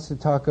and wants to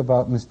talk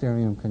about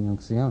Mysterium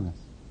Conjunctionis,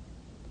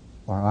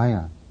 or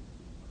Ion.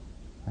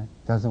 Right?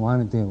 Doesn't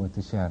want to deal with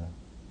the shadow.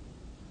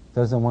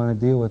 Doesn't want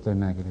to deal with their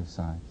negative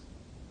sides.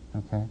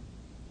 Okay?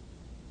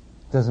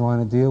 Doesn't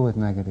want to deal with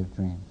negative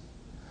dreams.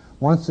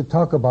 Wants to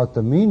talk about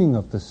the meaning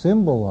of the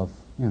symbol of,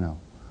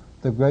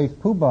 the great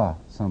Puba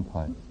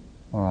someplace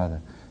or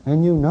other.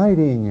 And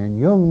uniting, and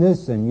Jung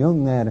this and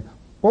Jung that.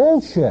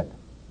 Bullshit!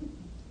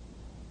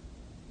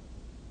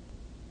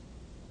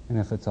 And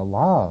if it's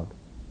allowed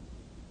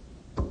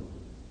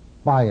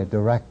by a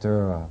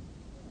director or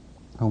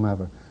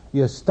whomever,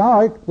 you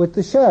start with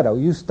the shadow.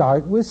 You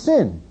start with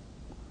sin.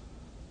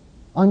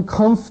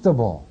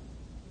 Uncomfortable.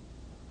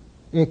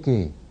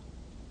 Icky.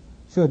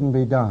 Shouldn't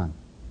be done.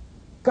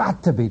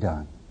 Got to be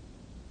done.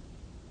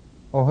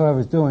 Or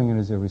whoever's doing it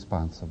is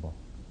irresponsible.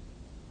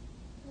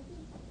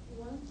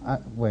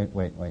 Wait,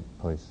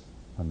 please.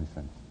 Let me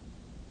finish.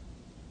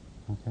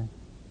 Okay?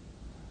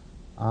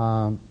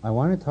 I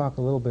want to talk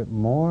a little bit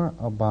more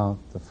about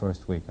the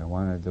first week. I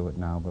wanted to do it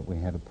now, but we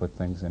had to put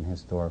things in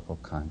historical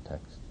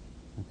context.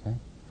 Okay?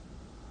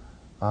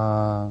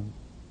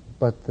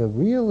 But the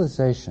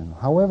realization,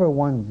 however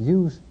one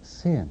views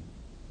sin,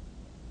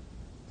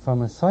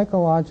 from a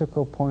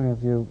psychological point of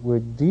view, we're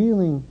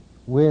dealing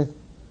with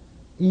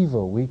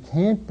evil. We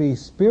can't be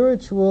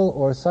spiritual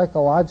or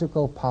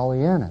psychological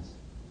Pollyannas.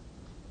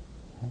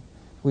 Okay?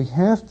 We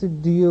have to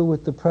deal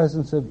with the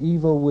presence of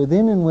evil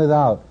within and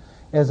without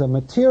as a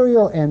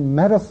material and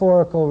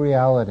metaphorical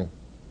reality.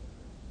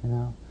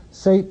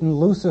 Satan,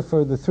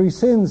 Lucifer, the three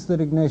sins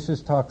that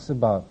Ignatius talks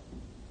about.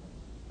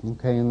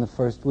 Okay, in the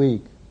first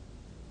week.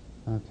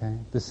 Okay,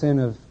 the sin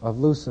of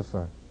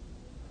Lucifer.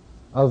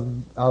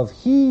 Of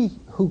he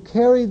who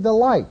carried the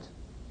light,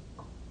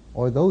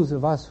 or those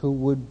of us who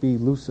would be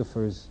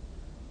Lucifers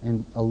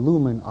and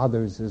illumine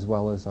others as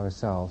well as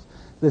ourselves.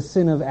 The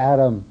sin of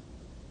Adam,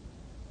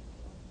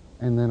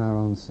 and then our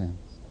own sins.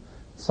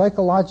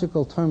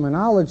 Psychological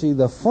terminology,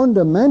 the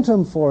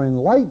fundamentum for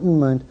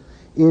enlightenment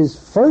is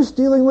first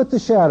dealing with the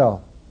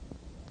shadow.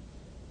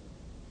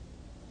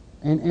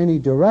 And any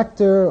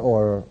director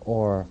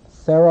or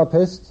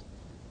therapist,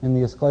 in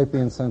the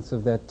Asclepian sense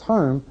of that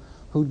term,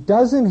 who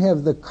doesn't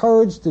have the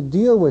courage to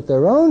deal with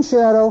their own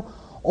shadow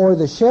or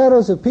the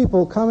shadows of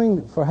people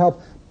coming for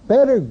help,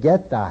 better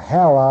get the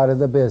hell out of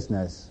the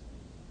business.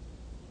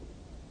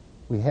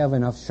 We have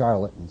enough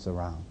charlatans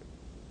around.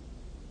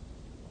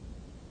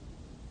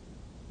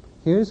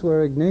 Here's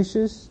where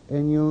Ignatius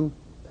and Jung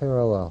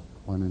parallel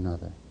one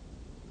another.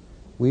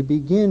 We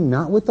begin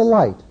not with the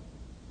light,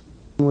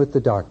 but with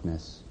the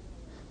darkness.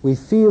 We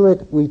feel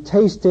it, we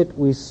taste it,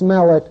 we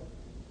smell it,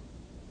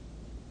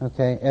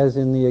 okay, as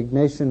in the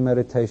Ignatian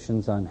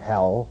meditations on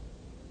hell.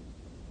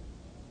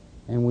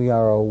 And we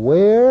are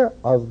aware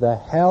of the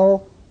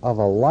hell of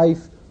a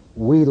life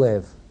we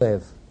live.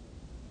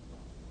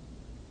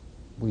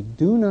 We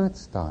do not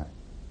start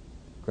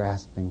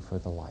grasping for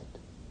the light.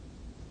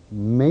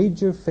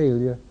 Major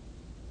failure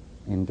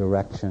in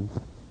direction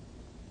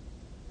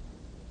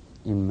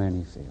in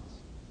many fields.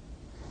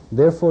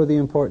 Therefore, the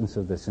importance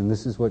of this, and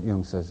this is what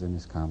Jung says in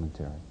his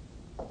commentary.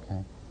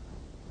 Okay?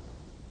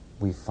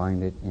 We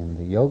find it in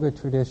the yoga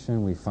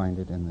tradition, we find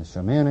it in the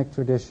shamanic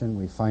tradition,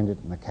 we find it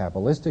in the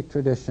Kabbalistic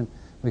tradition.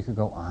 We could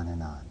go on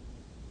and on.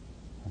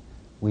 Okay?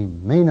 We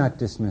may not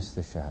dismiss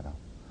the shadow,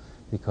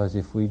 because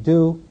if we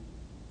do,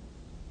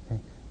 okay,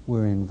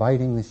 we're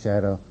inviting the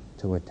shadow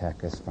to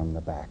attack us from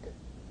the back,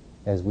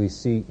 as we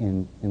see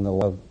in the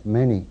love of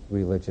many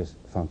religious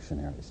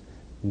functionaries,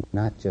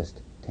 not just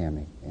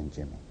Tammy and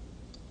Jimmy.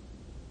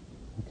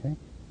 Okay?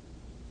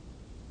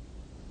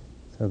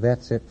 So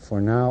that's it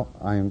for now.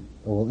 I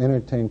will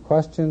entertain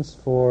questions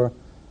for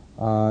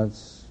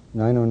it's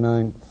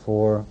 9:09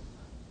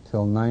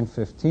 till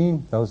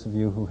 9:15. Those of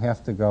you who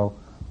have to go,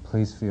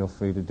 please feel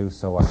free to do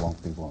so. I won't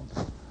be long.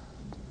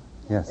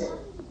 Yes. Having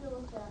to deal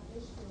with that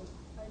issue,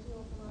 I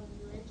deal with a lot of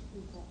New Age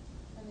people,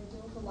 and they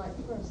deal with the light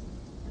first.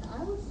 And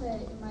I would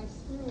say, in my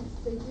experience,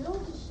 they deal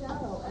with the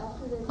shadow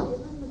after they've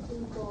given the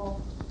people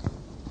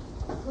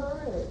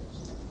courage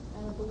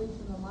and a belief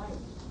in the light.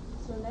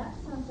 So in that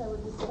sense, I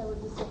would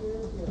disagree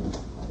with you.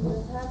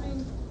 Because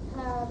having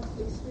had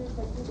experience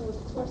like people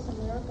with Course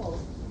in Miracles,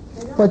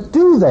 they don't... But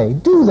do they?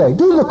 Do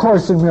the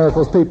Course in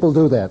Miracles people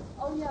do that?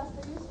 Oh yes,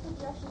 they use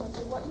projection. They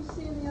say, what you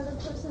see in the other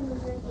person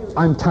is in you.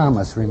 I'm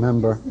Thomas,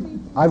 remember?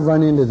 I've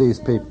run into these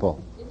people.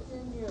 It's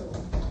in you.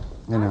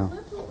 You know. I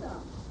lived with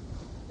them.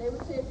 They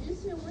would say, if you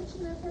see a witch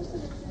in that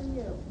person, it's in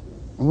you.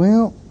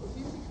 Well, If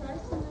you see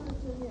Christ in them,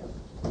 it's in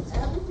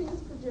you. Everything is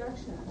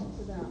projection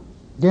to them.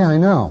 yeah, I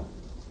know.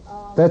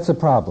 That's a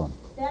problem.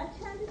 That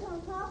can become a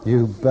problem.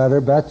 You better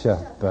betcha.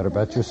 Better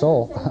bet your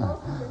soul. Yeah.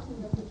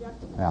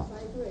 Yeah.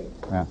 I agree.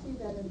 Yeah. I see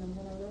that in them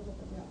when I live with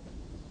them,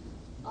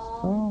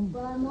 yeah.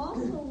 But I'm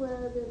also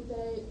aware that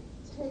they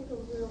take a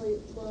really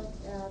look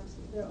at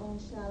their own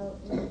shadow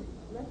and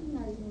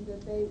recognizing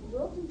that they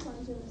will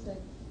confront you and say,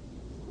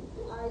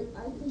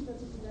 I think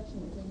that's a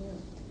projection within you.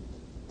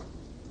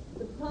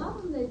 The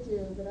problem they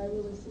do that I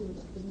really see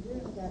what's been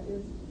doing with that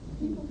is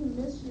people can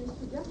misuse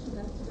projection.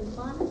 That's the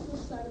demonic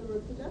side of the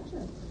word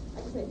projection.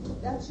 I can say,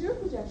 that's your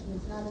projection,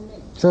 it's not in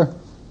me. Sure.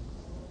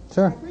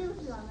 I agree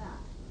with you on that.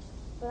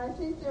 But I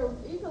think their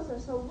egos are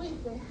so weak,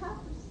 they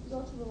have to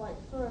go to the light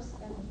first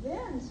and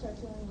then start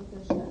dealing with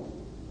their shadow.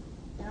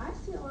 And I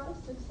see a lot of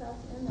success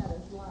in that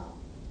as well.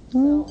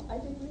 So I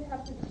think we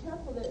have to be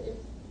careful that if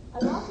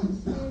I've often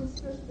seen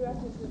spiritual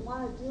directors that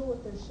want to deal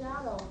with their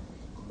shadow,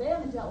 they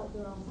haven't dealt with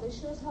their own. They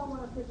sure as hell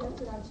want to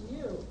project it onto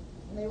you.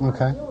 And they want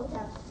to deal with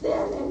that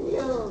sin in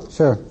you.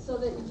 Sure. So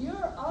that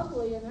you're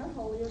ugly and they're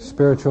holier than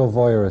Spiritual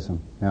voyeurism.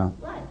 Yeah.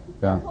 Right.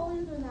 Yeah. They're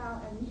holier than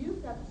thou and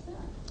you've got the sin.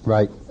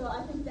 Right. So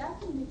I think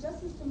that can be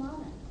just as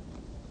demonic.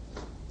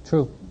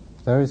 True.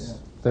 There's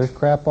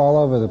crap all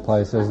over the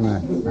place, isn't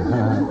there?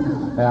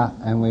 Yeah,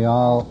 and we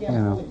all, You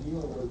can't really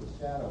deal with the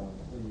shadow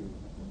until you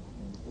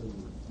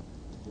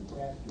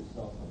detach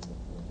yourself from the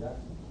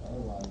projection.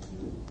 Otherwise,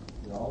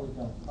 you're always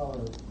going to color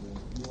the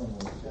dealing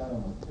with shadow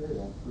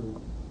material through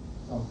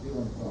some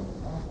feeling from the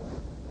complex.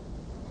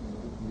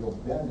 You'll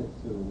bend it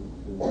to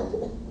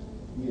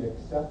be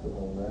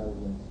acceptable rather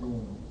than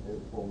seeing it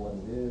for what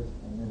it is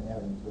and then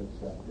having to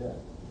accept it.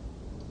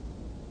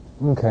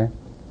 Okay.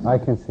 I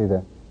can see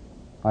that.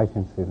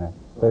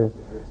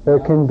 There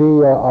can be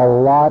a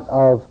lot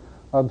of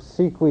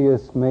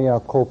obsequious mea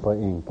culpa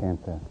in,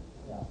 can't there?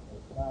 Yeah,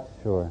 it's not.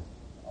 Sure.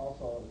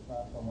 Also, it's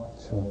not so much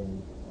Sure.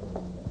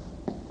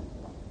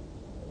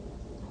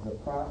 the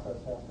process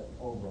has to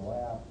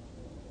overlap,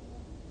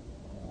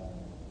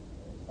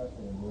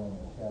 especially in dealing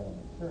with shadow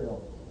material,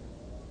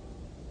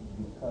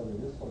 because it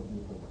is so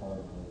deeply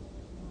colored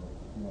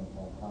with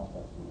how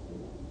complex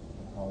it is,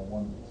 how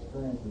one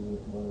experiences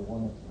it, whether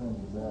one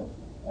experiences that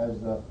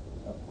as a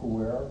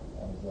puer,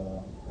 as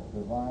a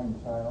divine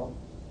child,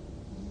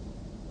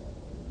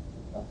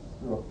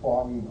 through a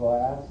foggy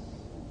glass,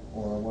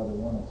 or whether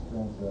one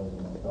experiences it as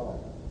an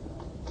adult.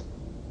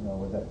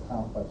 Where that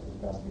complex has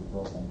got to be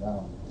broken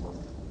down.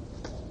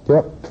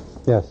 Yep.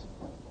 Yes.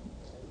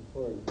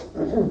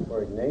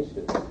 For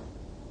Ignatius,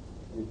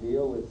 you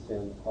deal with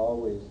sin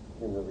always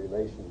in the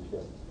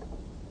relationship.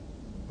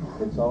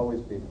 It's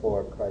always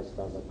before Christ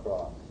on the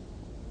cross.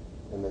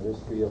 And the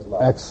mystery of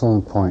love.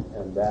 Excellent point.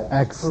 And that's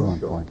Excellent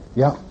crucial. point.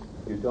 Yep.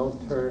 You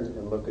don't turn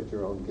and look at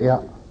your own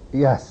guilt. Yeah.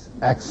 Yes.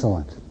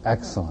 Excellent.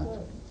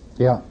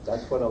 Yeah.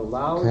 That's what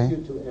allows Okay.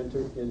 you to enter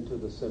into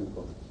the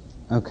sinfulness.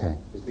 Okay.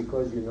 Is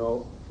because you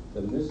know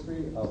the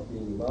mystery of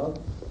being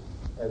loved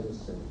as a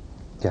sin.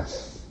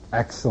 Yes.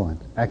 Excellent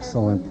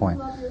point.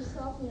 Love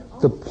yourself in your own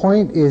The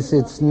point is,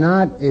 it's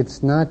not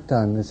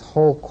done. This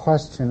whole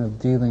question of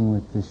dealing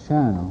with the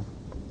shadow,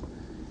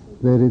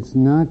 that it's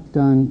not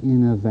done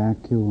in a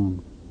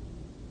vacuum.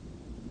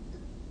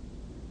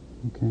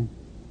 Okay?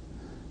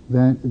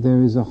 That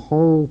there is a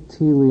whole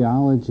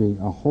teleology,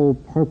 a whole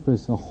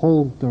purpose, a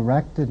whole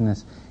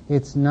directedness.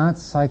 It's not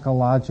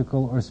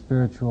psychological or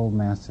spiritual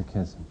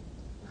masochism,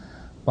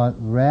 but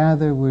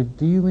rather we're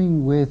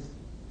dealing with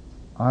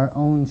our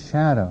own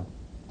shadow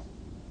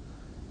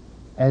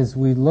as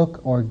we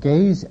look or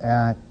gaze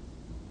at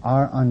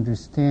our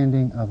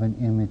understanding of an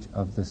image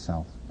of the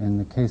self. In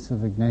the case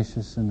of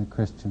Ignatius and the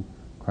Christian,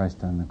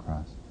 Christ on the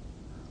cross.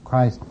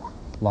 Christ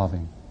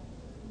loving.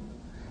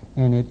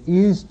 And it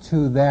is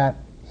to that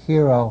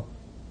hero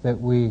that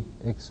we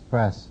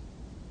express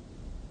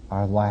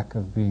our lack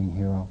of being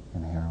hero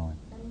and heroine.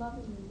 And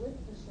loving you with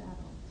the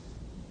shadow.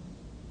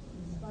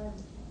 In spite of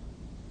the shadow.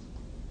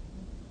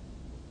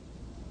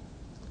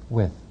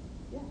 With.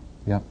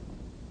 Yeah.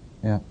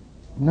 Yep.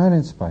 Not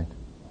in spite.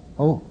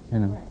 Oh,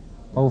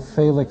 oh,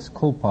 Felix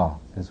culpa,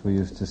 as we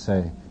used to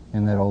say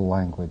in that old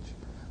language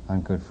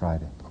on Good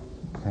Friday.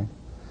 Okay?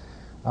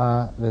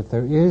 that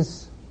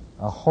there's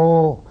a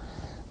whole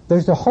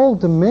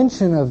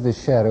dimension of the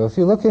shadow. If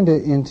you look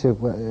into,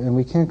 and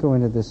we can't go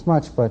into this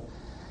much, but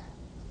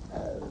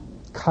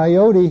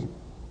Coyote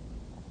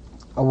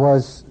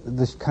was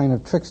this kind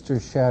of trickster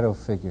shadow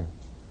figure.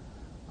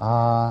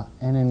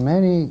 And in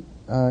many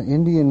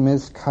Indian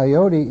myths,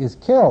 Coyote is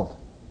killed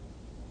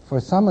for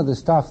some of the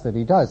stuff that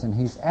he does, and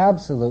he's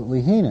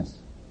absolutely heinous.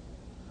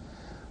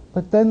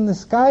 But then the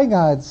sky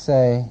gods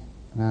say,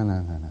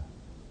 no.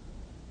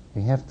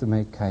 We have to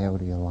make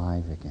Coyote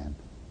alive again.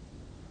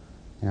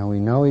 We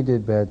know he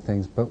did bad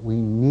things, but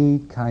we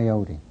need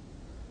Coyote,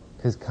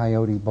 because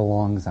Coyote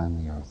belongs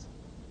on the earth.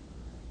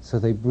 So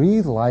they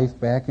breathe life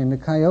back into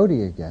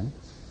Coyote again,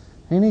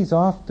 and he's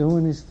off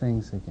doing his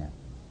things again.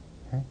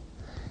 Okay?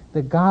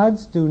 The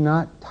gods do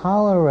not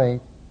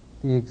tolerate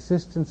the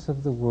existence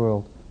of the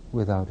world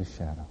without a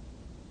shadow.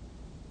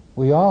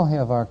 We all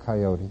have our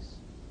coyotes.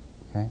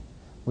 Okay?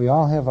 We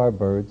all have our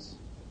birds.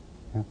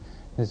 Okay?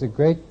 There's a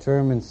great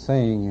German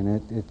saying,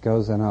 and it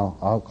goes, and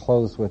I'll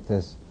close with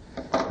this.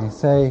 They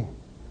say,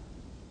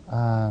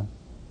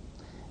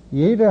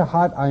 Jeder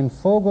hat ein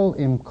Vogel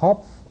im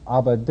Kopf,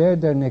 aber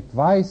der nicht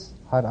weiß,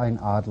 hat ein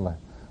Adler.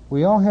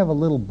 We all have a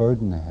little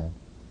bird in the head.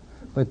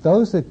 But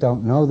those that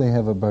don't know they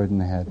have a bird in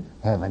the head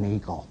have an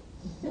eagle.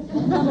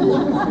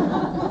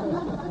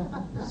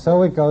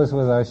 So it goes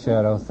with our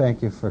shadow.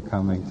 Thank you for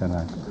coming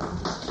tonight.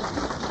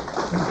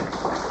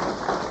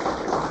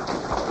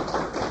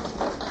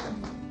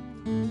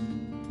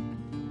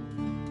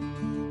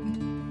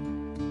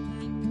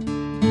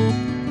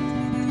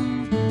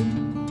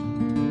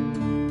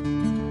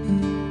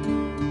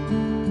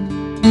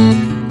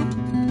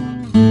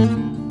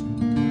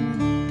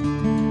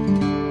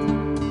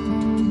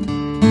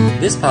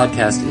 This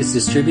podcast is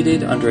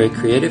distributed under a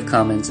Creative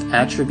Commons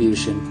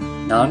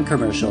Attribution,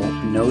 Non-Commercial,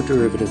 No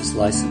Derivatives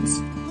license.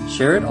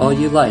 Share it all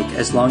you like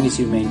as long as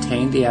you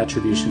maintain the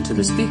attribution to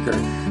the speaker,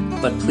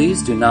 but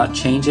please do not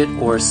change it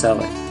or sell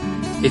it.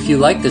 If you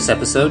like this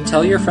episode,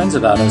 tell your friends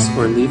about us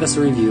or leave us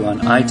a review on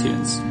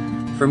iTunes.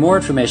 For more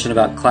information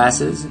about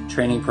classes,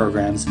 training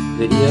programs,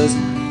 videos,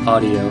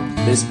 audio,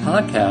 this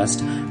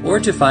podcast, or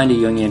to find a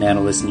Jungian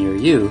analyst near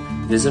you,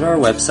 visit our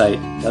website,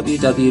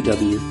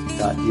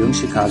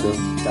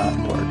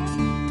 www.jungchicago.org.